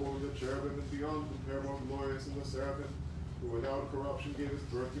honorable than the cherubim, and beyond compare more glorious than the seraphim, who without corruption gave his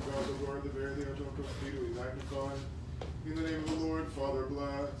birth to God the Lord, the very thing unto whom we magnify. In the name of the Lord, Father,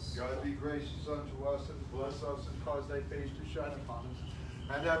 bless. God be gracious unto us, and bless us, and cause thy face to shine upon us,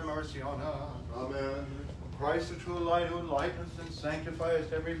 and have mercy on us. Amen. Christ, the true light, who enlightenest and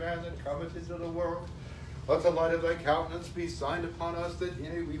sanctifiest every man that cometh into the world, let the light of thy countenance be signed upon us, that in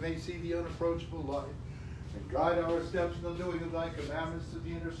it we may see the unapproachable light, and guide our steps in the doing of thy commandments, to the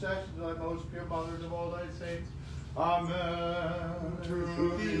intercession of thy most pure mother and of all thy saints. Amen.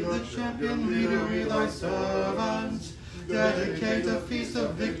 To thee, the champion leader, we thy servants dedicate a feast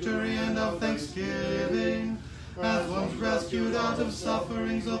of victory and of thanksgiving, as ones rescued out of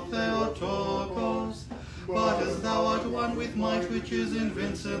sufferings of Theotokos. But as thou art one with might which is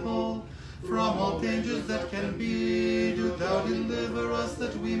invincible, from all dangers that can be, do thou deliver us,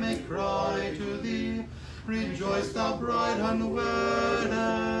 that we may cry to thee. Rejoice, thou bride unwedded.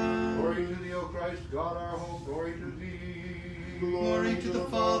 Glory to thee, O Christ, God our hope, glory to thee. Glory to the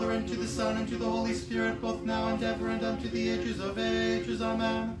Father, and to the Son, and to the Holy Spirit, both now and ever, and unto the ages of ages.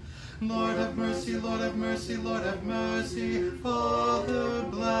 Amen. Lord have mercy, Lord have mercy, Lord have mercy. Father,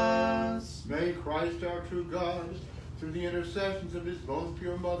 bless. May Christ, our true God, through the intercessions of his most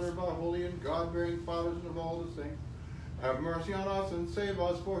pure mother, of our holy and God-bearing fathers, and of all the saints, have mercy on us and save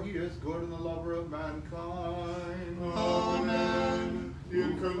us, for he is good and the lover of mankind. Amen.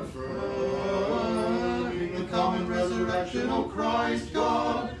 In confirming The common resurrection, O Christ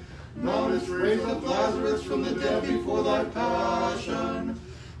God, thou didst raise up Lazarus from the dead before thy passion.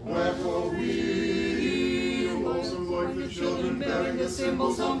 Wherefore we, who also like the children bearing the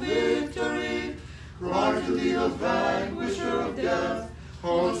symbols of victory, cry to thee, the vanquisher of death,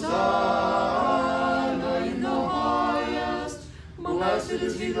 Hosanna in the highest. Blessed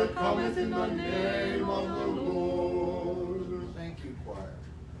is he that cometh in the name of the Lord. Thank you, choir.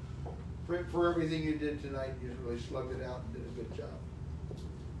 For everything you did tonight, you really slugged it out and did a good job.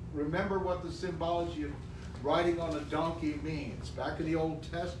 Remember what the symbology of riding on a donkey means. Back in the Old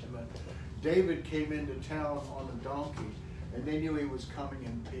Testament, David came into town on a donkey, and they knew he was coming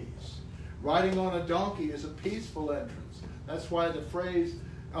in peace. Riding on a donkey is a peaceful entrance. That's why the phrase,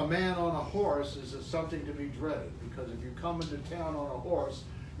 a man on a horse, is something to be dreaded, because if you come into town on a horse,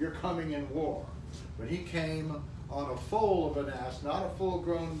 you're coming in war. But he came on a foal of an ass, not a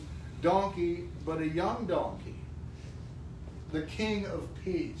full-grown donkey, but a young donkey. The King of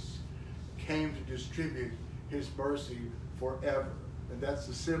Peace came to distribute his mercy forever. And that's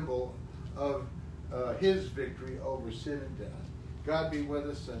the symbol of his victory over sin and death. God be with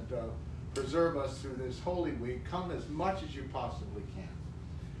us and preserve us through this Holy Week. Come as much as you possibly can,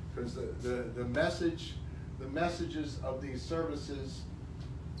 because the messages of these services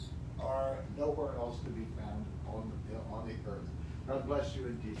are nowhere else to be found on the earth. God bless you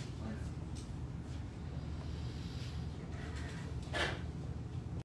indeed.